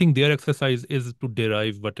 I think their exercise is to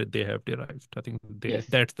derive what they have derived. I think Yes.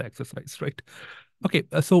 that's the exercise, right? Okay.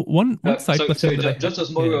 So one side question that I have. Just a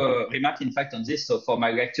small remark, in fact, on this. So for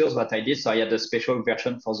my lectures, what I did, so I had a special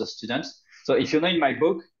version for the students. So if you know in my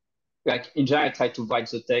book, like in general, I try to write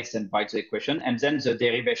the text and write the equation, and then the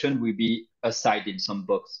derivation will be aside in some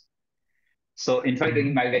box. So in fact,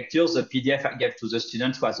 in my lectures, the PDF I gave to the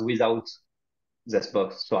students was without this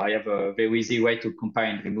box. So I have a very easy way to compare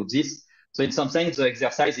and remove this. So in some sense, the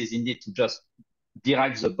exercise is indeed to just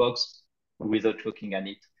derive the box without looking at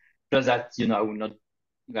it. Just that, I would not,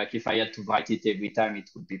 like if I had to write it every time, it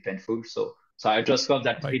would be painful. So I just thought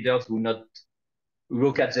that readers would not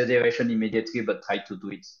look at the derivation immediately, but try to do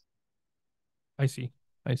it. I see.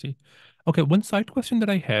 Okay, one side question that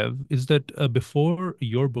I have is that before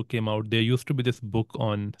your book came out, there used to be this book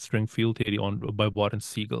on string field theory by Warren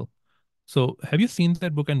Siegel. So have you seen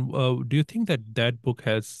that book, and do you think that that book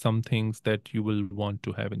has some things that you will want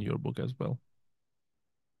to have in your book as well?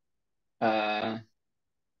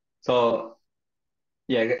 So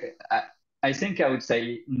yeah, I think I would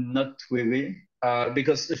say not really,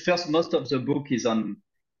 because first most of the book is on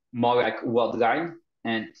more like word line,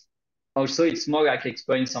 and also it's more like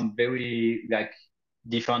explaining some very like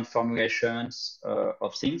different formulations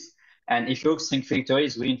of things. And if you look, string theory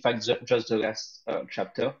is really in fact just the last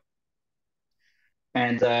chapter.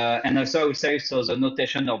 And also I would say so the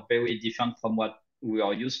notation are very different from what we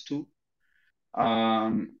are used to.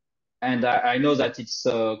 And I know that it's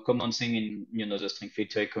a common thing in the string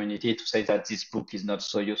field theory community to say that this book is not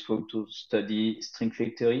so useful to study string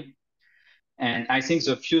field theory. And I think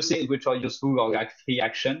the few things which are useful are like free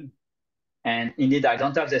action. And indeed, I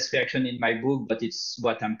don't have this free action in my book, but it's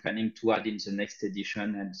what I'm planning to add in the next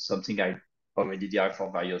edition and something I already did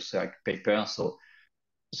for various papers.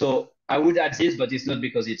 So I would add this, but it's not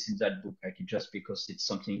because it's in that book, like it's just because it's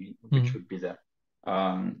something which would be there.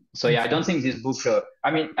 So yeah, I don't think this book. I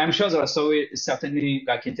mean, I'm sure there are certainly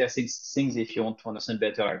like interesting things if you want to understand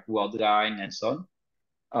better, like word line and so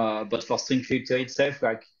on. But for string field theory itself,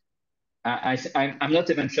 like I'm not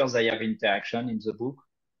even sure they have interaction in the book.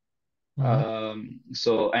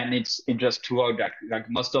 So and it's just too old. Like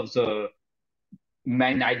most of the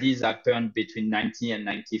main ideas happened between 90 and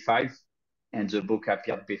 95, and the book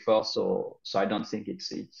appeared before. So I don't think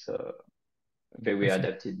it's very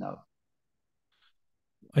adapted now.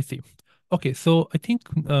 I see. Okay, so I think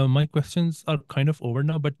my questions are kind of over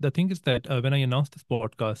now, but the thing is that when I announced this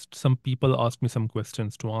podcast, some people asked me some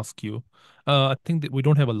questions to ask you. I think that we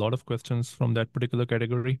don't have a lot of questions from that particular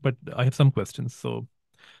category, but I have some questions. So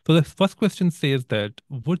the first question says that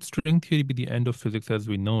would string theory be the end of physics as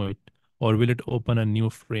we know it, or will it open a new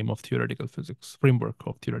framework of theoretical physics?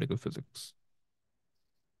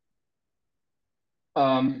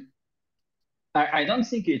 I don't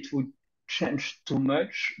think it would change too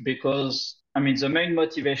much because I mean the main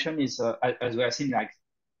motivation is as we are seeing like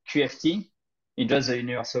QFT, it's just the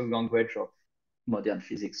universal language of modern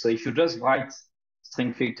physics. So if you just write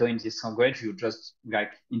string theory in this language, you just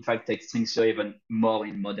like in fact take string theory even more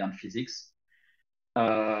in modern physics.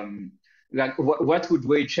 Like what would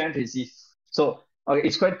really change is if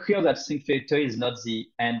it's quite clear that string theory is not the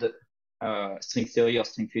end. String theory or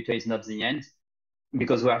string theory is not the end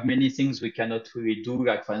because we have many things we cannot really do,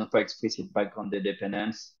 like for example, explicit background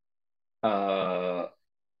independence.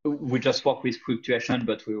 We just work with fluctuation,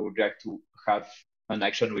 but we would like to have an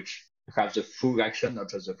action which has the full action, not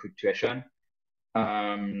just the fluctuation.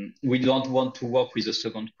 We don't want to work with a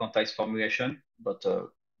second quantized formulation, but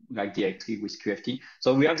like directly with QFT.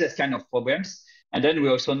 So we have this kind of problems. And then we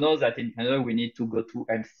also know that in general, we need to go to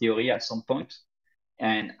M theory at some point.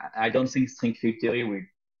 And I don't think string field theory will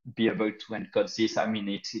be able to encode this. I mean,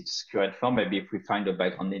 it's its current form, maybe if we find a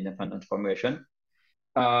background independent formulation.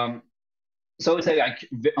 So it's like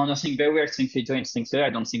understanding very well string field theory and string theory, I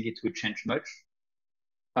don't think it will change much.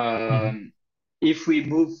 If we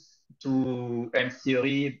move to M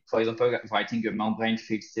theory, for example, writing a membrane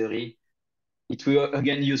field theory, it will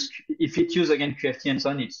again use, if it uses again QFT and so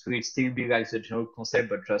on, it will still be like the general concept,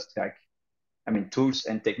 but just like, I mean, tools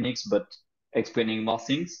and techniques, but explaining more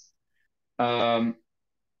things. In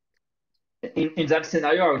that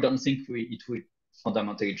scenario, I don't think it will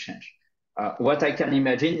fundamentally change. What I can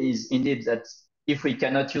imagine is indeed that if we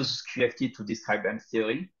cannot use QFT to describe M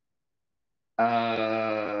theory,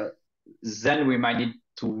 then we might need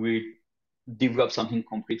to develop something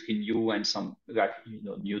completely new and some like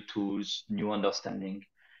new tools, new understanding.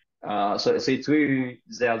 So it's really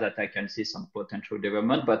there that I can see some potential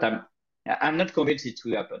development, but I'm not convinced it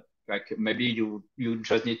will happen. Like maybe you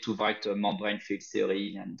just need to write a membrane field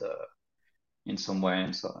theory and in some way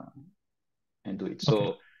and so and do it.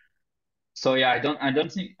 Okay. So yeah, I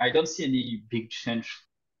don't see any big change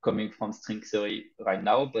coming from string theory right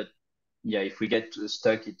now, but yeah, if we get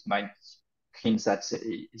stuck, it might hint that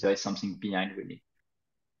there is something behind really.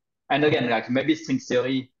 And again, Okay. like maybe string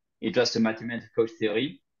theory is just a mathematical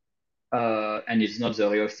theory, and it's not the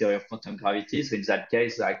real theory of quantum gravity. So in that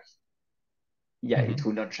case, like yeah, it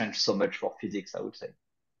will not change so much for physics, I would say.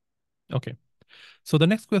 Okay. So the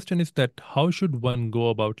next question is that how should one go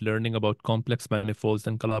about learning about complex manifolds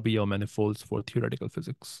and Calabi-Yau manifolds for theoretical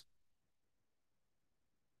physics?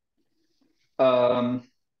 Um,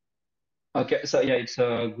 okay, so yeah, it's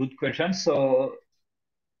a good question. So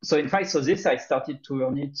in fact, so this I started to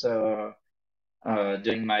learn it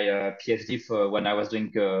during my PhD for when I was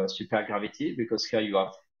doing supergravity, because here you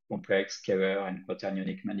have complex, scalar, and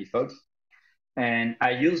quaternionic manifolds. And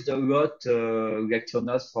I used a lot lecture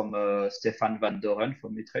notes from Stefan van Doren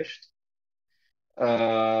from Utrecht.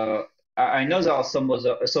 Uh, I know there are some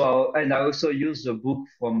other, and I also used a book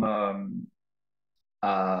from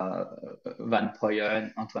uh, Van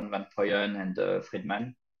Proyen, Antoine Van Proyen, and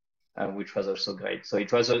Friedman, which was also great. So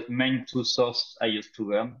it was the main two sources I used to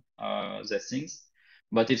learn these things,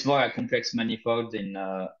 but it's more a complex manifold in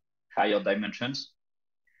higher dimensions.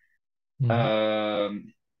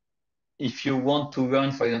 Um, if you want to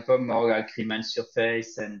learn, for example, more like Riemann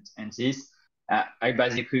surface and this, I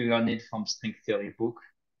basically learned it from string theory book.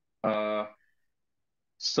 Uh,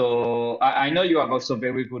 so I know you have also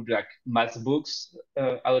very good like math books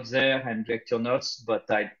out there and lecture notes, but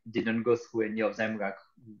I didn't go through any of them like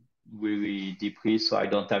really deeply, so I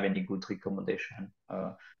don't have any good recommendation.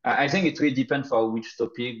 I think it really depends for which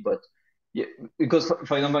topic, but yeah, because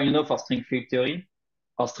for example, for string field theory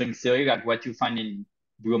or string theory, like what you find in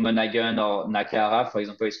Blumenhagen or Nakahara, for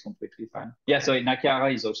example, is completely fine. Yeah, so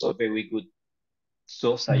Nakahara is also a very good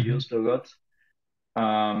source I used a lot.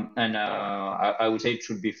 And I would say it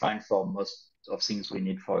should be fine for most of things we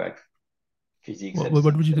need for like physics and What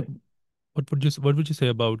string would you theory. what would you say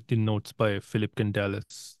about the notes by Philip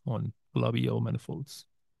Candalis on Calabi-Yau manifolds?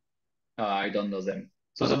 I don't know them.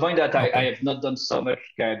 So the point that I Okay. have not done so much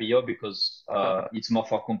Caribbean because it's more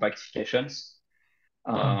for compactifications.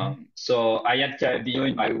 So I had Caribbean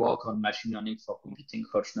in my work on machine learning for computing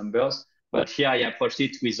Roche numbers, but here I approached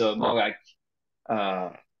it with a more like uh,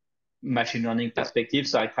 machine learning perspective.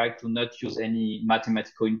 So I tried to not use any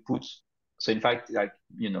mathematical inputs. So in fact, like,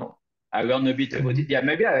 I learned a bit about it. Yeah,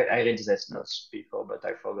 maybe I read these notes before, but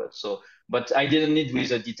I forgot. So, but I didn't need with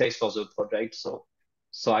the details for the project.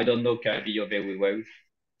 So I don't know Caribbean very well.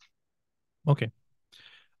 Okay.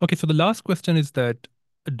 Okay, so the last question is that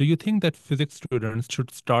do you think that physics students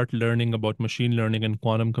should start learning about machine learning and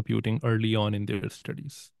quantum computing early on in their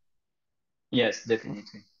studies? Yes,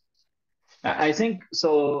 definitely. I think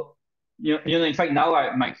so. In fact,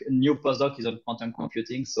 now my new postdoc is on quantum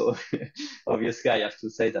computing, so obviously I have to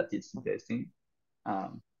say that it's interesting.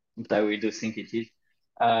 But I really do think it is.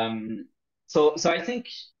 Um, so I think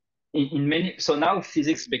in many, so now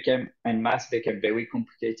physics became and math became very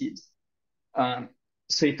complicated. Um,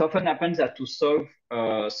 so it often happens that to solve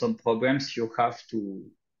some problems, you have to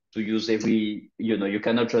use you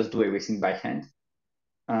cannot just do everything by hand.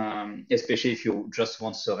 Especially if you just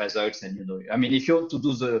want the results and I mean, if you want to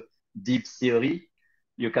do the deep theory,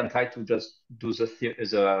 you can try to just do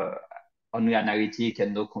the only analytic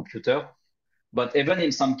and no computer. But even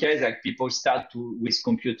in some cases, like people start with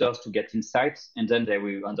computers to get insights, and then they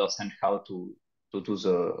will understand how to to do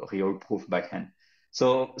the real proof backhand.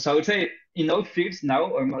 So I would say in all fields now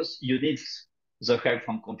almost you need the help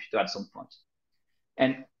from computer at some point.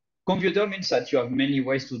 And computer means that you have many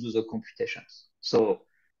ways to do the computations. So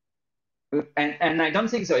and I don't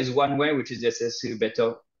think there is one way which is necessarily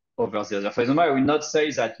better over the other. For example, I will not say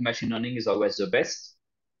that machine learning is always the best,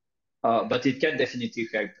 but it can definitely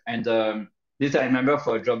help. And this I remember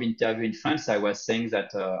for a job interview in France, I was saying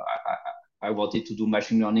that I wanted to do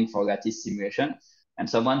machine learning for lattice simulation, and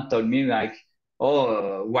someone told me like,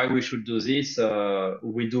 "Oh, why we should do this?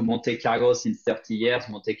 We do Monte Carlo since 30 years.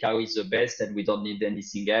 Monte Carlo is the best, and we don't need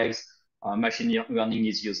anything else. Machine learning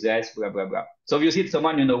is useless, blah blah blah." So obviously,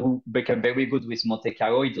 someone who became very good with Monte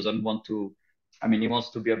Carlo, he doesn't want to. I mean, he wants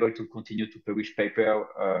to be able to continue to publish paper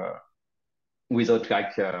without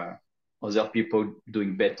like other people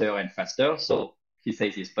doing better and faster. So he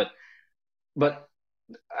says this, but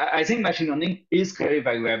I think machine learning is very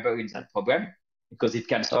valuable in that problem because it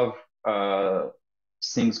can solve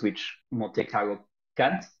things which Monte Carlo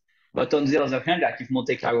can't. But on the other hand, like if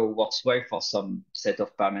Monte Carlo works well for some set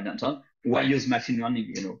of parameters and so on, why use machine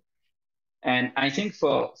learning? And I think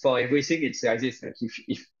for everything, it's like this. Like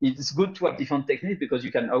if it's good to have different techniques because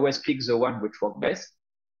you can always pick the one which works best,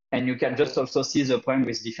 and you can just also see the problem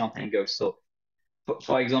with different angles. So,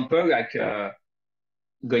 for example, like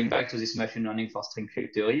going back to this machine learning for string field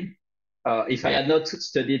theory, if I had not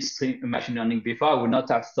studied machine learning before, I would not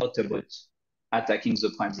have thought about attacking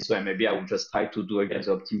the prime this way. Maybe I would just try to do again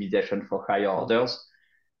the optimization for higher orders,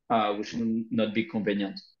 which would not be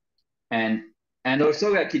convenient. And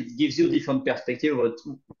also like it gives you different perspective about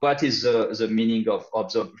what is the meaning of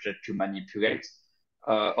the object you manipulate.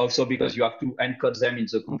 Also because you have to encode them in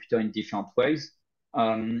the computer in different ways.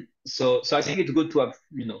 So I think it's good to have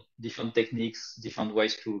different techniques, different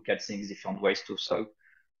ways to look at things, different ways to solve.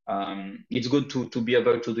 It's good to be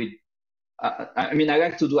able to do it. I mean, I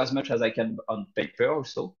like to do as much as I can on paper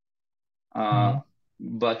also.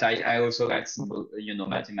 But I also like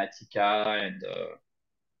Mathematica and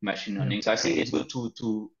machine learning. So I think it's good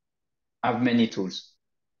to have many tools.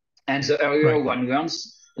 And the earlier one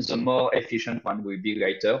learns, the more efficient one will be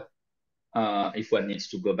later if one needs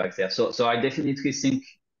to go back there. So I definitely think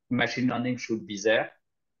machine learning should be there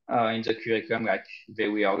in the curriculum like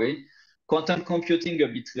very early. Quantum computing a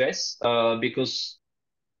bit less because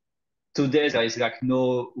today there is like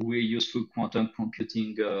no really useful quantum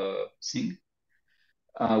computing thing.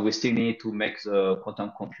 We still need to make the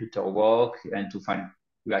quantum computer work and to find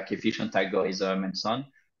like efficient algorithm and so on.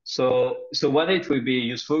 So one day it will be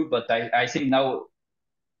useful, but I think now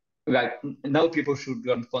people should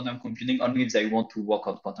learn quantum computing only if they want to work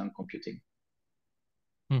on quantum computing.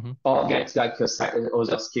 Or get like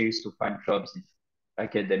other skills to find jobs if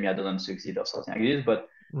academia doesn't succeed or something like this. But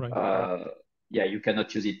yeah, you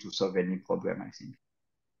cannot use it to solve any problem, I think.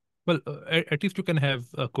 Well, at least you can have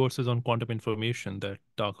courses on quantum information that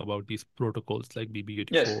talk about these protocols like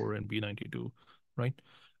BB84 and B92, right?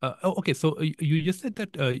 Okay, so you just said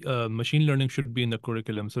that machine learning should be in the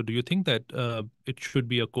curriculum. So do you think that it should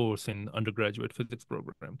be a course in undergraduate physics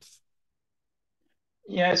programs?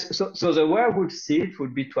 Yes, so the way I would see it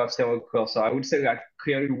would be to have several courses. I would say like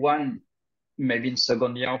clearly one, maybe in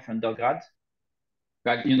second year of undergrad,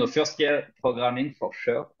 like first year programming for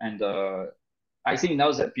sure. And I think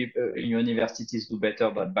now that people in universities do better,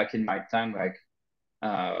 but back in my time, like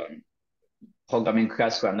programming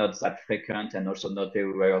class were not that frequent and also not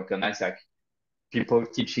very well organized. Like people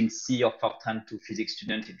teaching C or Fortran to physics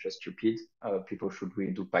students is just stupid. People should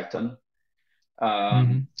really do Python.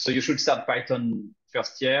 So you should start Python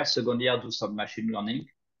first year, second year do some machine learning.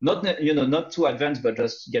 Not too advanced, but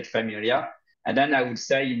just get familiar. And then I would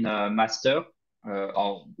say in master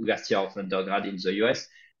or last year of undergrad in the US,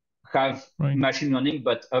 have machine learning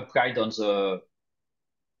but applied on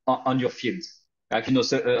your field. Like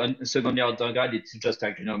second year undergrad, it's just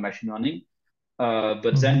like machine learning.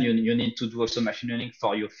 But then you need to do also machine learning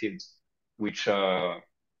for your field, which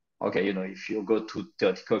okay, if you go to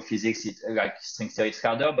theoretical physics, it's like string theory is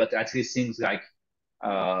harder, but at least things like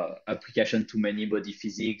application to many body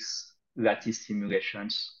physics, lattice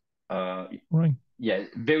simulations. Yeah,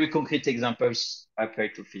 very concrete examples apply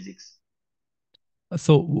to physics.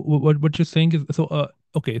 So what you're saying is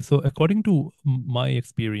okay. So according to my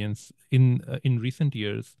experience in recent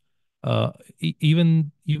years,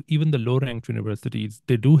 even the low-ranked universities,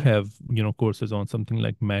 they do have courses on something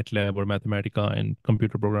like MATLAB or Mathematica and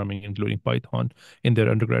computer programming, including Python, in their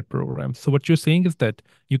undergrad programs. So what you're saying is that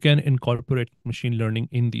you can incorporate machine learning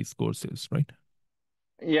in these courses, right?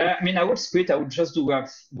 Yeah, I mean, I would split. I would just do have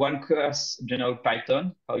one class, general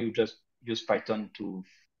Python, how you just use Python to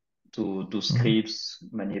to do scripts,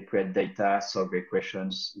 manipulate data, solve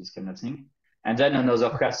equations, this kind of thing. And then another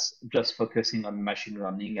class just focusing on machine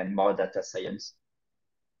learning and more data science.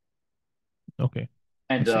 Okay.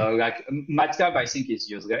 And I see. like MATLAB, I think is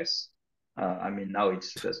useless. I mean, now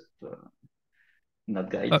it's just not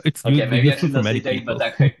great. It's Okay, maybe I useful should for not say many great, but people. I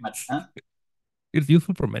hate math. Huh? It's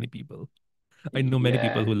useful for many people. I know many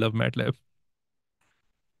people Yeah, who love MATLAB.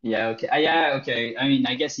 yeah, okay. Yeah, okay. I mean,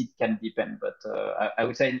 I guess it can depend, but I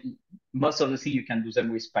would say most of the thing you can do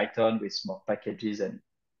them with Python, with more packages and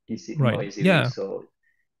easy, Right. more easily. Yeah. So,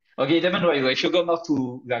 okay, it depends. If you go more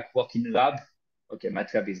to like work in lab, okay,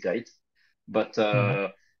 MATLAB is great. But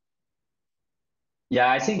Mm. yeah,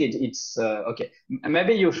 I think it's okay.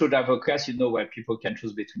 Maybe you should have a class, where people can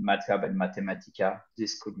choose between MATLAB and Mathematica.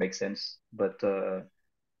 This could make sense. But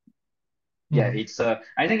yeah, Mm. it's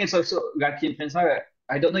I think it's also like in principle,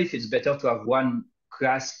 I don't know if it's better to have one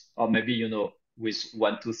class or maybe with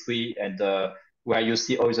 1, 2, 3 and where you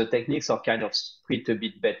see all the techniques, or kind of split a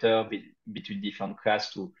bit better between different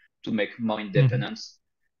class to make more Mm. independence,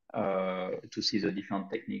 to see the different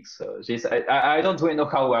techniques. This I don't really know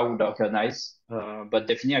how I would organize, but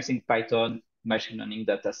definitely I think Python, machine learning,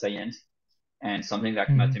 data science, and something like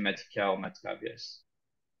Mm. Mathematica or MATLAB. Yes.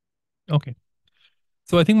 Okay.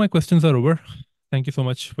 So I think my questions are over. Thank you so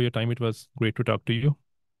much for your time. It was great to talk to you.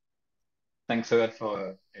 Thanks a lot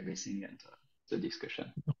for everything and the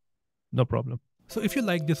discussion. No problem. So if you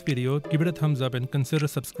like this video, give it a thumbs up and consider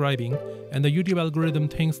subscribing. And the YouTube algorithm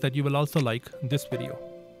thinks that you will also like this video.